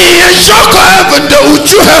 The Yeshoko heaven, the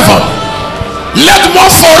Uju heaven. Let more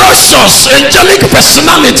ferocious angelic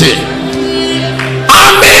personality,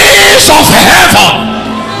 armies of heaven,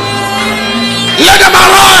 let them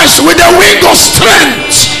arise with the wing of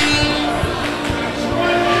strength.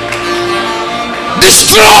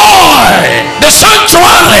 Destroy the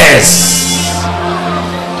sanctuaries,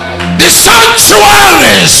 the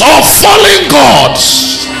sanctuaries of fallen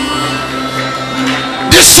gods,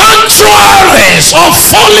 the sanctuaries of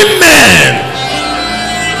fallen men,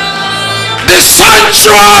 the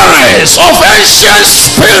sanctuaries of ancient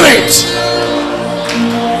spirits,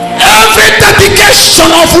 every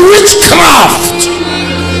dedication of witchcraft,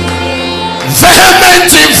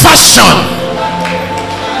 vehement invasion.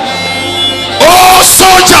 Oh,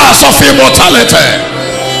 soldiers of immortality,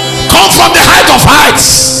 come from the height of heights.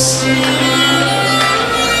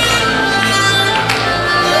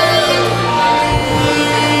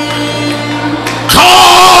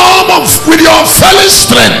 Come with your unfailing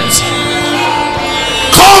strength.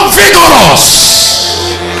 Come vigorous.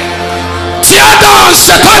 Tear down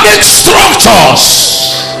satanic structures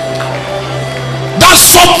that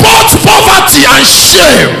support poverty and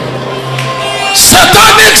shame.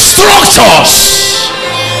 Satanic structures.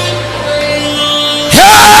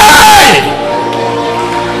 Hey!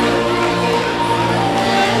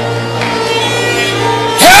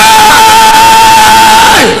 Hey!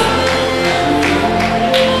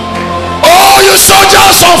 Oh, you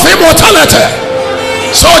soldiers of immortality.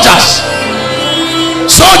 Soldiers.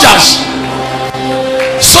 Soldiers.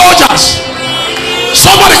 Soldiers.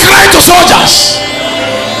 Somebody cry to soldiers.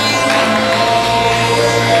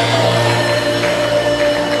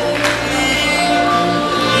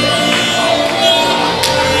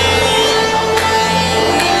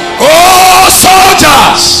 Oh,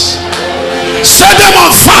 soldiers, set them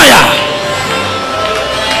on fire.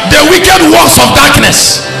 The wicked works of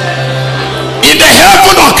darkness in the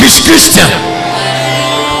heaven of Chris Christian.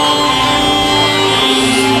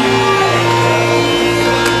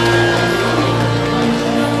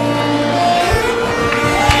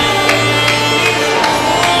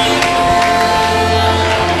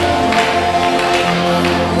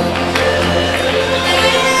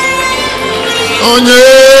 Onye,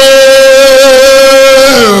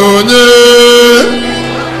 onye,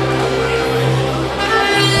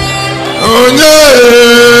 onye,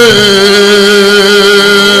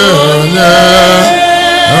 onye,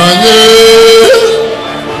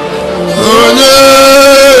 onye,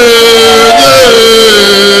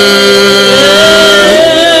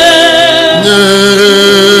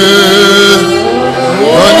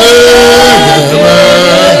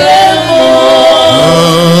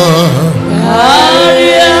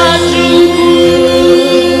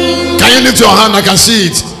 your hand, I can see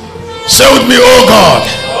it. Say with me, oh God,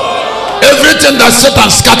 everything that Satan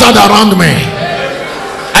scattered around me,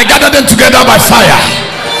 I gather them together by fire.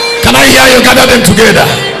 Can I hear you gather them together?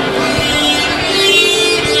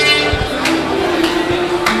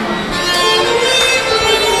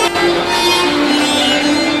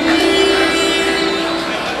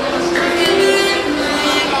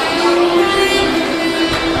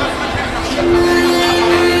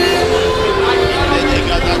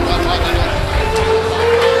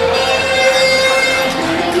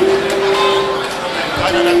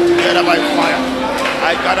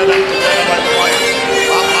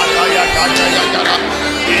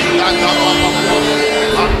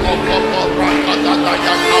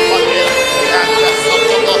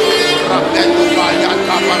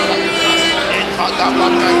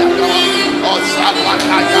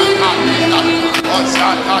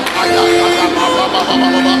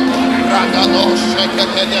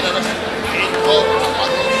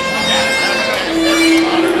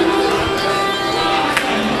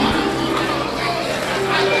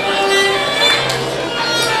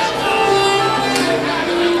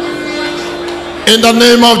 In the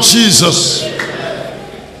name of Jesus,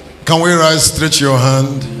 can we rise? Stretch your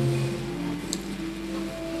hand.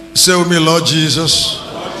 Say with me, Lord Jesus,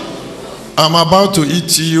 I'm about to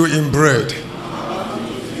eat you in bread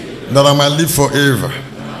that I might live forever.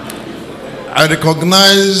 I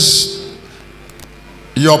recognize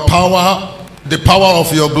your power, the power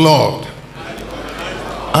of your blood.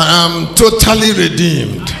 I am totally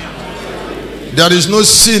redeemed. There is no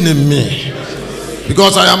sin in me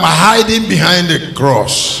because I am hiding behind the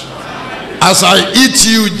cross. As I eat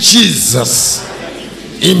you, Jesus,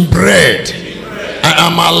 in bread, I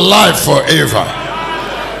am alive forever.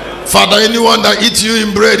 Father, anyone that eats you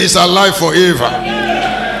in bread is alive forever.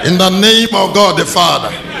 In the name of God the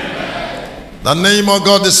Father, the name of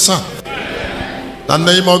God the Son, the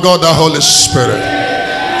name of God the Holy Spirit.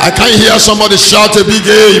 I can't hear somebody shout a big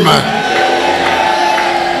amen.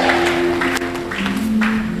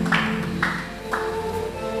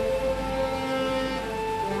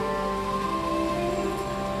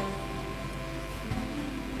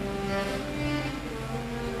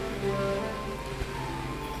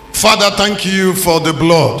 Father, thank you for the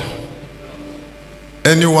blood.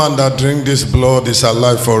 Anyone that drinks this blood is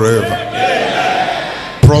alive forever.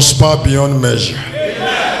 Amen. Prosper beyond measure.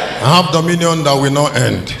 Amen. Have dominion that will not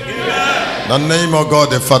end. Amen. The name of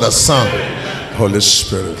God the Father, Son, Amen. Holy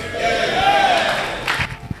Spirit. Amen.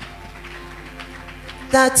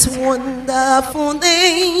 That wonderful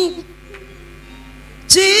name,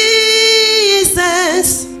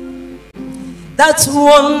 Jesus. That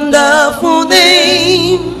wonderful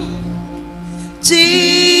name,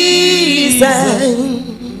 Jesus,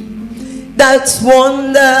 that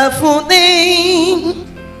wonderful name,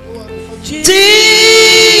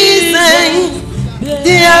 Jesus,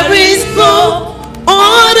 there is no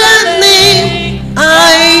other name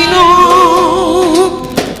I know.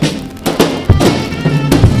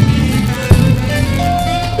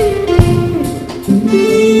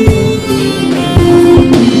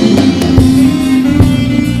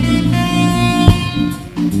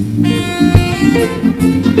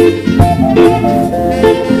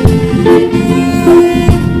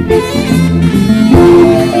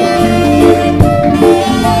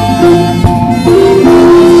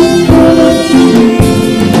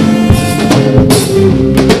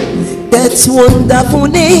 That wonderful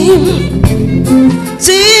name,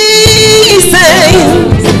 Jesus,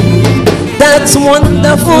 that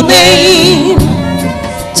wonderful name,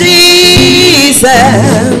 Jesus,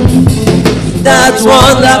 that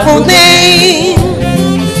wonderful name,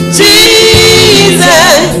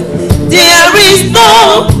 Jesus, there is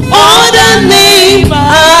no other name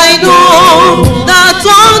I know. That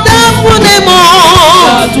wonderful name,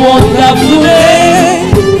 that wonderful name,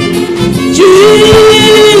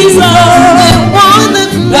 Jesus,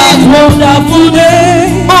 that wonderful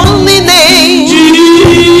name, only name,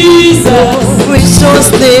 Jesus,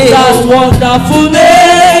 precious name, that wonderful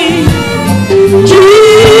name,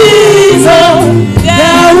 Jesus,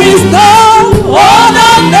 there is no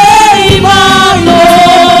other name I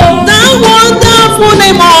know. That wonderful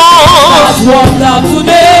name, that wonderful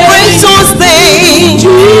name, precious name,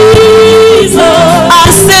 Jesus, our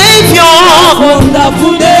Savior, that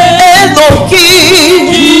wonderful name,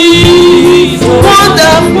 Jesus,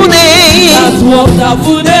 wonderful name, that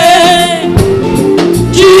wonderful name,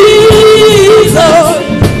 Jesus,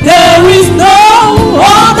 there is no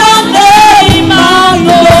other name I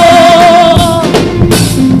know.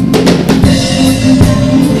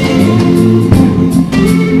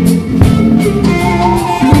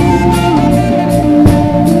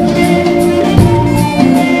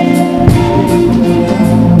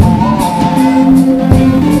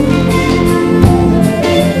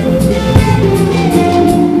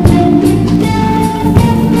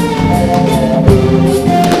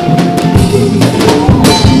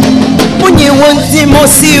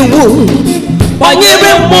 Mosiwu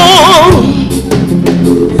banyere mo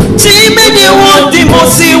chimene wodi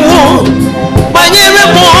mosiwu banyere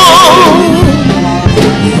mo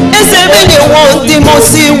esemene wodi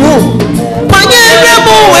mosiwu banyere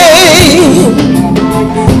mo we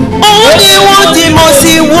onye wodi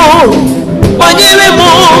mosiwu banyere mo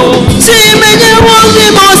chimene wodi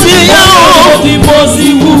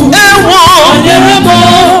mosiwu ewo banyere mo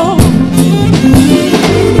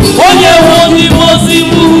onye wodi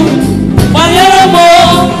mosiwu banyere mo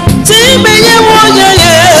chimene wodi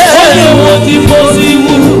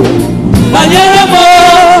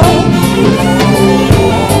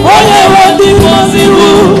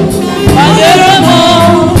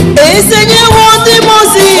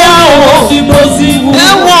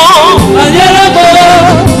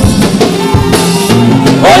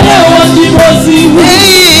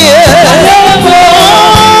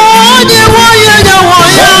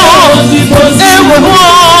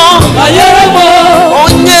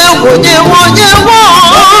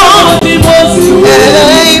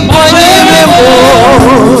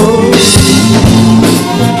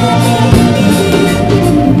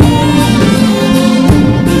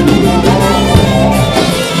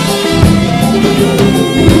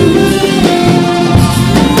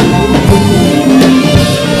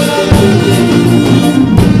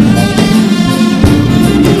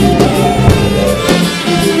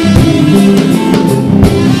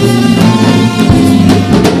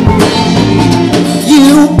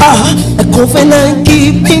covenant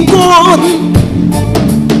keeping God.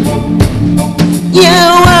 You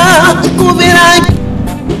are covenant.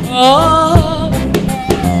 Oh,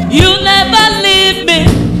 you never leave me.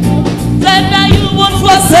 Said that you won't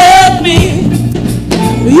forsake me.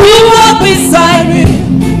 You walk beside me,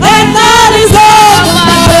 and that is all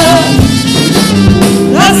matters.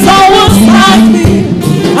 That's always like me,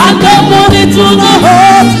 and nobody to not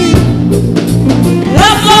hurt me.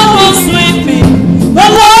 That's always with me. The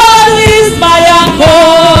Lord is my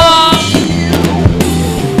anchor.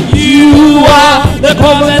 You are the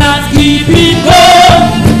covenant keeping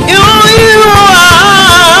God. You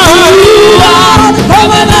are the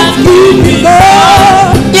covenant keeping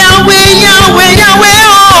God. Yahweh, Yahweh, Yahweh,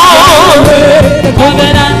 oh. Yahweh, the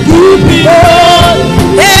covenant keeping God.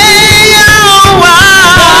 Hey, Yahweh,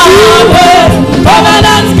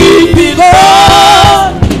 covenant keeping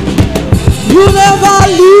God. You never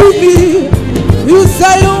leave me. You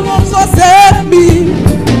say you won't forsake me.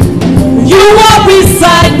 You are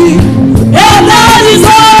beside me, and that is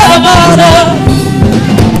all that matters.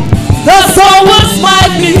 The sun will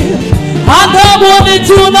smite me, and the morning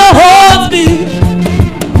to not hold me.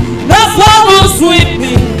 The sun will sweep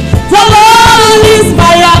me. The Lord is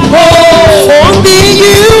my anchor. only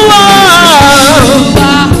you are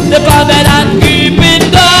The covenant keeping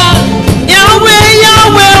God. Yahweh,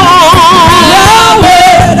 Yahweh, oh.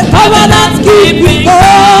 Yahweh, the covenant keeping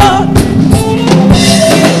God.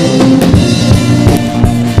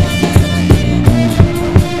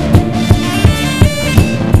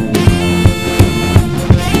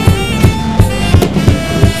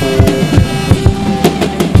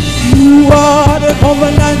 You are the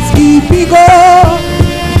covenant keeping God.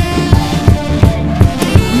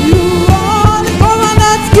 You are the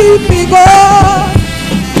covenant keeping God.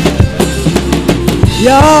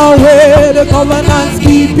 Yahweh, the covenant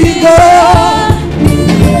keeping God.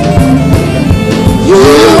 You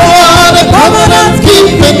are the covenant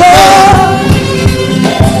keeping God.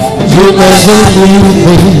 You never leave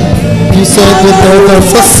me. You said you never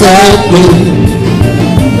forsake me.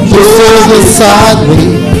 You still beside me.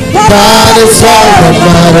 That is all that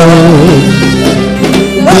matters.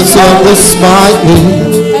 You still beside me.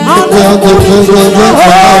 Well, the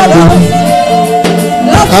heart.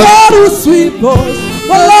 The Lord who sweep us.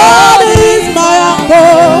 The Lord is my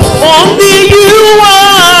anchor. Only you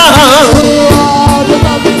are. The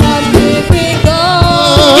covenant keeping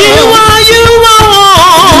God. You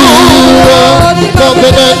are the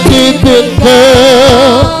covenant keeping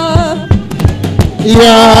God.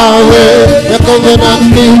 Yahweh, the covenant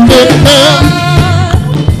keeping God.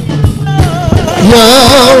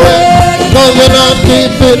 Yahweh, covenant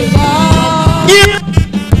keeping God.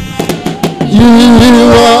 You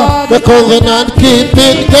are the covenant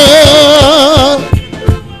keeping God.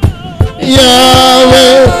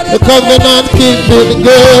 Yahweh, the covenant keeping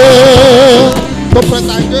God. Go press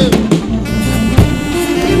again.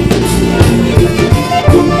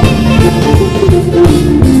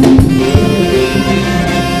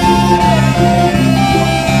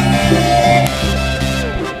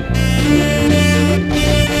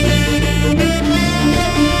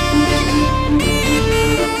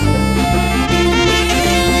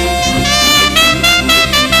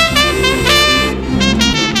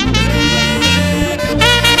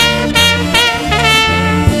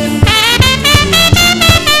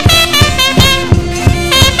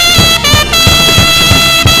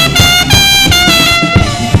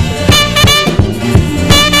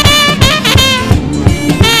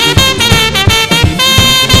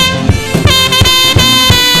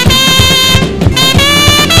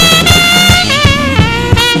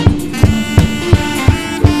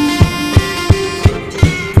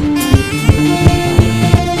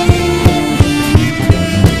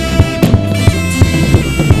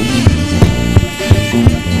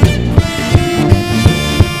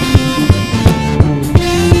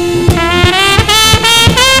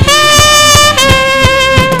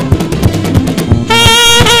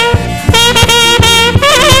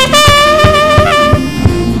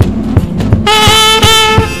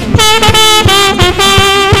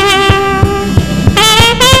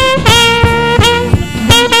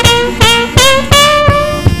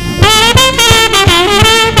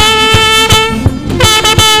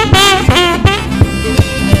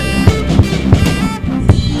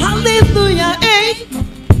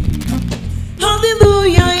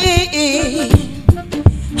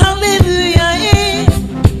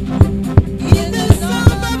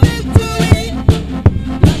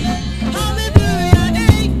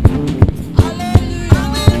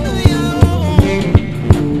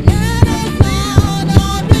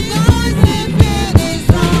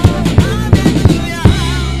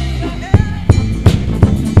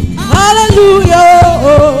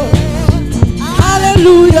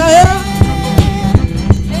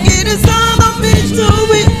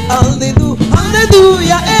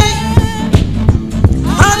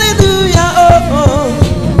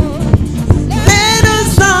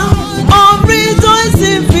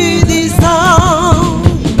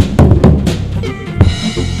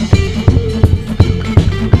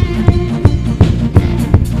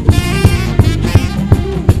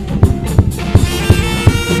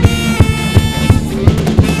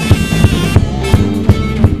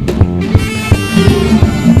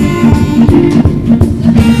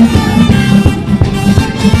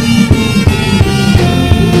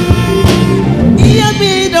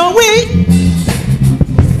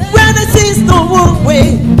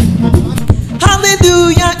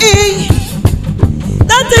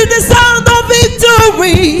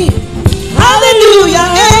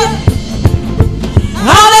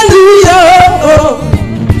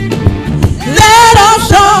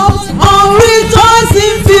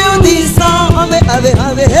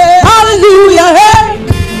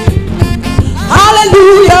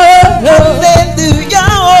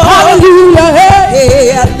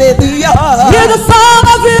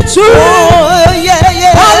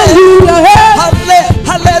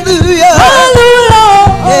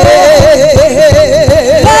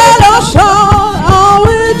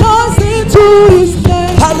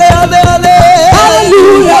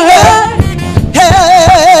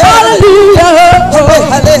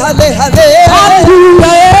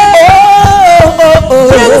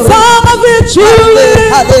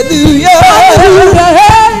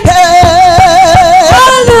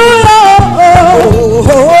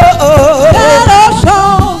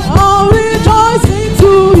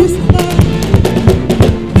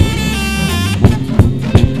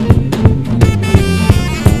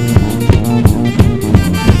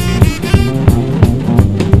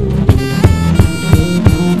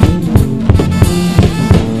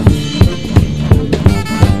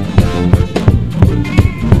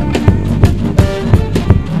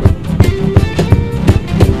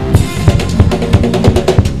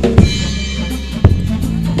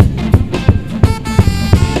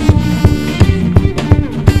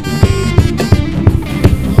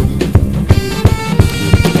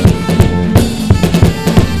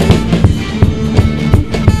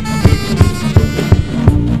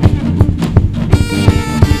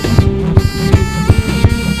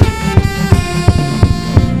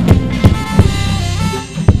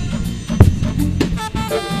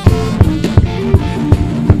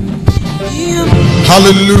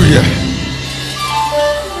 Hallelujah.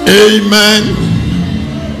 Amen.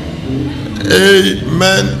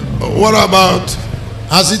 Amen. What about,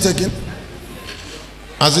 has he taken?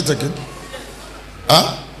 Has he taken?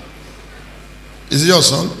 Huh? Is he your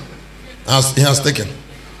son? He has taken.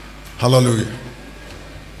 Hallelujah.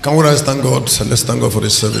 Can we rise, thank God? Let's thank God for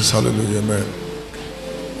this service. Hallelujah. Amen.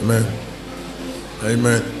 Amen.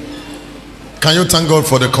 Amen. Can you thank God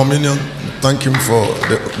for the communion? Thank him for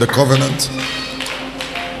the covenant.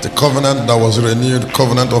 The covenant that was renewed,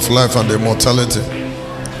 covenant of life and immortality.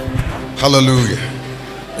 Hallelujah.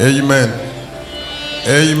 Amen.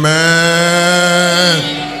 Amen.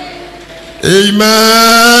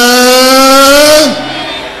 Amen.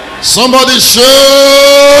 Somebody show.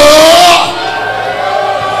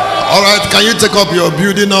 All right, can you take up your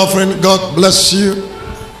building offering? God bless you.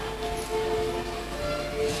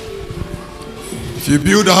 If you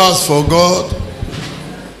build a house for God,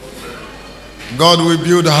 God will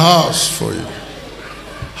build a house for you.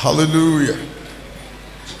 Hallelujah.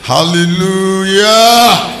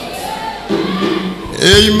 Hallelujah.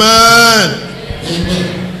 Amen.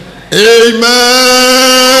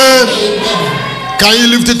 Amen. Can you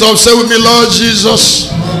lift it up? Say with me, Lord Jesus,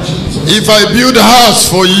 if I build a house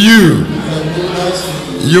for you,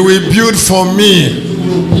 you will build for me.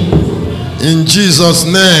 In Jesus'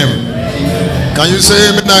 name. Can you say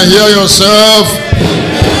amen and hear yourself?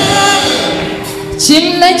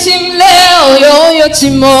 Chimle chimle oyoyo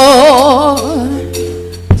chimo.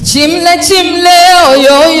 Chimle chimle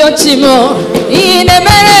oyoyo chimo. Ine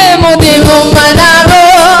mere modimu manaro.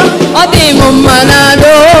 Odimu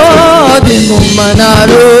manaro. Odimu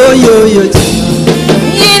manaro yoyo chimo.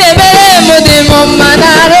 Ine mere modimu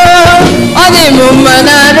manaro. Odimu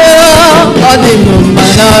manaro. Odimu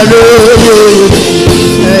manaro yoyo chimo.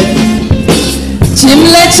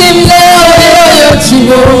 Chimle chimle oyoyo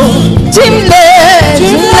chimo. Chimle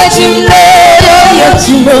chimle chimle oyoyo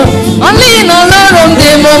chimo. Only no lorum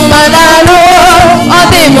de mo manaro.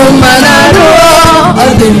 Odimu manaro.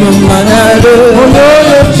 Odimu manaro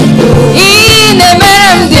oyoyo chimo. Ine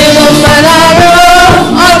merem de mo manaro.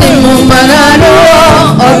 Odimu manaro.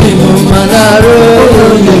 Odimu manaro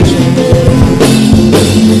oyoyo chimo.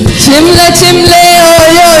 Chimle chimle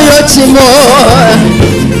oyoyo chimo.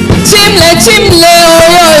 Chimle chimle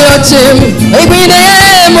oyoyo chim. Egwine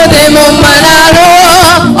mo de mo manaro.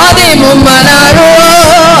 Odimu manaro.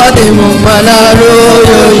 Odimu manaro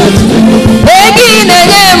oyoyo chim. Egwine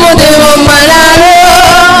mo de mo manaro.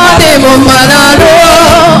 Odimu manaro.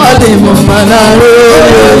 Odimu manaro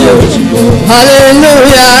oyoyo chim.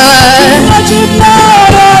 Hallelujah.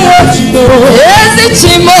 Yes,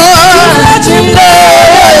 chimo. Chimle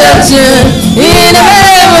oyoyo chim. Ine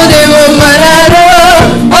mo de mo manaro.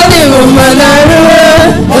 Odimu manaro,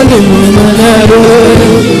 odimu manaro.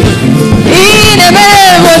 Ine mo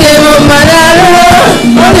odimu manaro,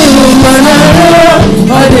 odimu manaro,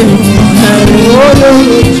 odimu manaro.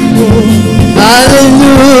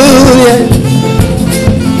 Hallelujah.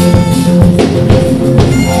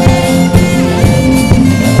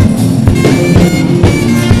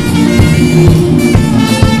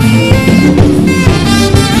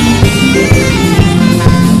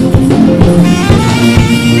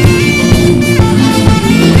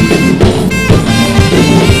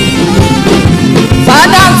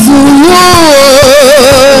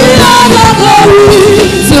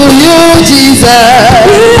 To you, Jesus.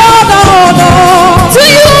 To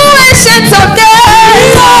you, ancient of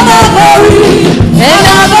days. And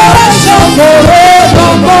adoration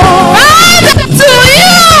forevermore. To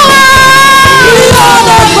you,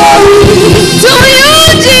 to you,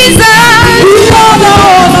 Jesus.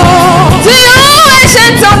 To you,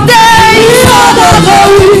 ancient of days.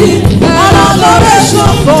 And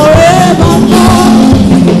adoration forevermore.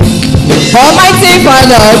 Almighty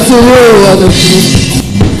Father, to you all the praise.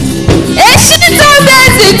 Ancient of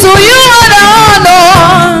days, to you all the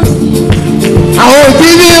honor. I will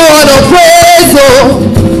give you all the praise, oh.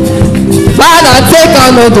 Father, take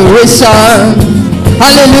on adoration.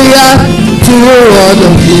 Hallelujah. To you all the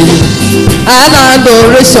praise and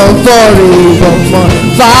adoration forevermore.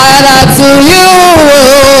 Father, to you,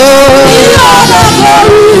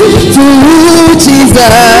 to you,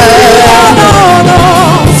 Jesus.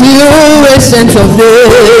 To you, ancient of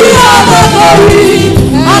days,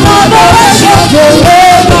 and adoration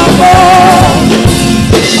forevermore.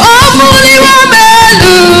 Oh, Muli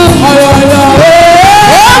Wamelu, oh,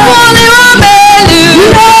 Muli Wamelu,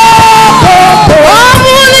 oh,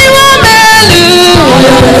 Muli Wamelu,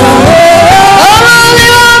 oh, Muli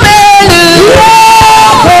Wamelu,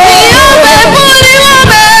 Iyobe Muli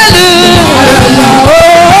Wamelu,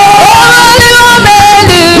 oh, Muli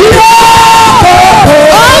Wamelu.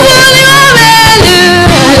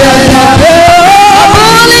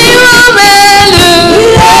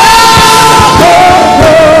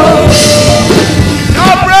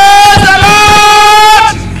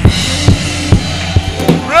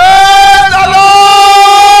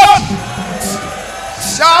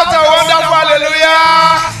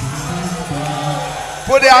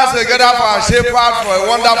 Put your hands together for our shepherd for a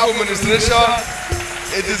wonderful ministration.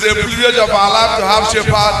 It is a privilege of our life to have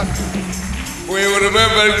shepherd. We will remain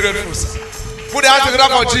very grateful, sir. Put your hands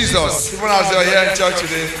together for Jesus, even as you're here in church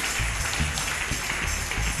today.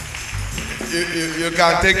 You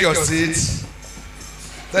can take your seats.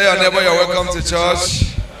 Tell your neighbor you're welcome to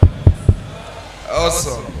church.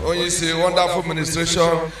 Awesome. When you see wonderful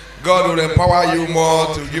ministration, God will empower you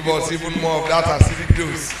more to give us even more of that acidic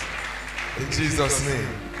dose. In Jesus' name.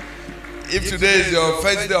 If today is your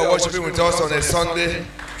first day of worshiping with us on a Sunday,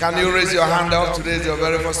 can you raise your hand up? Today is your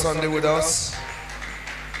very first Sunday with us.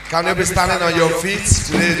 Can you be standing on your feet?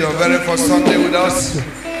 Today is your very first Sunday with us.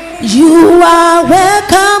 You are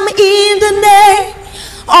welcome in the name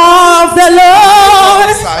of the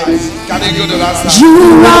Lord. Can you go to that side?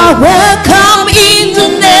 You are welcome in the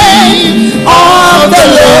name of the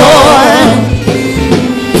Lord.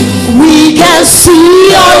 We can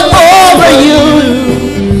see all over you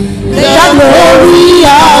the glory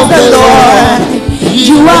of the Lord.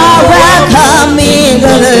 You are welcome in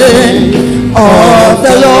the name of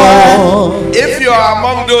the Lord. If you are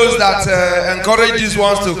among those that encourage these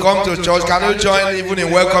ones to come to church, can you join even in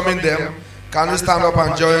welcoming them? Can you stand up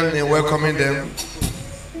and join in welcoming them?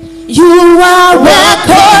 You are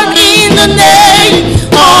welcome in the name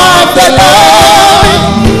of the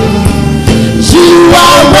Lord. You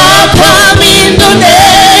are welcome in the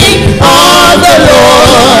name of the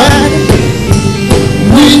Lord.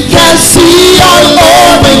 We can see all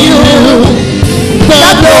over you the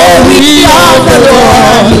glory of the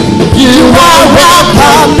Lord. You are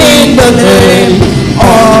welcome in the name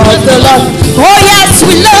of the Lord. Oh yes,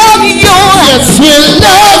 we love you. Yes, we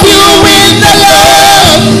love you with the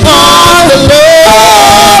love of the Lord.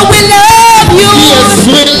 Oh, we love you. Yes,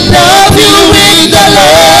 we love you with the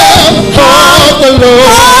love of the Lord.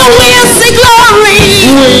 Oh, we see glory.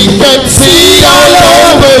 We can see all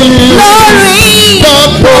over you. Glory. The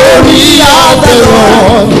glory of the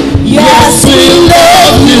Lord. Yes, we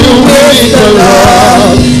love you with the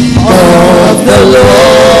love of the Lord.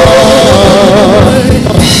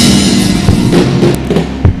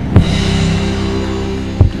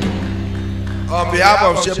 On behalf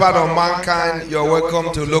of Shepherd of Mankind, you're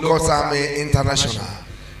welcome to Locust Army International.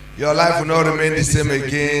 Your life will not remain the same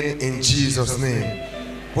again in Jesus' name.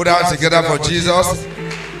 Put our hands together for Jesus.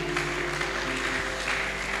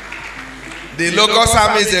 The Locust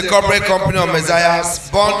Army is a corporate company of Messiahs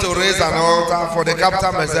born to raise an altar for the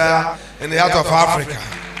capital Messiah in the heart of Africa.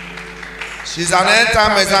 She's an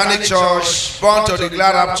end-time Messianic church born to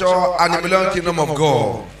declare rapture and the millennial kingdom of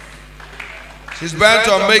God. She's bent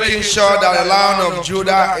on making sure that the Lion of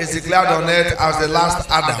Judah is declared on earth as the last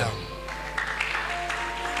Adam.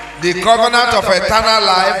 The covenant of eternal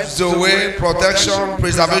life, Zoe, protection,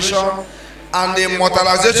 preservation, and the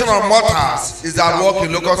immortalization of mortals is at work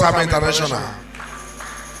in Locust Army International.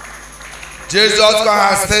 Jesus Christ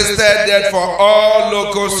has tasted death for all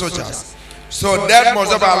local soldiers, so death must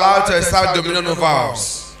not be allowed to exert dominion over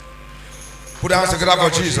us. Put hands together for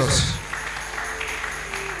Jesus.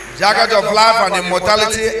 Jacket of life and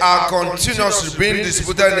immortality are continuously being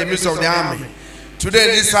distributed in the midst of the army. Today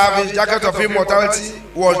in this service, jacket of immortality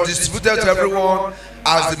was distributed to everyone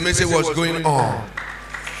as the message was going on.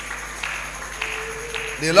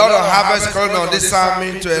 The Lord of Harvest called on this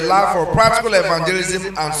army to allow for practical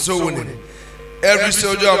evangelism and soul winning. Every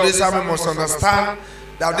soldier of this army must understand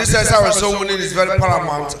that this exercise of soul winning is very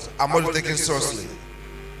paramount and must be taken seriously.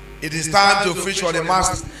 It is time to fish for the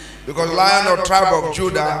master, because Lion of tribe of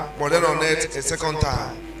Judah was then on earth a second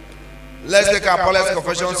time. Let's take our Paul's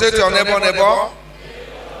confession. Say to your neighbor, neighbor,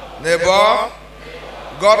 neighbor,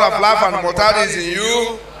 God of life and immortality is in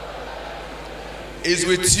you, is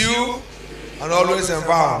with you, and always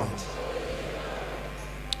environment.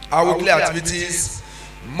 Our weekly activities: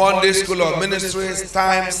 Monday School of Ministries,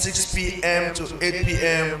 time 6 p.m. to 8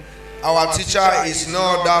 p.m. Our teacher is no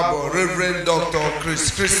other but Reverend Dr.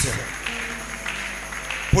 Chris Christian.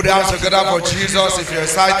 Put your hands together for Jesus if you're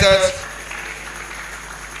excited.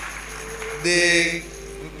 The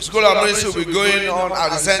School of Ministry will be going on at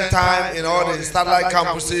the same time in all the satellite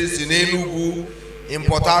campuses in Enugu, in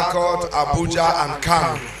Port Harcourt, Abuja, and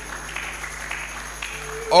Kano.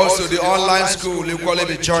 Also, the online school will equally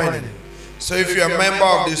be joining. So if you're a member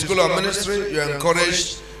of the School of Ministry, you're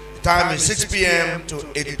encouraged. The time is 6 p.m. to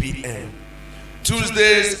 8 p.m.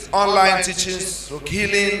 Tuesdays, online teachings,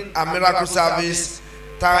 healing and miracle service.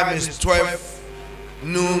 Time is 12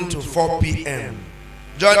 noon to 4 p.m.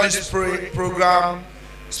 Join this program.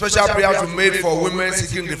 Special prayers were made for women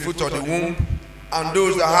seeking the fruit of the womb and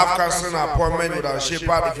those that have counseling appointment with our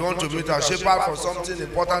shepherd. If you want to meet our shepherd for something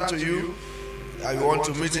important to you, You want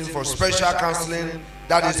to meet him for special counseling,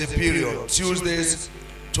 that is the period. Tuesdays,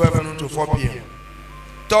 12 noon to 4 p.m.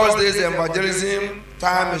 Thursdays, evangelism,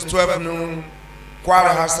 time is 12 noon. Choir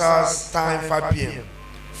rehearsals, time 5 p.m.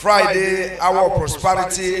 Friday, hour of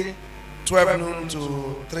prosperity, 12 noon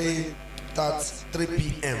to 3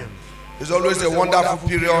 p.m. It's always a wonderful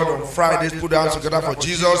period on Fridays. Put hands together for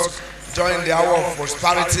Jesus. Join the hour of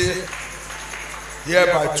prosperity here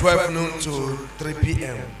by 12 noon to 3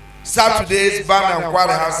 p.m. Saturdays, band and choir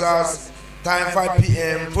rehearsals, time 5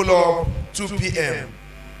 p.m. Pull up 2 p.m.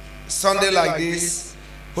 Sunday like this,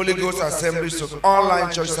 Holy Ghost Assembly, so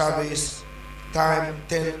online church service, time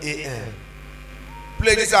 10 a.m.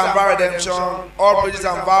 Pledges and vow redemption. All pledges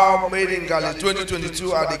and vow made in Galilee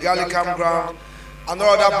 2022 at the Galilee campground, and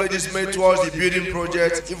all other pledges made towards the building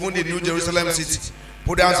project, even the New Jerusalem city.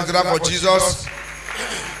 Put hands together for Jesus.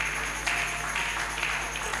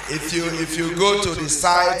 If you go to the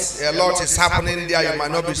site, a lot is happening there. You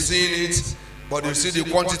might not be seeing it, but you see the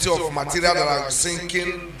quantity of material that are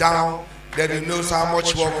sinking down. Then you know how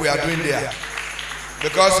much work we are doing there.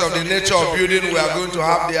 Because of the nature of building we are going to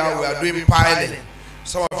have there, we are doing piling.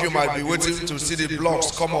 Some of you might be waiting to see the blocks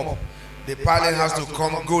come up. The piling has to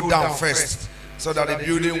go down first, so that the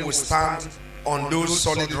building will stand on those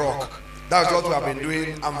solid rock. That's what we have been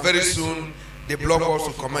doing, and very soon the block works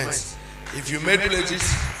will commence. If you made pledges,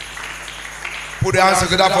 put your hands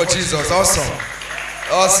together for Jesus. Awesome.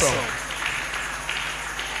 Awesome.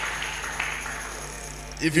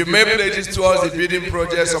 If you made pledges towards the building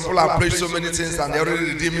project, some people have pledged so many things and they're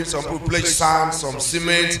already redeeming. Some people pledged sand, some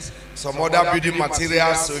cement, some other building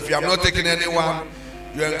materials. So if you have not taken anyone,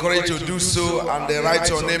 you are encouraged to do so, and they write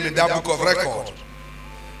your name in that book of record.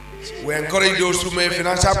 We encourage those who made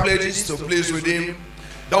financial pledges to please redeem.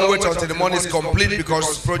 Don't wait until the money is complete,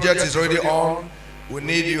 because the project is already on. We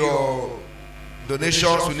need your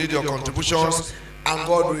donations, we need your contributions, and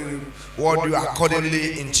God will reward you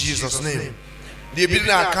accordingly in Jesus' name. The building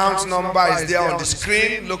account number is there on the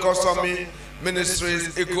screen. Local Summit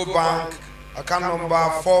Ministries, Eco Bank, account number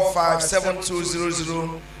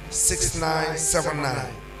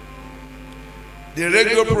 4572006979. The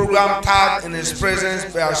radio program tagged in His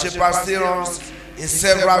Presence by our shepherd still runs in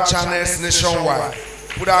several channels nationwide.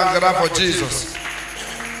 Put our together for Jesus.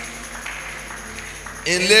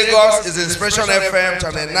 In Lagos is Inspirational FM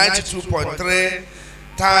channel 92.3.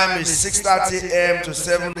 Time is 6:30 a.m. to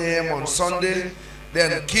 7 a.m. on Sunday.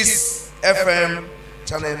 Then Kiss FM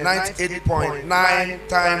channel 98.9.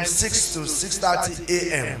 Time 6 to 6:30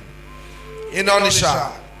 a.m. In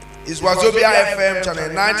Onisha is Wazobia FM channel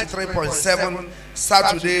 93.7.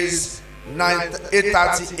 Saturdays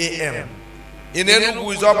 8:30 a.m. In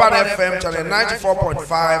Enugu is Urban FM channel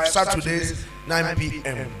 94.5. Saturdays 9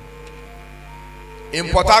 p.m. In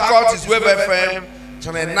Port Harcourt is Web FM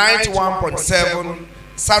channel 91.7.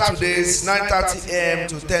 Saturdays 9:30 a.m.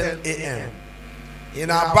 to 10 a.m.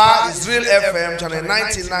 In Aba is Real FM channel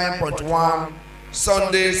 99.1.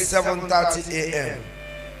 Sundays 7:30 a.m.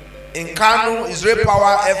 In Kano is Real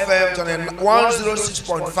Power FM channel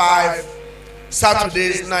 106.5.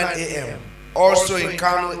 Saturdays 9 a.m. Also in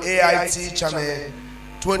Kano, AIT channel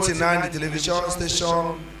 29, the television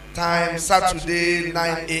station, time Saturday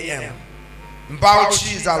 9 a.m. In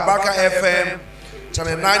Bauchi is Albarka FM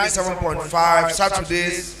channel 97.5.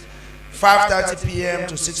 Saturdays 5:30 p.m.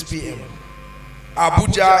 to 6 p.m.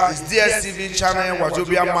 Abuja is DSTV channel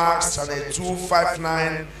Wazobia Max channel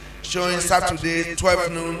 259, showing Saturday 12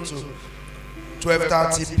 noon to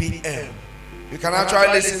 12:30 p.m. You can actually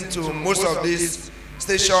listen to most of these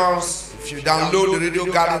stations if you download the Radio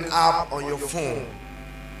Garden app on your phone.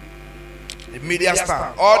 The media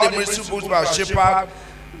stand. All the ministry books by Shepherd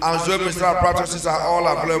and Zoe Ministerial Practices are all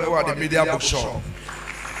available at the media bookshop.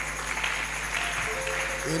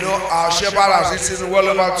 You know, our Shepherd has written well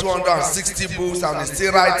over 260 books and is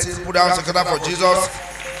still writing. Put down together for Jesus.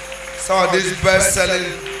 Some of these best-selling.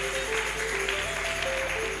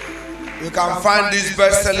 You can find these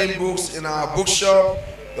best-selling books in our bookshop.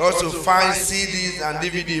 You also find CDs and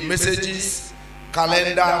DVD messages,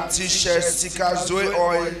 calendar, t-shirts, stickers, Zoe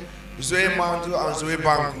oil, Zoe mantle, and Zoe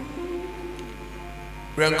bangle.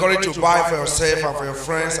 We encourage you to buy for yourself and for your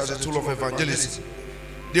friends as a tool of evangelism.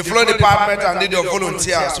 The flow department and need your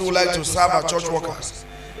volunteers who would like to serve as church workers.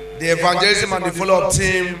 The evangelism and the follow-up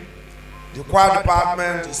team, the choir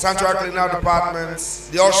department, the sanctuary cleaner department,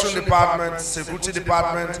 the ushering department, security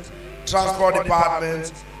department, transport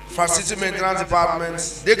department, facility maintenance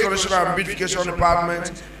department, decoration and beautification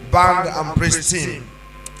department, band and praise team.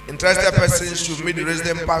 Interested persons should meet the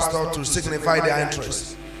resident pastor to signify their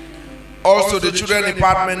interest. Also, the children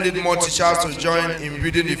department need more teachers to join in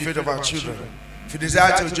building the faith of our children. If you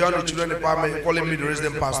desire to join the children department, calling me the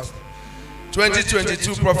resident pastor.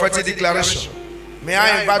 2022 prophetic declaration. May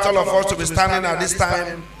I invite all of us to be standing at this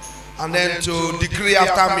time and then to decree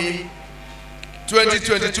after me.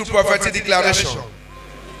 2022 prophetic declaration.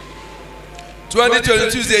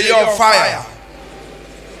 2022 is a year of fire,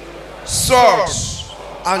 swords,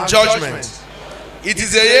 and judgment. It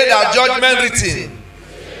is a year that judgment written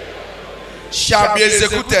shall be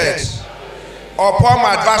executed upon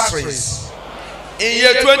my adversaries. In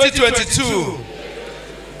year 2022,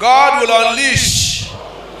 God will unleash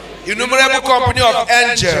innumerable company of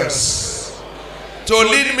angels to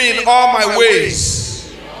lead me in all my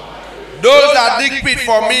ways. Those that dig pit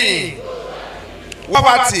for me,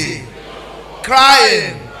 poverty,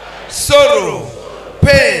 crying, sorrow,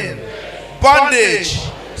 pain, bondage,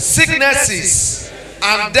 sicknesses,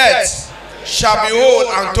 and death shall be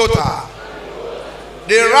whole and total.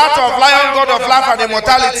 The wrath of Lion God of life and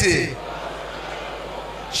immortality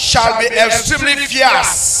shall be extremely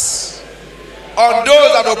fierce on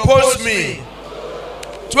those that oppose me.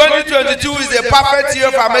 2022 is a perfect year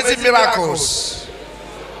for amazing miracles.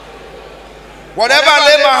 Whatever I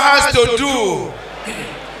lay my hands to do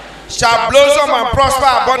shall blossom and prosper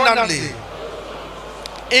abundantly.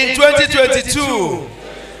 In 2022,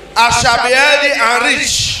 I shall be healthy and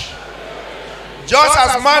rich, just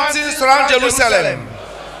as mountains surround Jerusalem.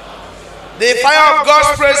 The fire of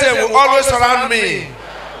God's presence will always surround me.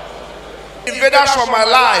 Invaders from my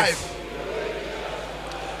life.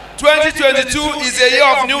 2022 is a year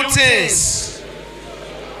of new things.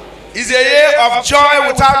 It's a year of joy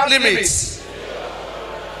without limits.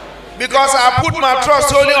 Because I put my trust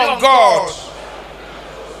solely on God.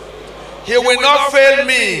 He will not fail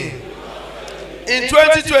me. In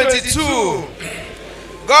 2022,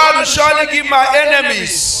 God will surely give my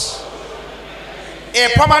enemies a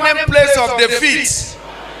permanent place of defeat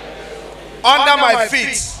under my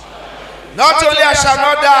feet. Not only I shall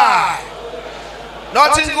not die,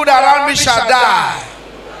 nothing good around me shall die.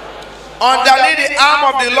 Underneath the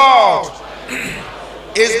arm of the Lord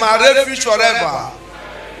is my refuge forever.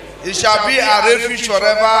 It shall be a refuge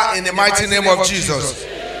forever in the mighty name of Jesus.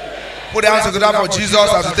 Put your hands together for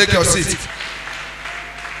Jesus as you take your seat.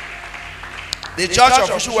 The church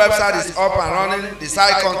official website is up and running. The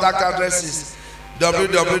site contact address is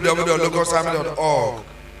www.localsami.org.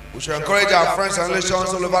 We shall encourage our friends and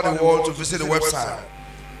relations all over the world to visit the website.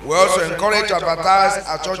 We also encourage to advertise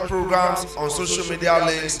our church programs on social media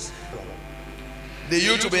links. The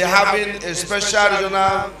youth will be having a special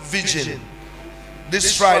regional vigil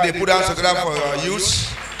this Friday. Put hands together for our youth.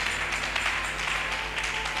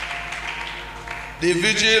 The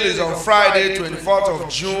vigil is on Friday, 24th of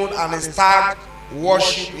June, and it's tagged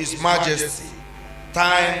Worship His Majesty.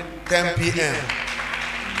 Time 10 p.m.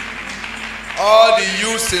 All the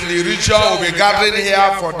youths in the region will be gathering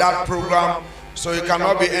here for that program, so you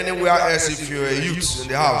cannot be anywhere else if you're a youth in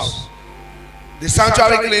the house. The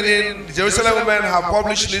sanctuary cleaning, the Jerusalem women have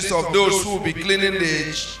published lists of those who will be cleaning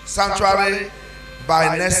the sanctuary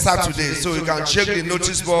by next Saturday, so you can check the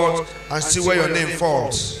notice board and see where your name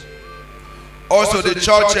falls. Also, the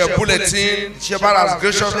church bulletin, Shepherd has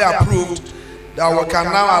graciously approved that we can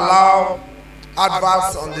now allow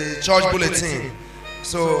adverts on the church bulletin.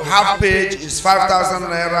 So half page is 5,000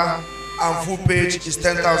 naira and full page is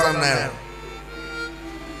 10,000 naira.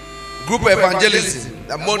 Group evangelism,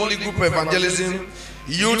 the monthly group evangelism,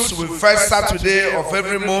 youths will first Saturday of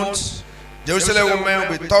every month. Jerusalem women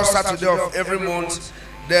will third Saturday of every month.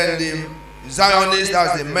 Then the Zionists,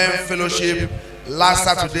 that's the men fellowship, last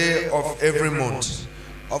Saturday of every month.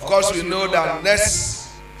 Of course, we know that next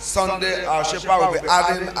Sunday our shepherd will be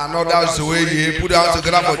adding another Zoe here. Put our hands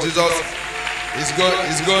together for Jesus. It's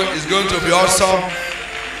going to be awesome.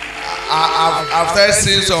 I've started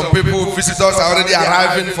seeing some people, visitors are already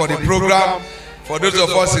arriving for the program. For those of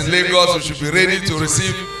us in Lagos, we should be ready to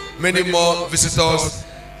receive many more visitors.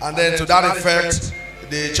 And then to that effect,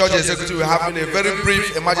 the church executive will have a very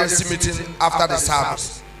brief emergency meeting after the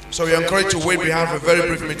service. So we encourage you to wait behind for a very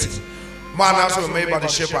brief meeting. More announcements were made by the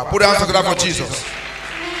shepherd. Put your hands together for Jesus.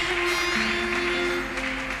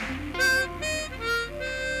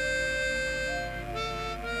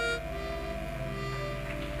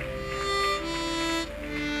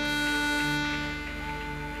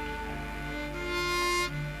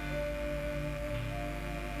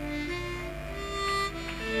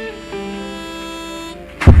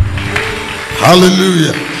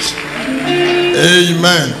 Hallelujah.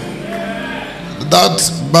 Amen. That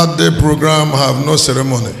birthday program have no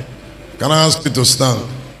ceremony. Can I ask you to stand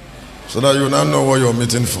so that you now know what you're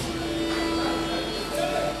meeting for?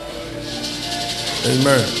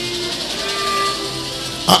 Amen.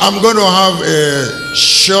 I'm going to have a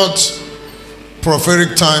short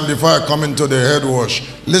prophetic time before I come into the head wash.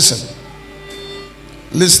 Listen.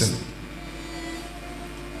 Listen.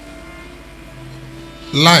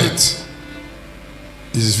 Light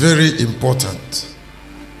is very important.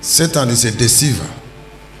 Satan is a deceiver.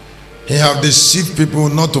 He have deceived people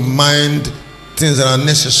not to mind things that are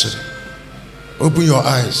necessary. Open your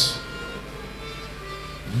eyes.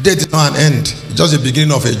 Death is not an end. It's just the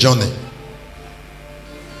beginning of a journey.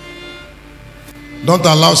 Don't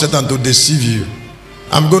allow Satan to deceive you.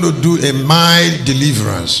 I'm going to do a mild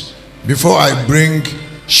deliverance before I bring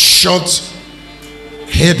short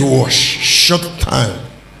head wash, short time.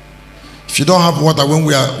 If you don't have water when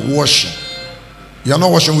we are washing, you are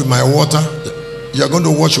not washing with my water. You are going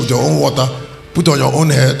to wash with your own water, put on your own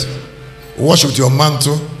head, wash with your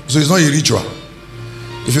mantle. So it's not a ritual.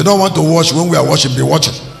 If you don't want to wash when we are washing, be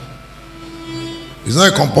watching. It's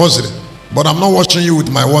not a compulsory. But I'm not washing you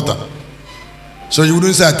with my water. So you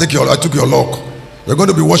wouldn't say I took your lock. You're going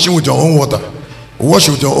to be washing with your own water. Wash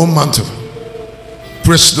with your own mantle.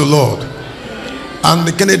 Praise the Lord. And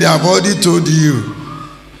the Kennedy, I've already told you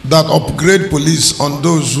that upgrade police on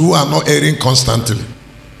those who are not erring constantly,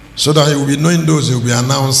 so that he will be knowing those he will be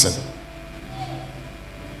announcing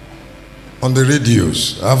on the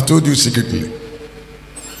radios. I've told you secretly.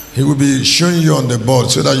 He will be showing you on the board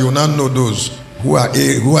so that you will not know those who are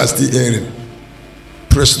still erring.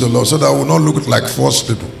 Praise the Lord. So that we will not look like false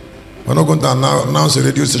people. We're not going to announce a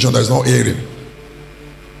radio station that is not erring.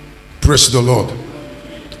 Praise the Lord.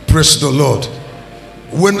 Praise the Lord.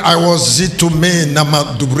 When I was zitume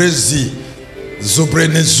nama dubrezi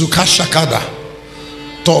zobrene zukashakada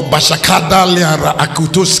to bashakada liara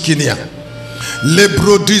akutoskinia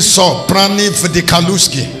lebrodiso prani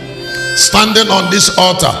vdikaluski, standing on this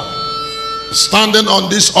altar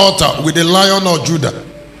with the Lion of Judah,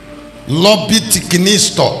 lobby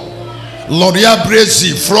tikinisto loria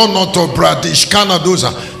brezi fronoto bradish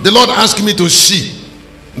kanadoza. The Lord asked me to see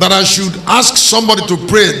that I should ask somebody to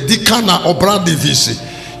pray Dikana or Bradivisi.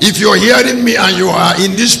 If you're hearing me and you are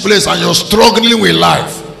in this place and you're struggling with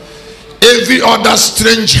life, every other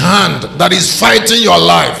strange hand that is fighting your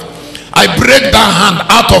life, I break that hand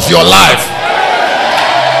out of your life.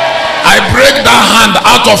 I break that hand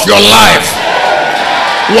out of your life.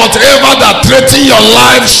 Whatever that threatens your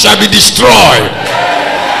life shall be destroyed.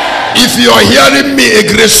 If you are hearing me, a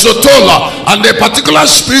grace sotola, and a particular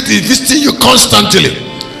spirit is visiting you constantly,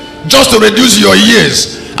 just to reduce your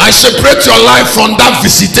years, I separate your life from that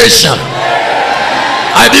visitation.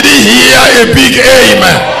 I didn't hear a big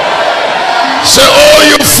amen. Say, oh,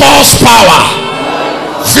 you false power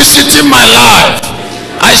visiting my life,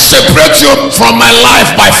 I separate you from my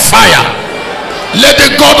life by fire. Let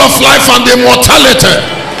the God of life and immortality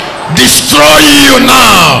destroy you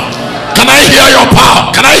now. Can I hear your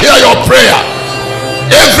power? Can I hear your prayer?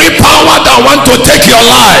 Every power that wants to take your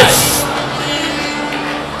life,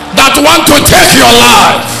 that want to take your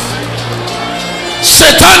life,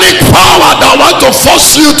 satanic power that want to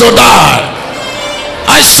force you to die,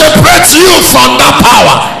 I separate you from that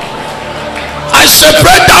power. I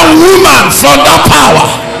separate that woman from that power.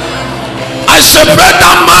 I separate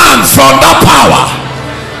that man from that power.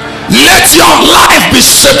 Let your life be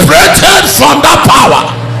separated from that power.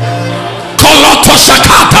 Koloto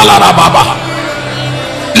sakata larababa,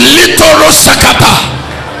 litoro sakata.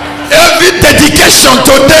 Every dedication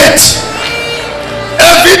to death,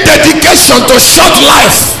 every dedication to short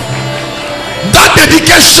life, that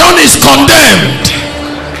dedication is condemned.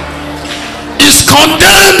 Is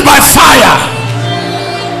condemned by fire.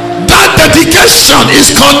 That dedication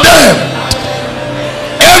is condemned.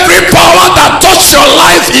 Every power that touches your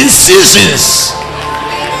life in seasons,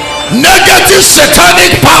 negative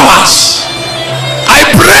satanic powers, I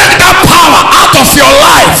break that power out of your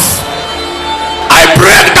life. I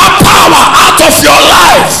break that power out of your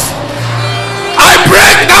life. I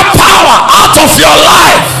break that power out of your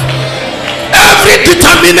life. Every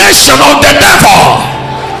determination of the devil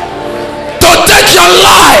to take your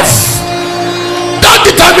life, that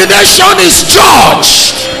determination is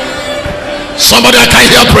judged. Somebody, I can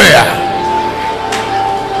hear prayer.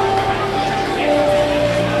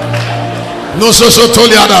 No so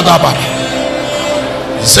totally adadaba.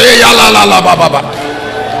 Say yala la la baba.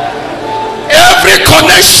 Every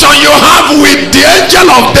connection you have with the angel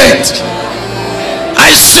of death,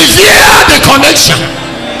 I sever the connection.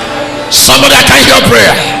 Somebody, I can hear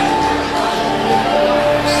prayer.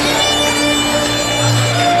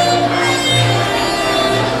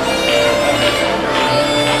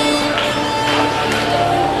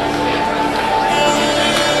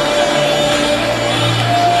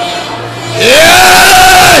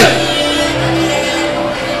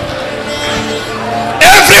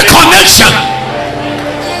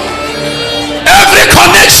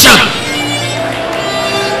 connection,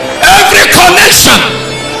 every connection,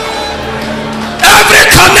 every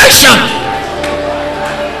connection,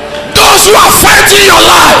 those who are fighting your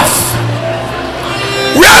life,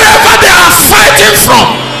 wherever they are fighting from,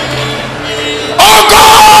 oh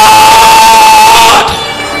God,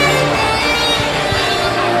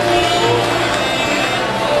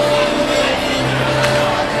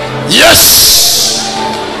 yes.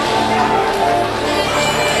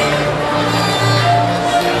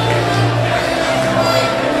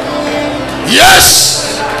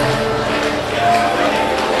 Yes.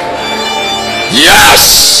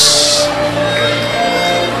 Yes.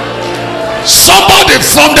 Somebody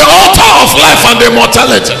from the altar of life and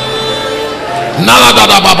immortality. Nala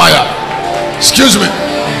babaya. Excuse me.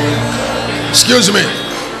 Excuse me.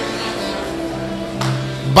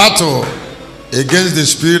 Battle against the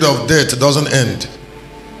spirit of death doesn't end.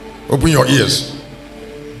 Open your ears.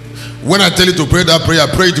 When I tell you to pray that prayer,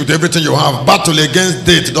 pray it with everything you have. Battle against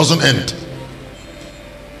death doesn't end.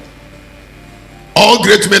 All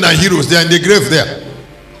great men and heroes, they are in the grave there.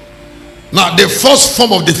 Now, the first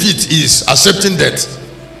form of defeat is accepting death.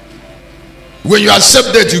 When you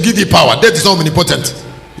accept death, you give it power. Death is not omnipotent.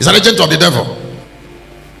 It's an agent of the devil.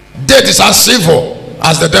 Death is as evil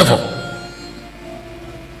as the devil.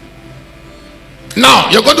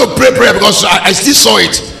 Now, you're going to pray prayer because I still saw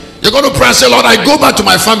it. You're going to pray and say, Lord, I go back to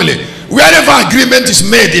my family. Wherever agreement is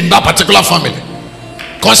made in that particular family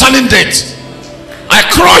concerning death, I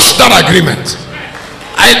crush that agreement.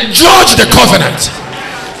 I judge the covenant.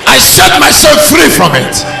 I set myself free from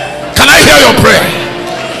it. Can I hear your prayer?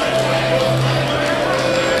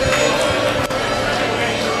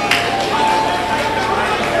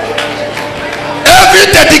 Every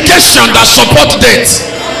dedication that supports death,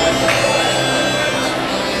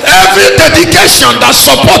 every dedication that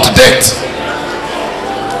supports death,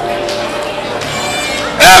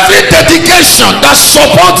 every dedication that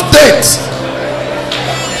supports death,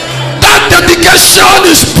 that dedication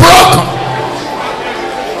is broken.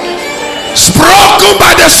 It's broken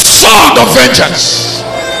by the sword of vengeance.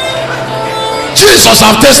 Jesus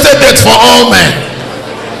have tasted death for all men.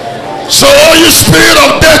 So, oh, you spirit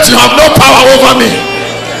of death, you have no power over me.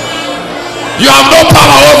 You have no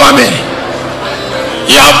power over me.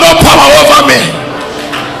 You have no power over me.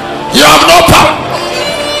 You have no power.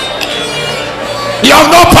 You have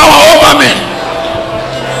no power over me.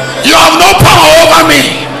 You have no power over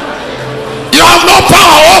me. You have no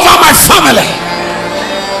power over my family.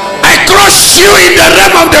 I crush you in the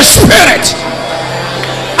realm of the spirit.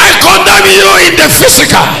 I condemn you in the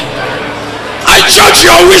physical. I judge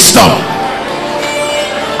your wisdom.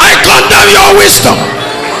 I condemn your wisdom.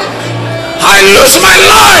 I lose my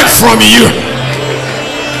life from you.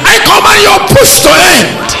 I command your push to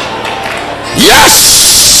end. Yes.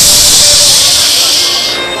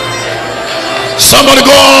 Somebody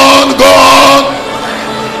go on, go on.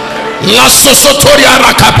 La sosotoria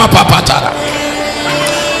rakapa papatara.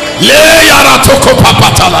 Le yara toko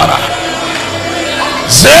papatalara.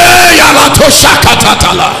 Ze yara to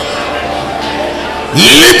shakatatala.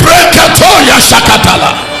 Libre katoya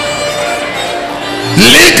shakatala.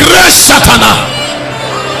 Ligre satana.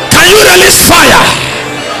 Can you release fire?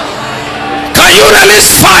 Can you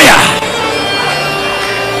release fire?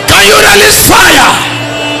 Can you release fire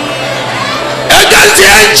against the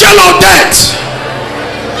angel of death?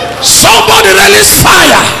 Somebody release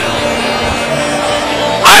fire.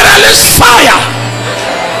 I release fire.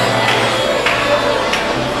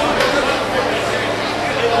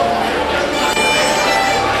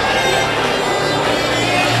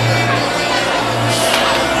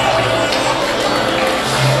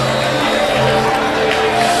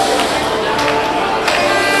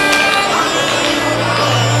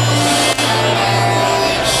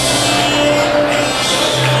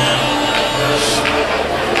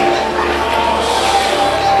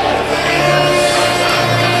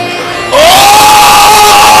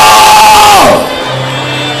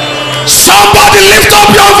 Somebody lift up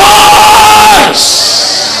your voice.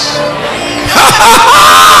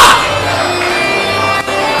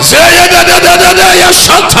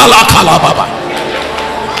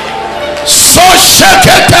 So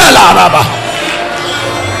sheketela raba.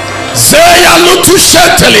 Zeya lutu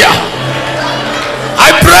shetelia.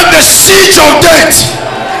 I break the siege of death.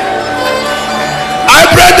 I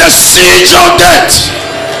break the siege of death.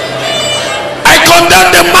 I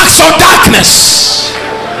condemn the marks of darkness.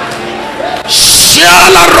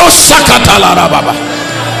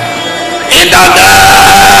 In the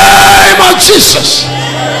name of Jesus,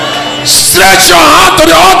 stretch your hand to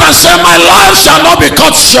the altar and say, my life shall not be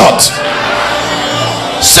cut short.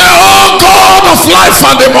 Say, oh God of life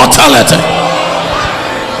and immortality,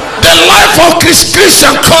 the life of Chris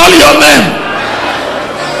Christian, call your name,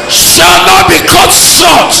 shall not be cut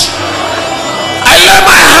short. I lay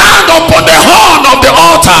my hand upon the horn of the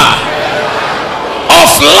altar of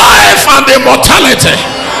life and immortality.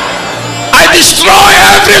 I destroy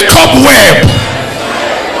every cobweb.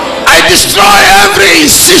 I destroy every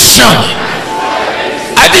incision.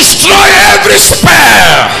 I destroy every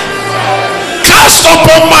spell cast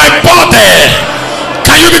upon my body.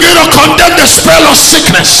 Can you begin to condemn the spell of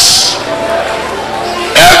sickness?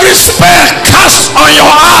 Every spell cast on your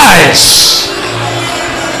eyes.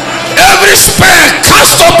 Every spell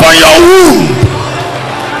cast upon your womb.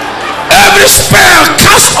 Every spell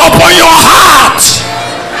cast upon your heart.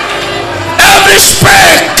 Every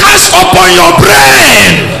spell cast upon your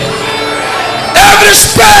brain. Every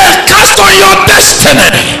spell cast on your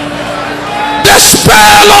destiny. The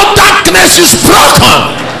spell of darkness is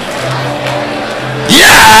broken.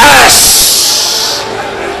 Yes.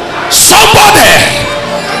 Somebody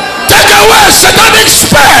take away satanic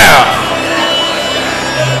spell.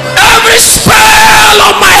 Every spell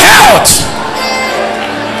on my health.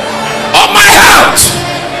 On my health.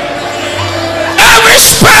 Every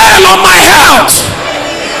spell on my health.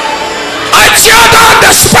 I tear down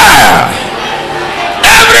the spell.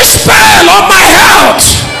 Every spell on my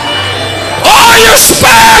health. Oh, you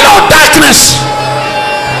spell of darkness.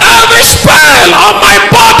 Every spell on my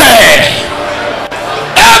body.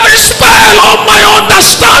 Every spell on my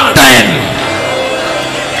understanding.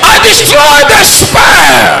 I destroy the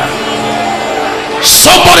spell.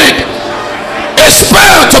 Somebody, a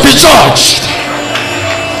spell to be judged.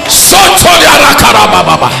 So toliara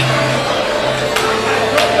karababa.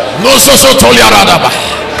 No so toliara daba.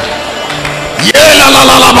 Ye la la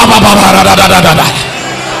la la ba ba ba da da da da.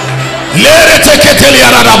 Let it take it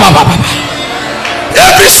teliara daba ba ba.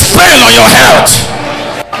 Every spell on your health,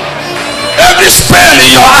 every spell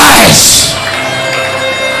in your eyes,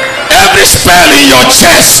 every spell in your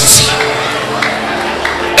chest,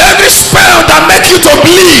 every spell that make you to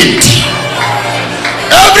bleed,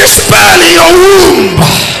 every spell in your womb,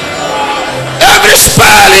 every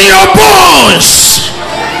spell in your bones,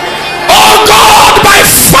 oh God, by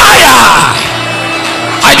fire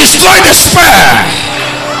I destroy the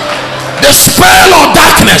spell of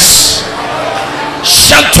darkness.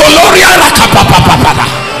 Shantoloria rakapapapapa.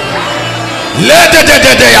 Lede de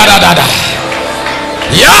de de yada da da.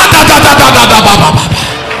 Yada da da da da da ba ba ba.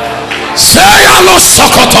 Seya lo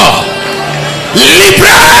sokoto.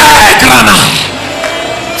 Libre grana.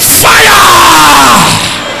 Fire.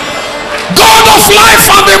 God of life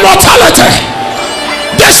and immortality.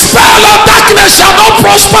 The spell of darkness shall not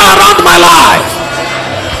prosper around my life.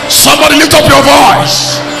 Somebody lift up your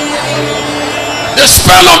voice. The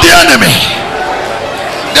spell of the enemy.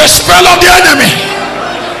 The spell of the enemy.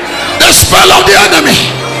 The spell of the enemy.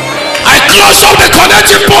 I close up the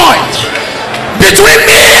connecting point between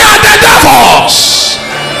me and the devils.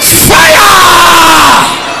 Fire.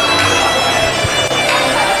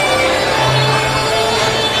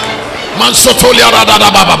 Mansotolia radada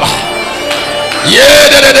baba. Ye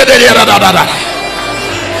de de de radada.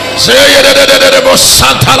 Say de bo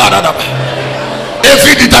santa radada.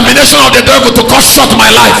 Every determination of the devil to cut short my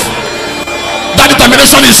life, that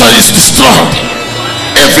determination is destroyed.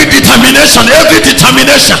 Every determination of the devil,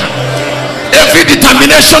 every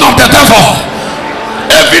determination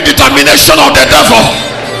of the devil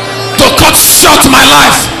to cut short my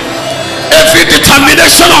life, every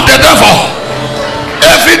determination of the devil,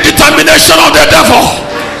 every determination of the devil,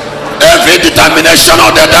 every determination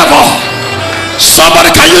of the devil.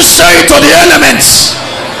 Somebody, can you say to the elements,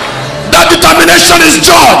 that determination is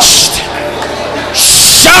judged?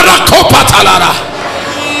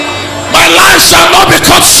 My life shall not be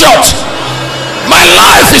cut short. My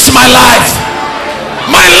life is my life.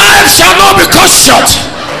 My life shall not be cut short.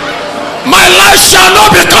 My life shall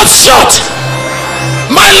not be cut short.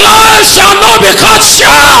 My life shall not be cut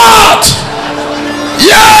short.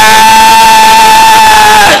 Yes.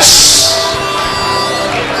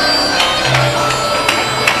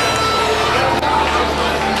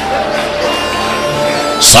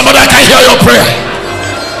 Somebody, I can hear your prayer.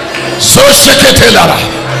 So shake it, Lara.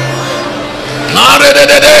 In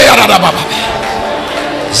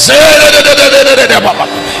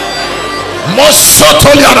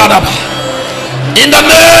the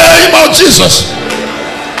name of Jesus,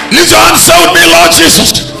 lift your hands with me, Lord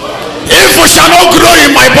Jesus. Evil shall not grow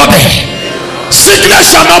in my body, sickness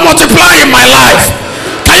shall not multiply in my life.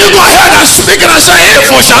 Can you go ahead and speak and say,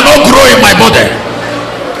 evil shall not grow in my body?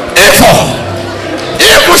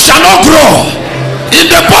 Evil shall not grow in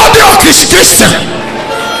the body of Chris Christian.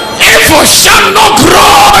 Evil shall not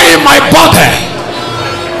grow in my body.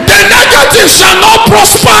 The negative shall not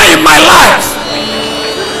prosper in my life.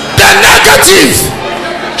 The negative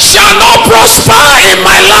shall not prosper in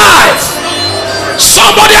my life.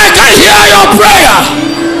 Somebody, I can hear your prayer.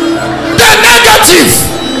 The negative,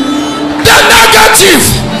 the negative,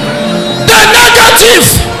 the negative,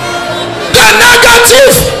 the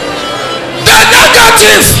negative, the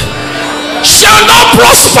negative shall not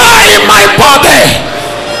prosper in my body.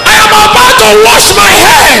 I am about to wash my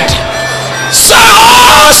head. Say,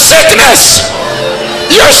 oh sickness,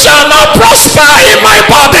 you shall not prosper in my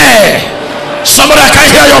body. Somebody, I can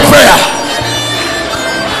hear your prayer.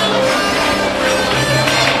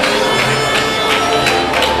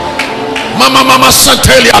 Mama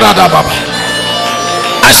Santelia Radababa.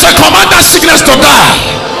 I say, command that sickness to die.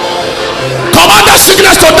 Command that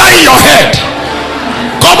sickness to die in your head.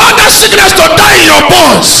 Command that sickness to die in your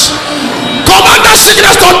bones. Command that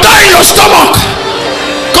sickness to die in your stomach.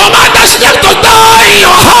 Command that sickness to die in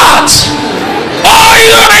your heart. Oh,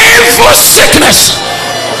 you evil sickness,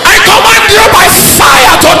 I command you by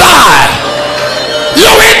fire to die. You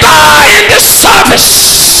will die in this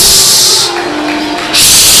service.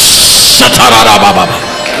 Shatarada Baba.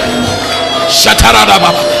 Shatarada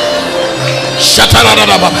Baba. Shatarada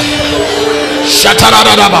Baba.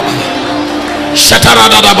 Shatarada Baba.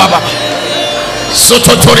 Shatarada Baba.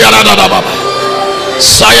 Sototoriada Baba.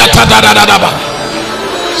 Sayatada Baba.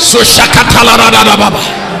 Sushakatalada Baba.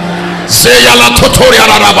 Zeyala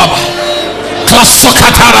Totoriada Baba.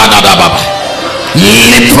 Klasokatara Baba.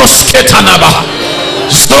 Liprosketana Baba.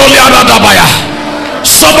 Zoliada Dabaya.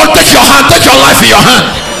 Someone take your hand, take your life in your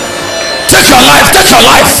hand. Take your life, take your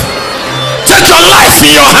life. Take your life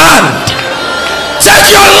in your hand. Take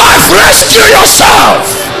your life, rescue yourself.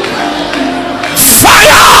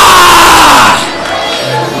 Fire!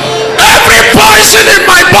 Every poison in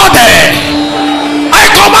my body, I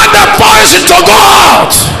command the poison to go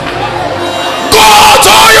out. Go out,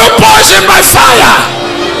 all you poison by fire.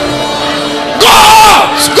 Go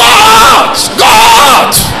out, go out, go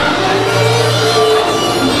out.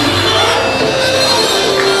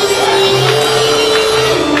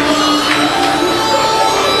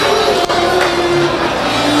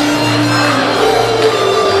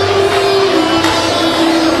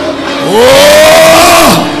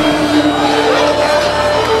 Oh!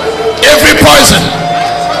 Every poison,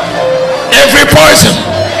 every poison,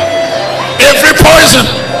 every poison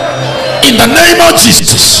in the name of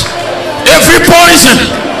Jesus. Every poison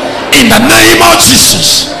in the name of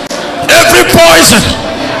Jesus. Every poison,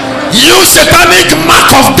 you satanic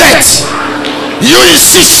mark of death, you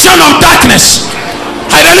incision of darkness,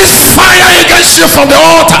 I release fire against you from the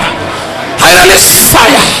altar. I release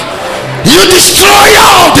fire. You destroyer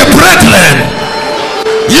of the brethren,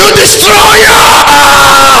 you destroyer,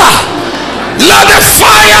 let the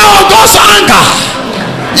fire of God's anger,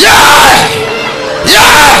 yeah,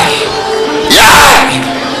 yeah, yeah,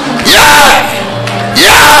 yeah, yeah,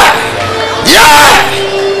 yeah, yeah,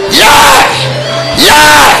 yeah,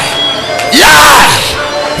 yeah,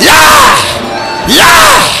 yeah, yeah,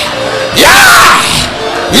 yeah,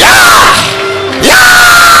 yeah,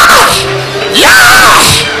 yeah.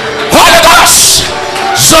 Holy Ghost,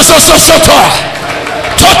 Soto,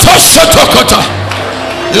 Toto Sotokota,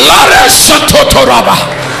 Lare Sototoraba,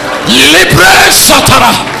 Libre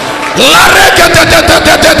Satara, Lare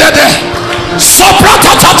de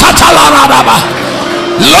Soprata Tatalaraba,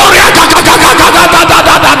 Loria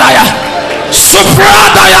Gagagagagagagagagaya,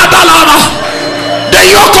 Soprada Yadalama. The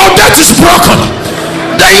yoke of death is broken,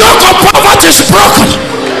 the yoke of poverty is broken,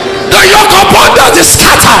 the yoke of bondage is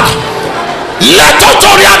scattered. Let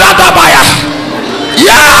Totoriada Dabaya.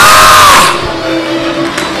 Yeah.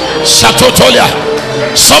 Shatotolia.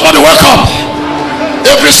 Somebody wake up.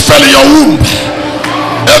 Every spell in your womb,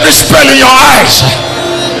 every spell in your eyes,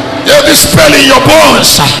 every spell in your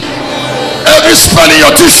bones, every spell in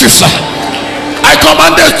your tissues, I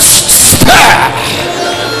command the spell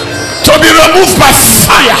to be removed by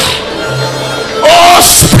fire. Oh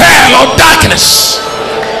spell of darkness.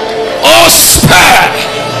 Oh spell.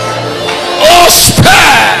 Oh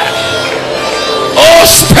spare, oh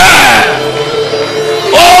spare,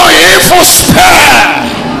 oh evil spare,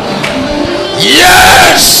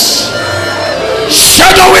 yes,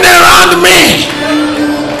 shadowing around me.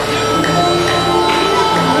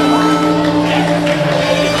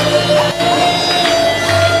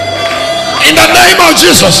 In the name of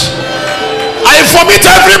Jesus, I vomit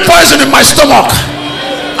every poison in my stomach.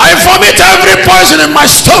 I vomit every poison in my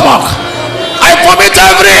stomach. I vomit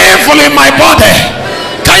every evil in my body.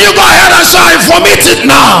 Can you go ahead and say, I vomit it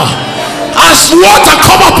now? As water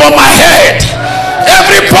come up on my head,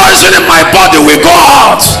 every poison in my body will go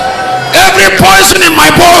out. Every poison in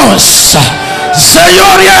my bones, Jesus.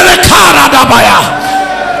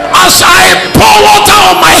 As I pour water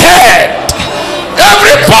on my head,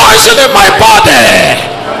 every poison in my body,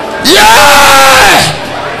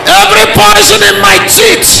 every poison in my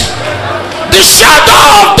teeth, the shadow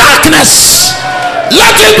of darkness,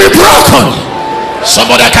 let it be broken.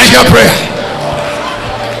 Somebody, I can hear prayer.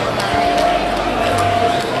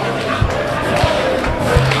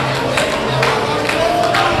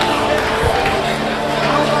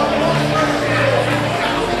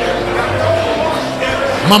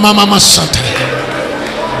 Mama Santa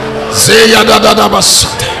Zeya da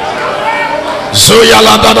Basanta Zoya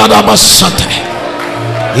la da Basanta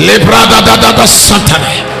Lebra da Santa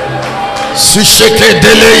Susheke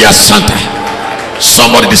Deleya Santa.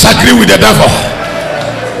 Somebody disagree with the devil.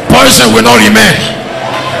 Poison will not remain.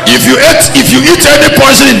 If you eat any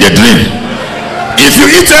poison in the dream, if you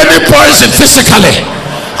eat any poison physically,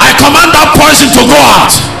 I command that poison to go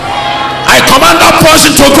out. I command that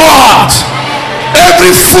poison to go out.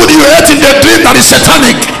 Every food you ate in the dream that is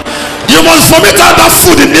satanic, you must vomit out that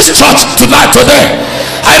food in this church tonight, today.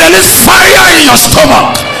 I release fire in your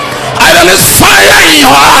stomach. I release fire in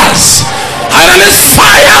your eyes. I release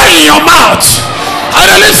fire in your mouth.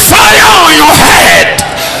 I release fire on your head.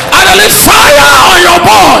 I release fire on your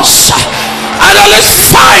bones. I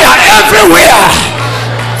release fire everywhere.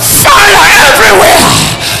 Fire everywhere.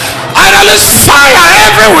 I release fire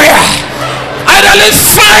everywhere. I release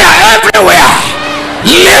fire everywhere.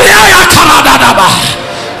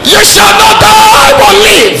 You shall not die but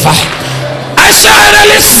live. I shall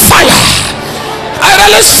release fire. I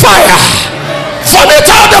release fire. Vomit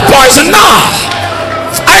out the poison now.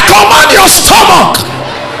 I command your stomach.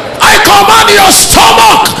 I command your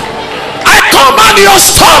stomach. I command your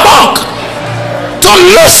stomach to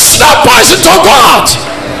loose that poison to God.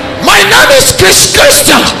 My name is Chris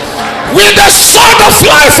Christian. With the sword of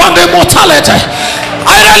life and immortality,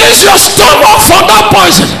 I release your stomach from that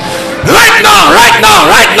poison. Right now, right now,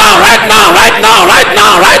 right now, right now, right now, right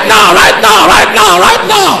now, right now, right now, right now, right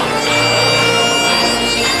now.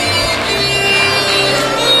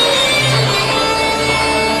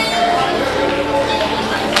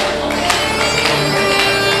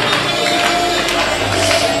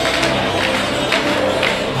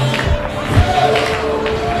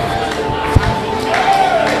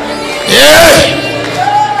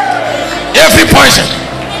 Every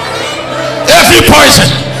poison,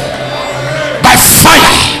 by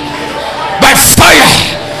fire,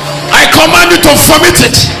 I command you to vomit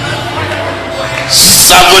it.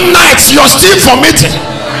 7 nights you're still vomiting.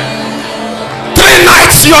 3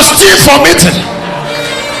 nights you're still vomiting.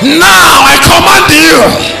 Now I command you,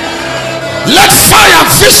 let fire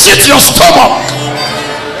visit your stomach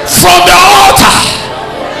from the altar.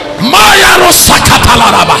 Maya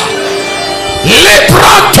Rosakatalaraba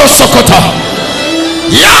Lebranto Sokoto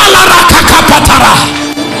Yalara Kakapatara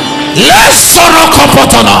Lesoro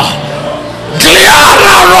Kopotona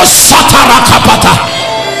Gliara Rosatara Kapata.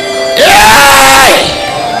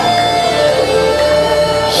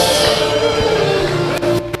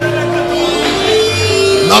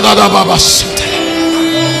 Nada Babasite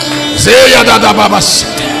Zeya Dada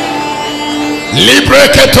Babasite Libre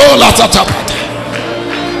Keto La Tatapata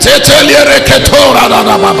Teteliere Ketora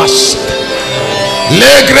Dada Babasite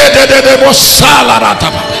Legre de Bosala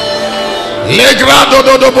Rataba Legrado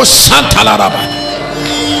do Bosanta Laraba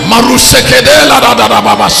Marusekedela Dada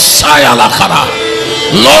Baba Saya Lakara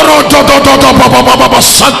Loro do Baba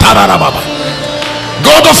Santa Rababa.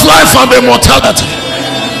 God of life and immortality.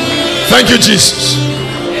 Thank you, Jesus.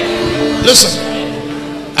 Listen,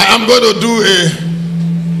 I'm going to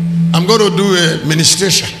do a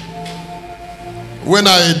ministration. When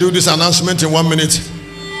I do this announcement in 1 minute,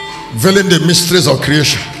 veiling the mysteries of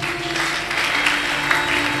creation,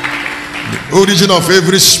 the origin of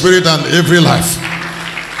every spirit and every life,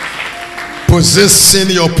 possessing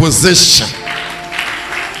your possession,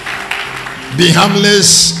 be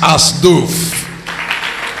harmless as dove.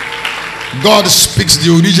 God speaks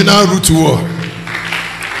the original root word.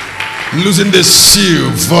 Losing the seal,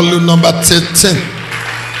 volume number 13.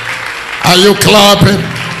 Are you clapping?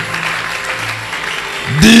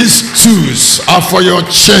 These tools are for your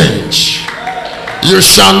change. You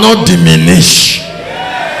shall not diminish.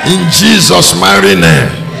 In Jesus' mighty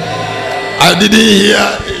name. I didn't hear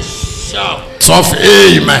a shout of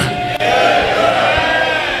amen.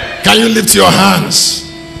 Can you lift your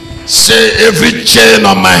hands? Say, every chain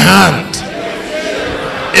on my hand,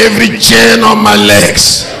 every chain on my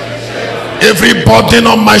legs, every burden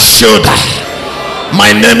on my shoulder.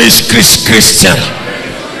 My name is Chris Christian.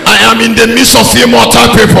 I am in the midst of immortal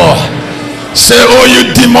people. Say, oh,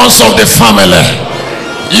 you demons of the family,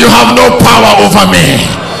 You have no power over me.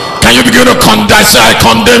 Can you begin to condemn? Say, I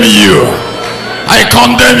condemn you. I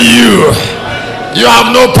condemn you. You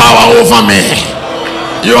have no power over me.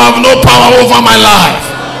 You have no power over my life.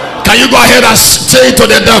 Can you go ahead and say to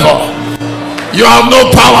the devil, you have no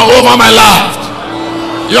power over my life.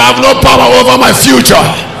 You have no power over my future.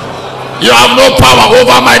 You have no power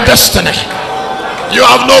over my destiny. You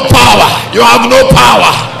have no power. You have no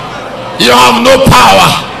power. You have no power.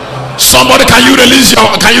 Somebody, can you release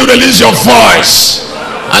your voice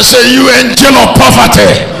and say, you angel of poverty,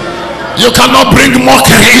 you cannot bring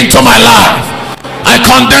mockery into my life. I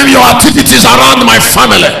condemn your activities around my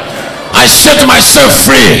family. I set myself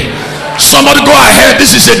free. Somebody go ahead.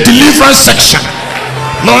 This is a deliverance section.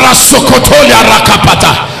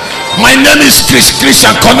 My name is Chris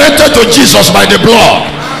Christian, connected to Jesus by the blood.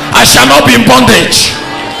 I shall not be in bondage.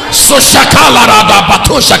 So shakala rada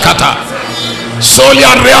bato shakata.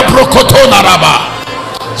 Solia rea brokoto naraba.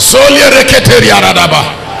 Solia reketeria radaba.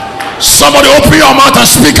 Somebody open your mouth and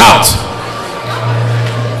speak out.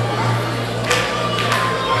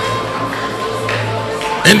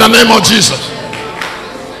 In the name of Jesus.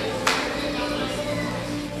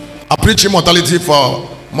 I preach immortality for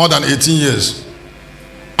more than 18 years.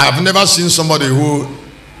 I have never seen somebody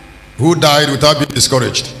who died without being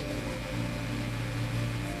discouraged.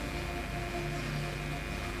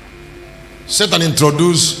 Satan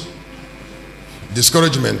introduced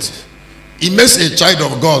discouragement. It makes a child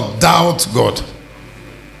of God doubt God.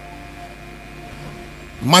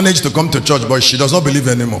 Managed to come to church, but she does not believe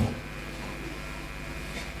anymore.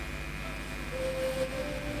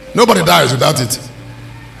 Nobody dies without it.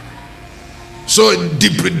 So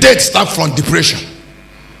death starts from depression.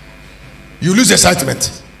 You lose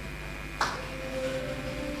excitement.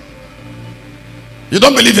 You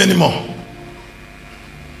don't believe anymore.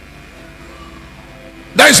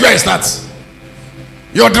 That is where it starts.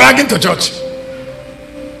 You're dragging to church.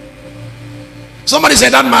 Somebody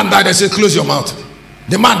said that man died. I said, close your mouth.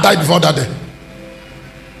 The man died before that day.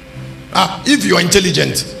 If you are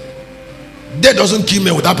intelligent, death doesn't kill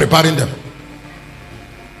men without preparing them.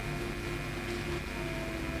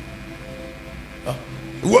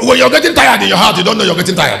 When you're getting tired in your heart, you don't know you're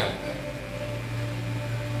getting tired.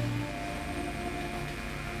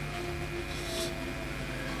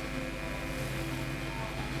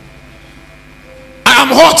 I am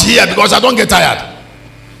hot here because I don't get tired.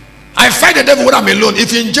 I fight the devil when I'm alone.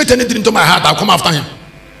 If he injects anything into my heart, I'll come after him.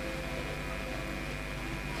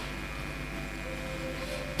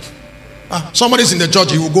 Somebody's in the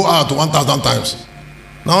church, he will go out 1,000 times.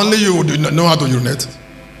 Now only you would know how to urinate.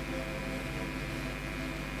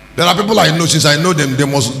 There are people I know, since I know them,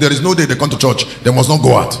 there is no day they come to church, they must not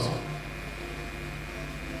go out.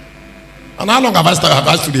 And how long have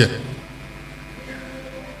I stood here?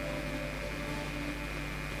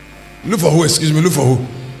 Look for who? Excuse me, look for who?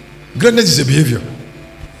 Greatness is a behavior.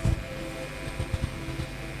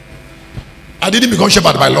 I didn't become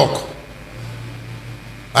shepherd by luck.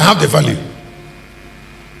 I have the value.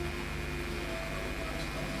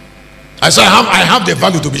 I said I have the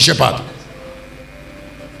value to be shepherd.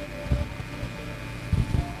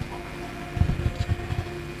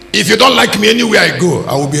 If you don't like me anywhere I go,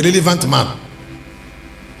 I will be a relevant man.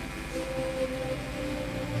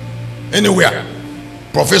 Anywhere.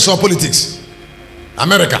 Professor of politics.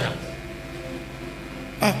 America.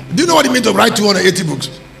 Do you know what it means to write 280 books?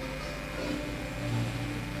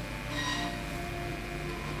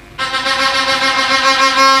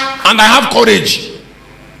 And I have courage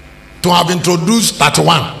to have introduced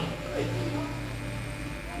 31.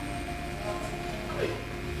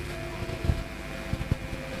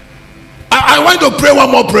 I want to pray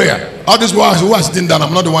one more prayer. All these who are sitting down,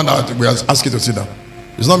 I'm not the one that we ask you to sit down.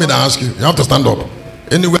 It's not me that ask you. You have to stand up.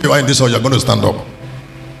 Anywhere you are in this hall, you're going to stand up.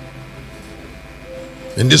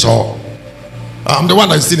 In this hall. I'm the one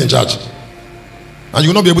that is still in charge. And you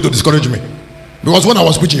will not be able to discourage me. Because when I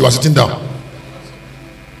was preaching, you were sitting down.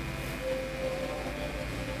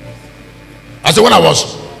 I said when I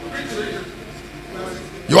was,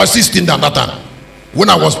 you were still sitting down that time. When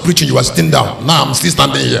I was preaching, you were sitting down. Now I'm still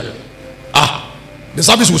standing here. The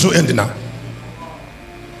service will soon end now.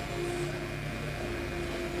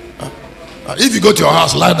 If you go to your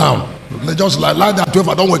house, lie down. Just lie down 12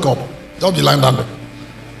 hours, don't wake up. Just be lying down there.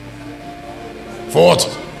 For what?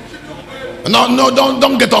 No,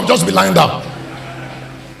 don't get up, just be lying down.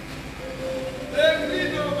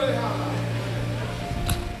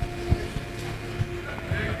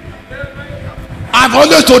 I've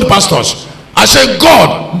always told pastors, I say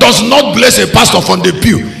God does not bless a pastor from the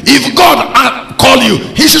pew. If God call you,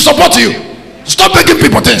 he should support you. Stop begging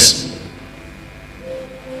people things.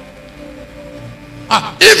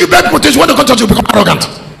 If you beg quotation, when you come to church, you become arrogant.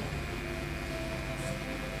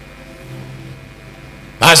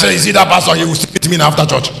 I say, is it that pastor? He will still meet me after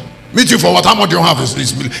church. Meet you for what? How much do you have?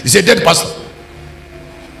 He's a dead pastor.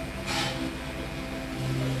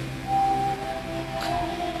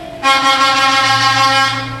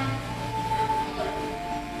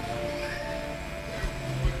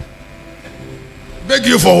 Beg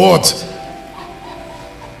you for what?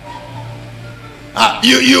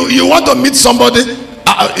 You want to meet somebody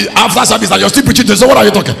after service and you're still preaching to them. So what are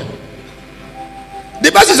you talking?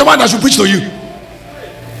 The person is the one that should preach to you.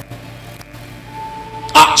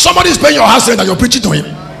 Somebody is paying your house rent and you're preaching to him.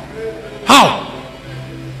 How?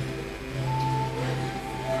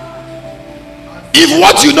 If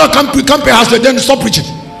what you know can't pay house rent, then stop preaching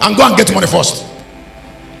and go and get money first.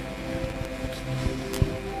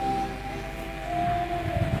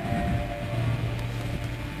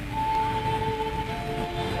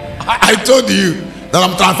 I told you that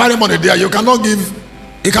I'm transferring money there. You cannot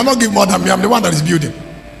give more than me. I'm the one that is building.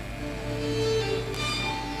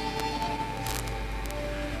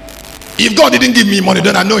 If God didn't give me money,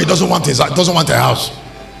 then I know he doesn't want a house.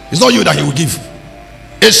 It's not you that he will give,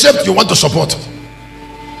 except you want to support.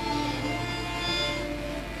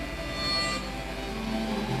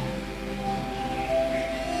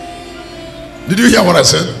 Did you hear what I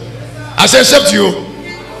said? I said except you.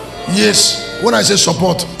 Yes. When I say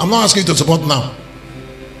support, I'm not asking you to support now.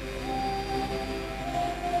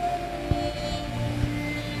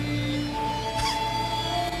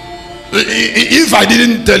 If I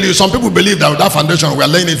didn't tell you, some people believe that that foundation we are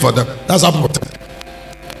laying it for them. That's how people tell.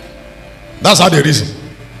 That's how they reason.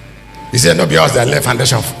 He said, no, because they lay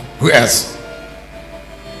foundation. Who else?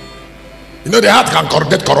 You know, the heart can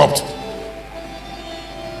get corrupt.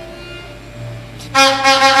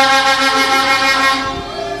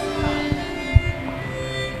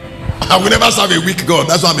 I will never serve a weak God.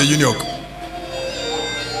 That's why I'm a eunuch.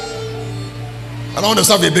 I don't want to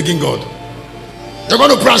serve a begging God. You're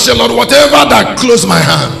going to pray and say, Lord, whatever that close my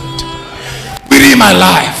hand, bury my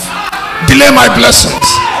life, delay my blessings,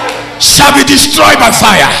 shall be destroyed by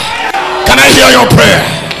fire. Can I hear your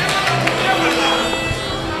prayer?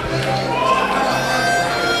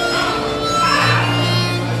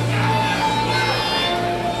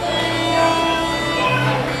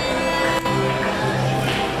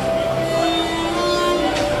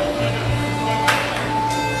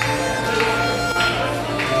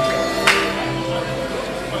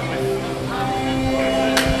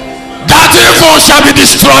 Shall be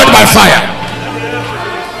destroyed by fire.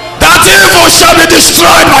 That evil shall be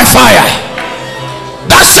destroyed by fire.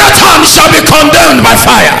 That Satan shall be condemned by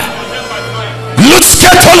fire.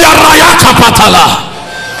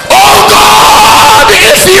 Oh God,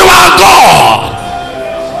 if you are God,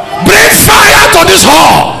 bring fire to this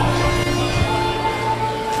hall.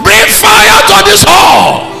 Bring fire to this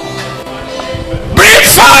hall. Bring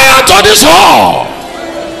fire to this hall.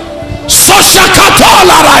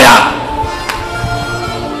 Soshakatolaraya.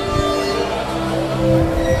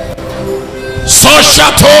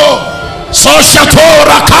 Soshato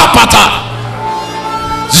rakapata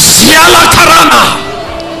ziala karana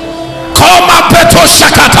koma peto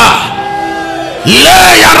shakata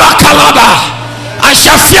leya rakalada. I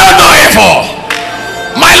shall fear no evil.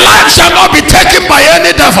 My life shall not be taken by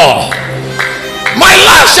any devil. My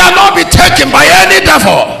life shall not be taken by any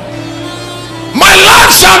devil. My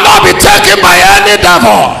life shall not be taken by any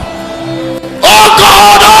devil. Oh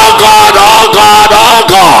God, oh God, oh God, oh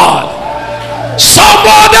God.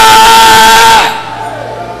 Somebody,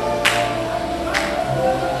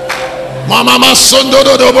 Mama Sondo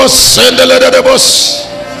de Bos, Sendele de Bos,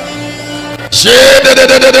 Jede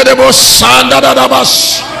de Bos, Sanda da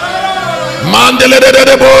Bas, Mandele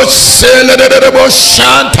de Bos, Sele de Bos,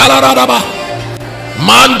 Shantalaraba,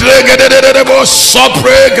 Mandrege de Bos,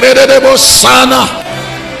 Sopre, Grede de Bos, Sana,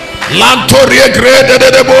 Lantorie, Grede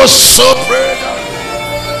de Bos, Sopre,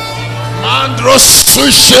 Mandros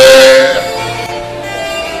Suche.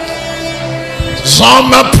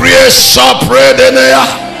 Zoma prie sopre denea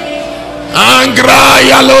angra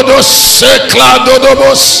yalodo sekla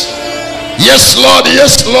dodobos. Yes Lord,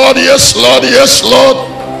 yes Lord, yes Lord, yes Lord.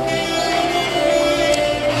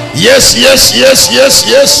 Yes, yes, yes, yes,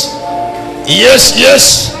 yes. Yes,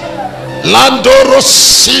 yes.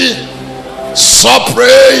 Landorosi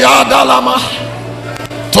sopre yadalama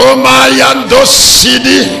toma yando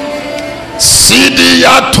sidi sidi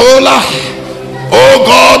yatola. Oh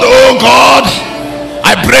God, oh God,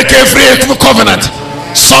 I break every evil covenant.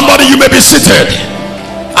 Somebody, you may be seated.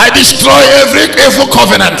 I destroy every evil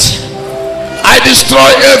covenant. I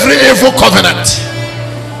destroy every evil covenant.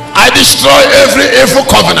 I destroy every evil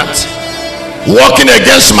covenant. working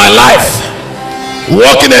against my life,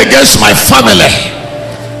 working against my family,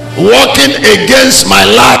 working against my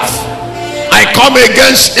life. I come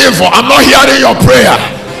against evil. I'm not hearing your prayer.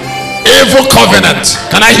 Evil covenant.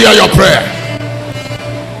 Can I hear your prayer?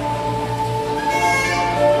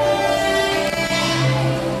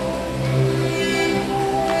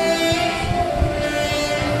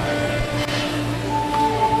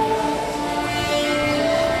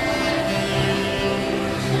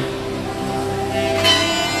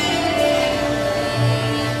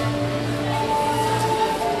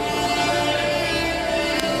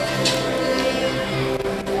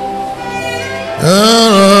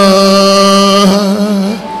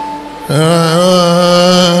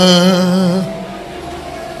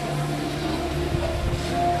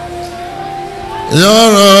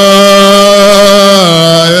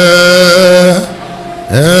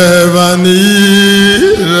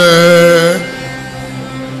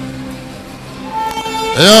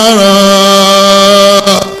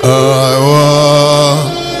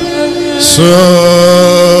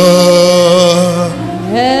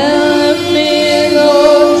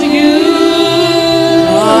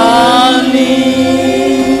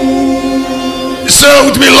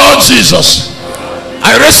 Jesus,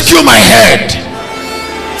 I rescue my head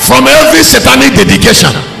from every satanic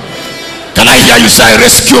dedication. Can I hear you say, I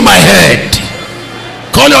rescue my head?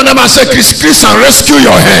 Call your name and say, Chris Christian, rescue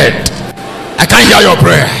your head. I can't hear your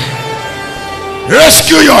prayer.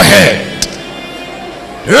 Rescue your head.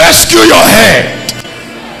 Rescue your head.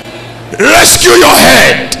 Rescue your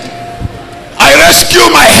head. I rescue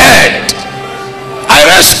my head. I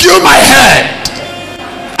rescue my head.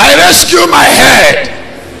 I rescue my head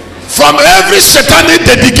from every satanic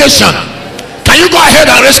dedication. Can you go ahead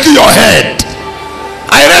and rescue your head?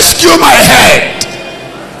 I rescue my head.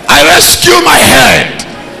 I rescue my head.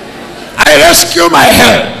 I rescue my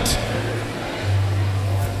head.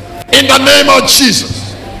 In the name of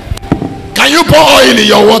Jesus. Can you pour oil in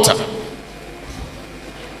your water?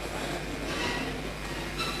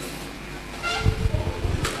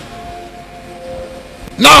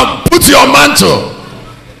 Now put your mantle.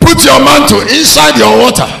 Put your mantle inside your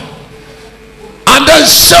water. And then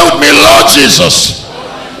say with me, Lord Jesus,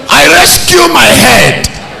 I rescue my head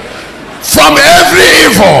from every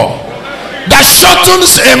evil that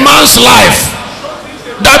shortens a man's life,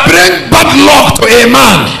 that brings bad luck to a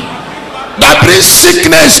man, that brings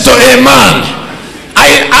sickness to a man.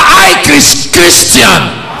 I Christian,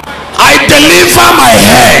 I deliver my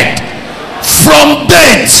head from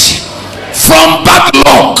death, from bad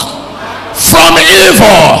luck, from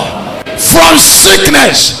evil, from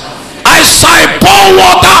sickness. As I pour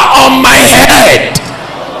water on my head,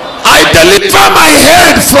 I deliver my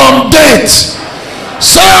head from death.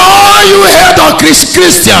 Say, oh, you head of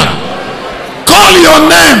Christian, call your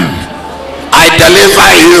name. I deliver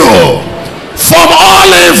you from all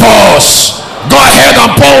evils. Go ahead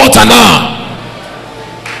and pour water now.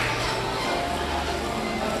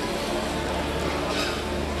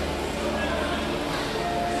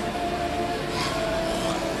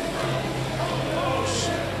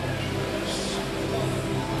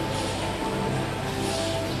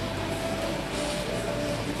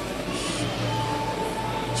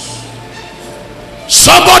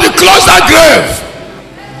 Somebody close that grave.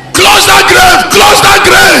 Close that grave. Close that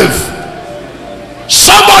grave.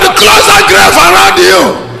 Somebody close that grave around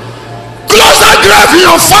you. Close that grave in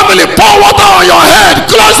your family. Pour water on your head.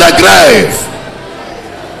 Close the grave.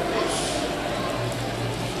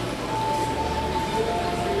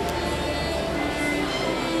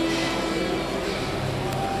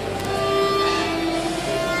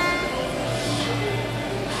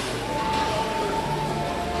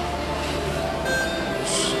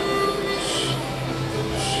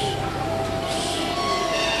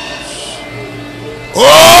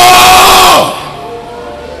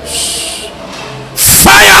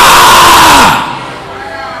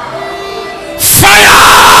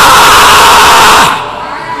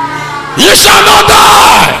 You shall not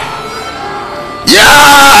die.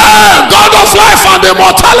 Yeah, God of life and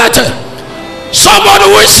immortality. Somebody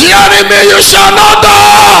who is hearing me, you shall not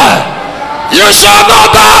die. You shall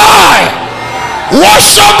not die.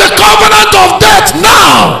 Wash up the covenant of death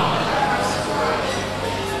now.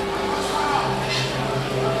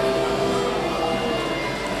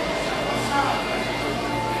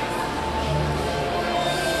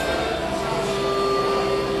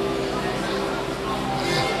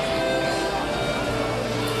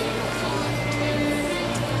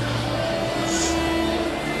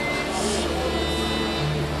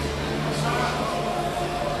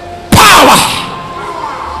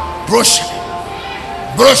 Brush,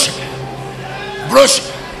 brush, brush,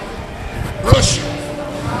 brush.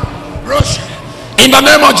 In the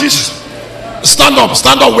name of Jesus. Stand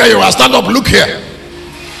up where you are. Stand up, look here.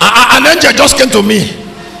 An angel just came to me.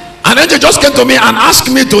 An angel just came to me and asked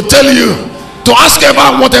me to tell you to ask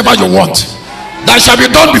about whatever you want. That shall be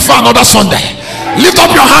done before another Sunday. Lift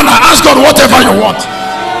up your hand and ask God whatever you want.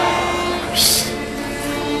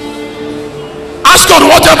 Ask God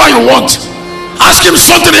whatever you want. Ask him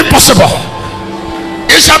something impossible.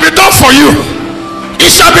 It shall be done for you.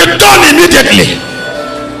 It shall be done immediately.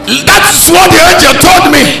 That's what the angel told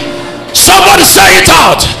me. Somebody say it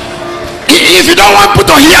out. If you don't want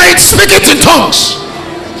people to hear it, speak it in tongues.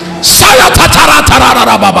 Tell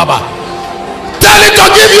it to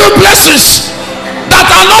give you blessings that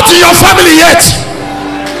are not in your family yet.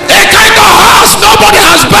 A kind of house nobody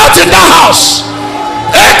has built in that house.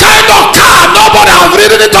 A kind of car nobody has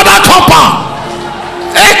ridden into that compound.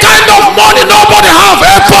 A kind of money nobody have.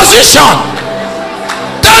 A position.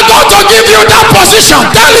 Tell God to give you that position.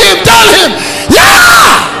 Tell him.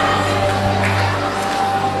 Yeah.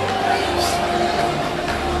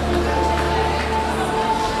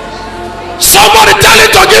 Somebody tell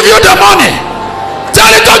it to give you the money.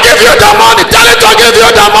 Tell it to give you the money. Tell it to give you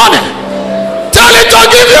the money. Tell it to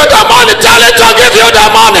give you the money. Tell it to give you the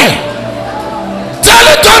money. Tell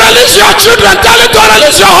it to release your children. Tell it to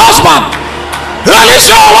release your husband. Release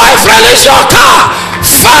your wife. Release your car.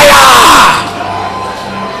 Fire.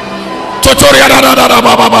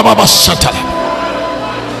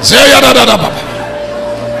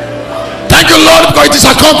 Thank you, Lord, because it is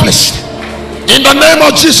accomplished. In the name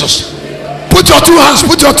of Jesus. Put your two hands.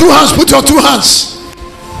 Put your two hands. Put your two hands.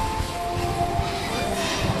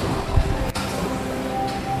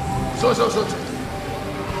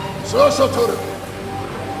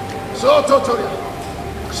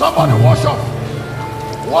 Somebody wash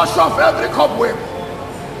off every cobweb.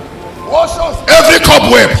 Wash off every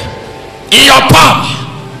cobweb in your palm.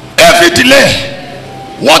 Every delay,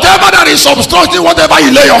 whatever that is obstructing, whatever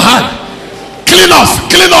you lay your hand, clean off.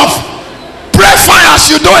 Pray fire as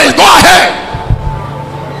you do it. Go ahead.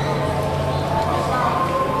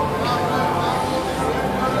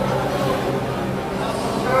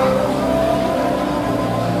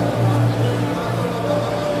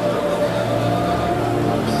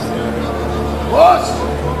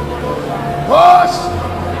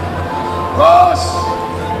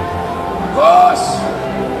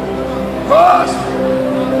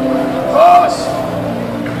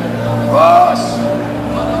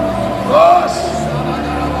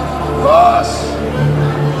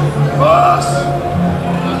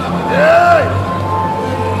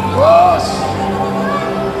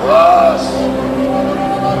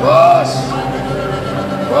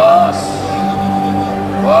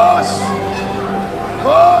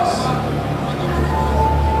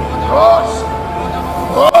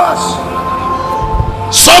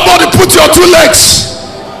 Somebody put your two legs.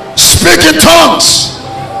 Speak in tongues.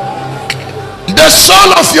 The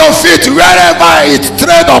sole of your feet, wherever it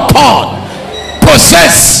tread upon,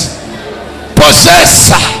 possess.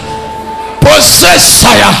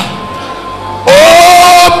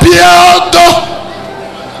 Oh, Piado.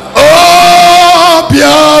 Oh,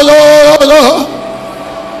 Piado.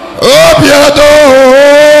 Oh, Piado.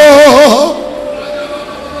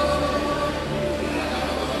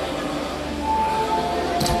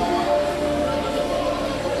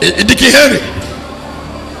 Henry,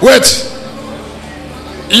 wait.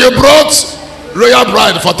 You brought royal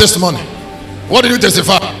bride for testimony. What did you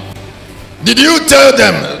testify? Did you tell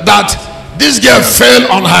them that this girl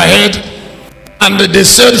fell on her head and they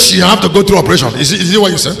said she have to go through operation? Is it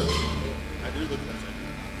what you said?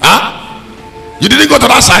 Huh? You didn't go to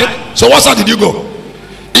that side? So what side did you go?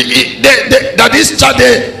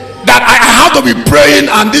 That I have to be praying,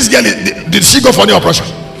 and this girl, did she go for the operation?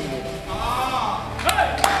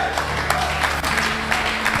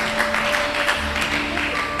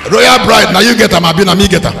 Royal bride, now you get her, Mabina, me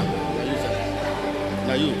get her.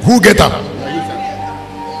 Who get her?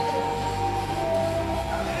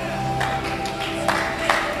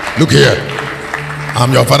 Look here,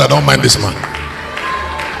 I'm your father, don't mind this man.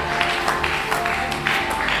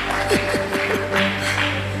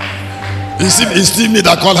 It's still me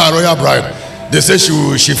that call her royal bride. They say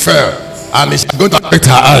she fell and it's going to affect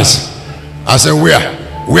her eyes. I said, where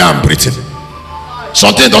I'm breathing.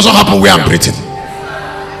 Something doesn't happen where I'm breathing.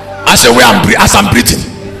 I said, as I'm breathing.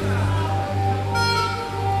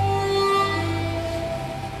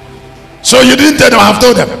 So you didn't tell them, I have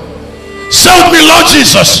told them. Say with me, Lord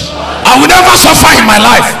Jesus, I will never suffer in my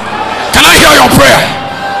life. Can I hear your prayer?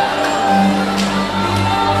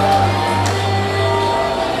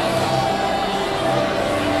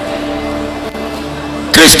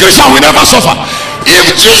 Chris Christian will never suffer.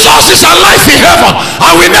 If Jesus is alive in heaven,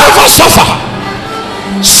 I will never suffer.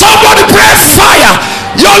 Somebody pray fire.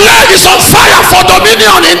 Your leg is on fire for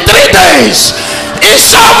dominion in 3 days. In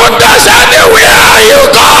 7 days, anywhere you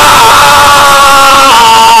go.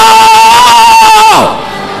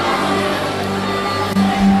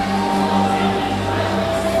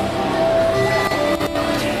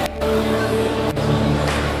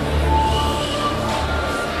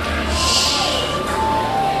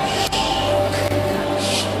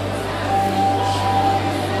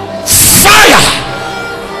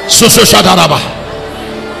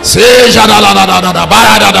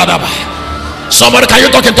 Somebody, can you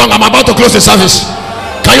talk in tongues? I'm about to close the service.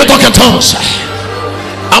 Can you talk in tongues?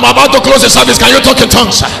 I'm about to close the service. Can you talk in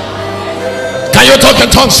tongues? Can you talk in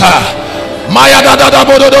tongues?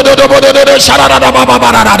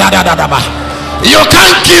 You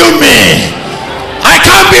can't kill me. I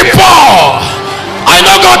can't be poor. I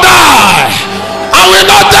not gonna die. I will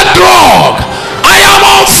not take drug. I am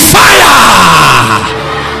on fire.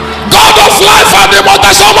 God of life and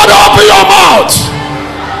immortality. Somebody open your mouth.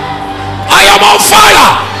 I am on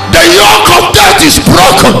fire. The yoke of death is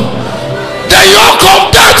broken. The yoke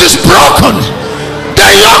of death is broken. The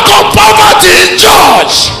yoke of poverty is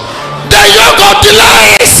judged. The yoke of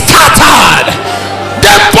delay is scattered.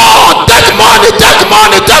 The poor, take money, take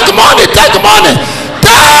money, take money, take money.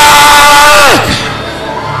 Take.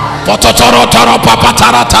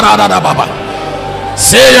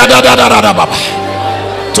 Say ya da da da da da baba.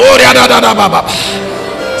 Toria da da da baba.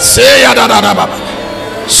 Say ya da da da baba.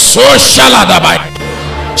 So shall I die.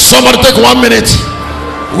 Somebody take 1 minute.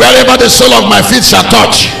 Wherever the sole of my feet shall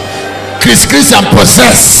touch, Chris Christian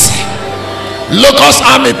possess. Locust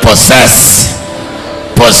army possess.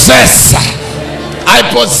 Possess. I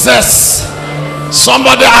possess.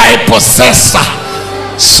 Somebody I possess.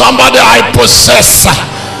 Somebody I possess.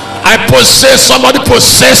 I possess. Somebody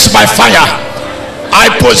possess by fire. I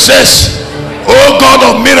possess. Oh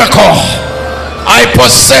God of miracle, I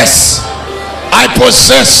possess. I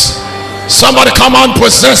possess. Somebody come on,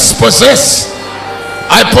 possess, possess.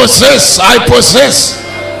 I possess. I possess.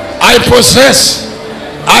 I possess.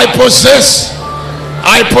 I possess.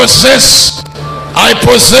 I possess. I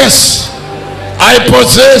possess. I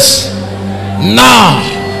possess. Now,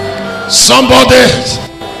 somebody,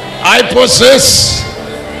 I possess.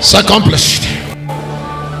 It's accomplished.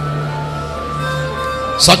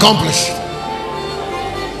 It's accomplished.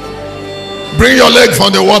 Bring your leg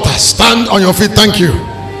from the water. Stand on your feet. Thank you.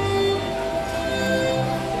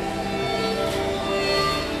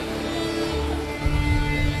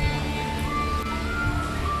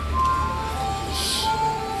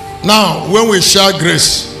 Now, when we share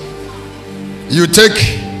grace, you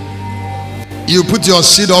put your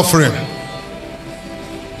seed offering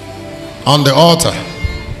on the altar.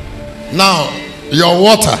 Now, your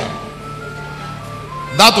water,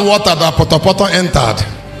 that water that Potopoto entered,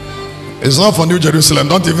 is not for New Jerusalem.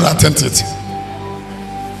 Don't even attempt it.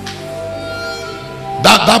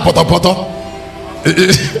 That Potopoto,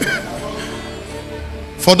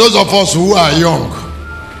 for those of us who are young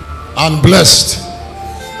and blessed,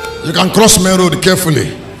 you can cross main road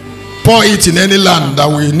carefully. Pour it in any land that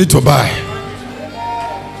we need to buy.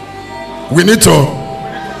 We need to,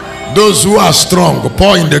 those who are strong,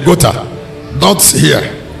 pour in the gutter, not here.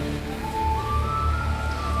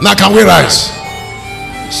 Now can we rise?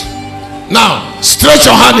 Now stretch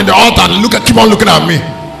your hand in the altar and look at, keep on looking at me.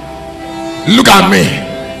 Look at me.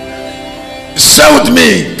 Say with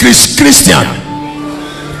me, Chris Christian,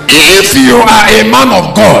 if you are a man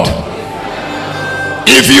of God,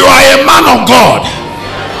 if you are a man of God,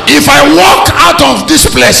 if I walk out of this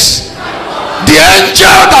place, the angel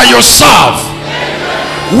that you serve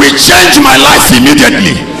will change my life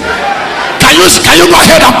immediately. Can you go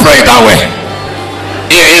ahead and pray that way?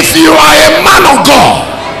 If you are a man of God,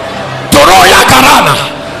 Toroya Karana,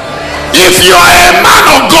 if you are a man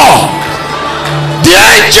of God, the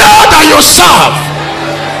angel that you serve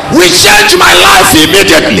will change my life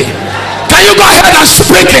immediately. Can you go ahead and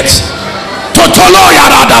speak it?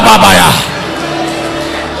 Totoloya Radababaya.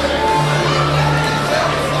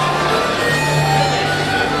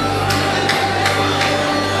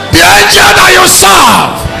 The angel that you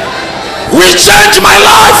serve will change my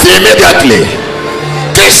life immediately.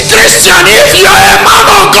 This Christian, if you are a man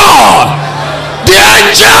of God, the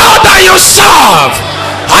angel that you serve,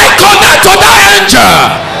 I connect to that angel.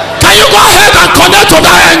 Can you go ahead and connect to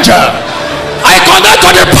that angel? I connect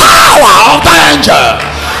to the power of that angel.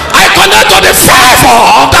 I connect to the favor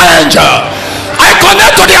of that angel. I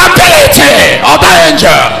connect to the ability of that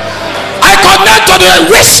angel. I connect to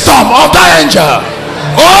the wisdom of that angel.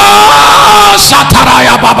 Oh,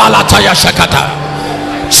 Sataraya Babalataya Shakata.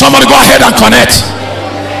 Somebody go ahead and connect.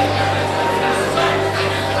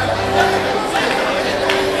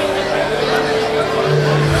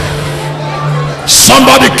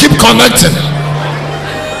 Somebody keep connecting.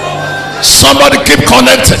 Somebody keep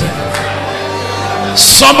connecting.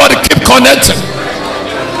 Somebody keep connecting.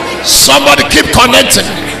 Somebody keep connecting.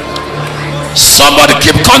 Somebody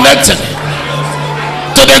keep connecting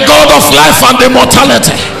to the God of life and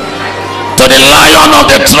immortality, to the Lion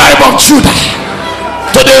of the tribe of Judah,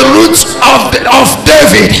 to the roots of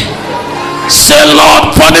David. Say,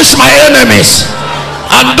 Lord, punish my enemies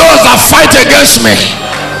and those that fight against me.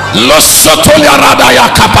 Los sotolia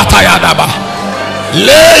radaya kapataya daba.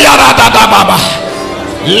 Le yarada daba.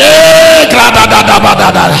 Le grada daba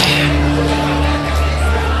dada.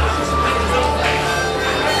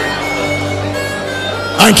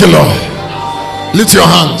 Thank you, Lord. Lift your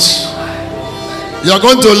hands. You are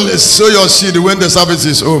going to sow your seed when the service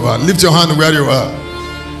is over. Lift your hand where you are.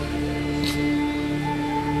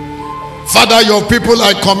 Father, your people,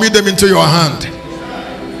 I commit them into your hand.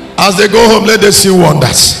 As they go home, let them see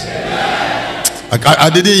wonders. I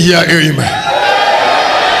didn't hear amen.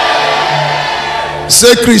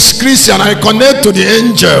 Say, Chris Christian, I connect to the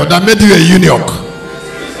angel that made you a eunuch.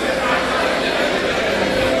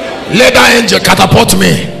 Let that angel catapult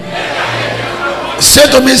me. Say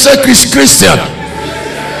to me, say, Chris Christian,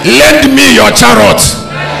 lend me your chariot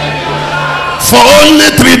for only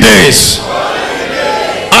 3 days,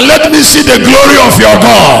 and let me see the glory of your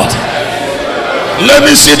God. Let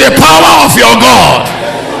me see the power of your God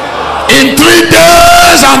in 3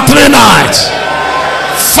 days and 3 nights.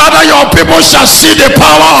 Father, your people shall see the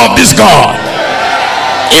power of this God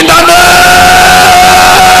in the name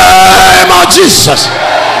of Jesus.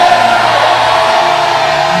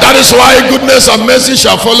 That is why goodness and mercy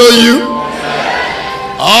shall follow you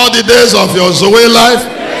all the days of your Zoe life.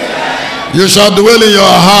 You shall dwell in your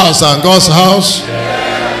house and God's house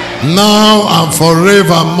now and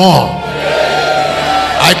forevermore.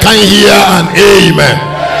 I can hear an amen.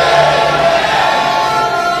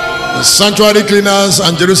 The sanctuary cleaners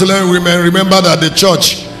and Jerusalem women, remember that the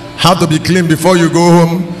church had to be clean before you go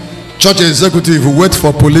home. Church executive, wait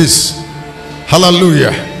for police.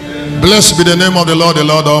 Hallelujah. Blessed be the name of the Lord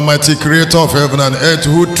Almighty, creator of heaven and earth,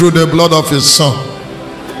 who through the blood of his son,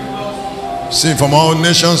 seen from all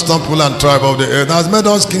nations, people and tribe of the earth, has made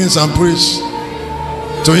us kings and priests.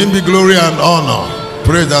 To him be glory and honor,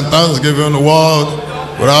 praise and thanksgiving, world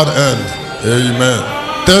without end. Amen.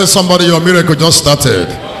 Tell somebody your miracle just started.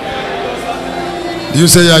 You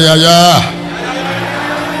say, yeah, yeah, yeah.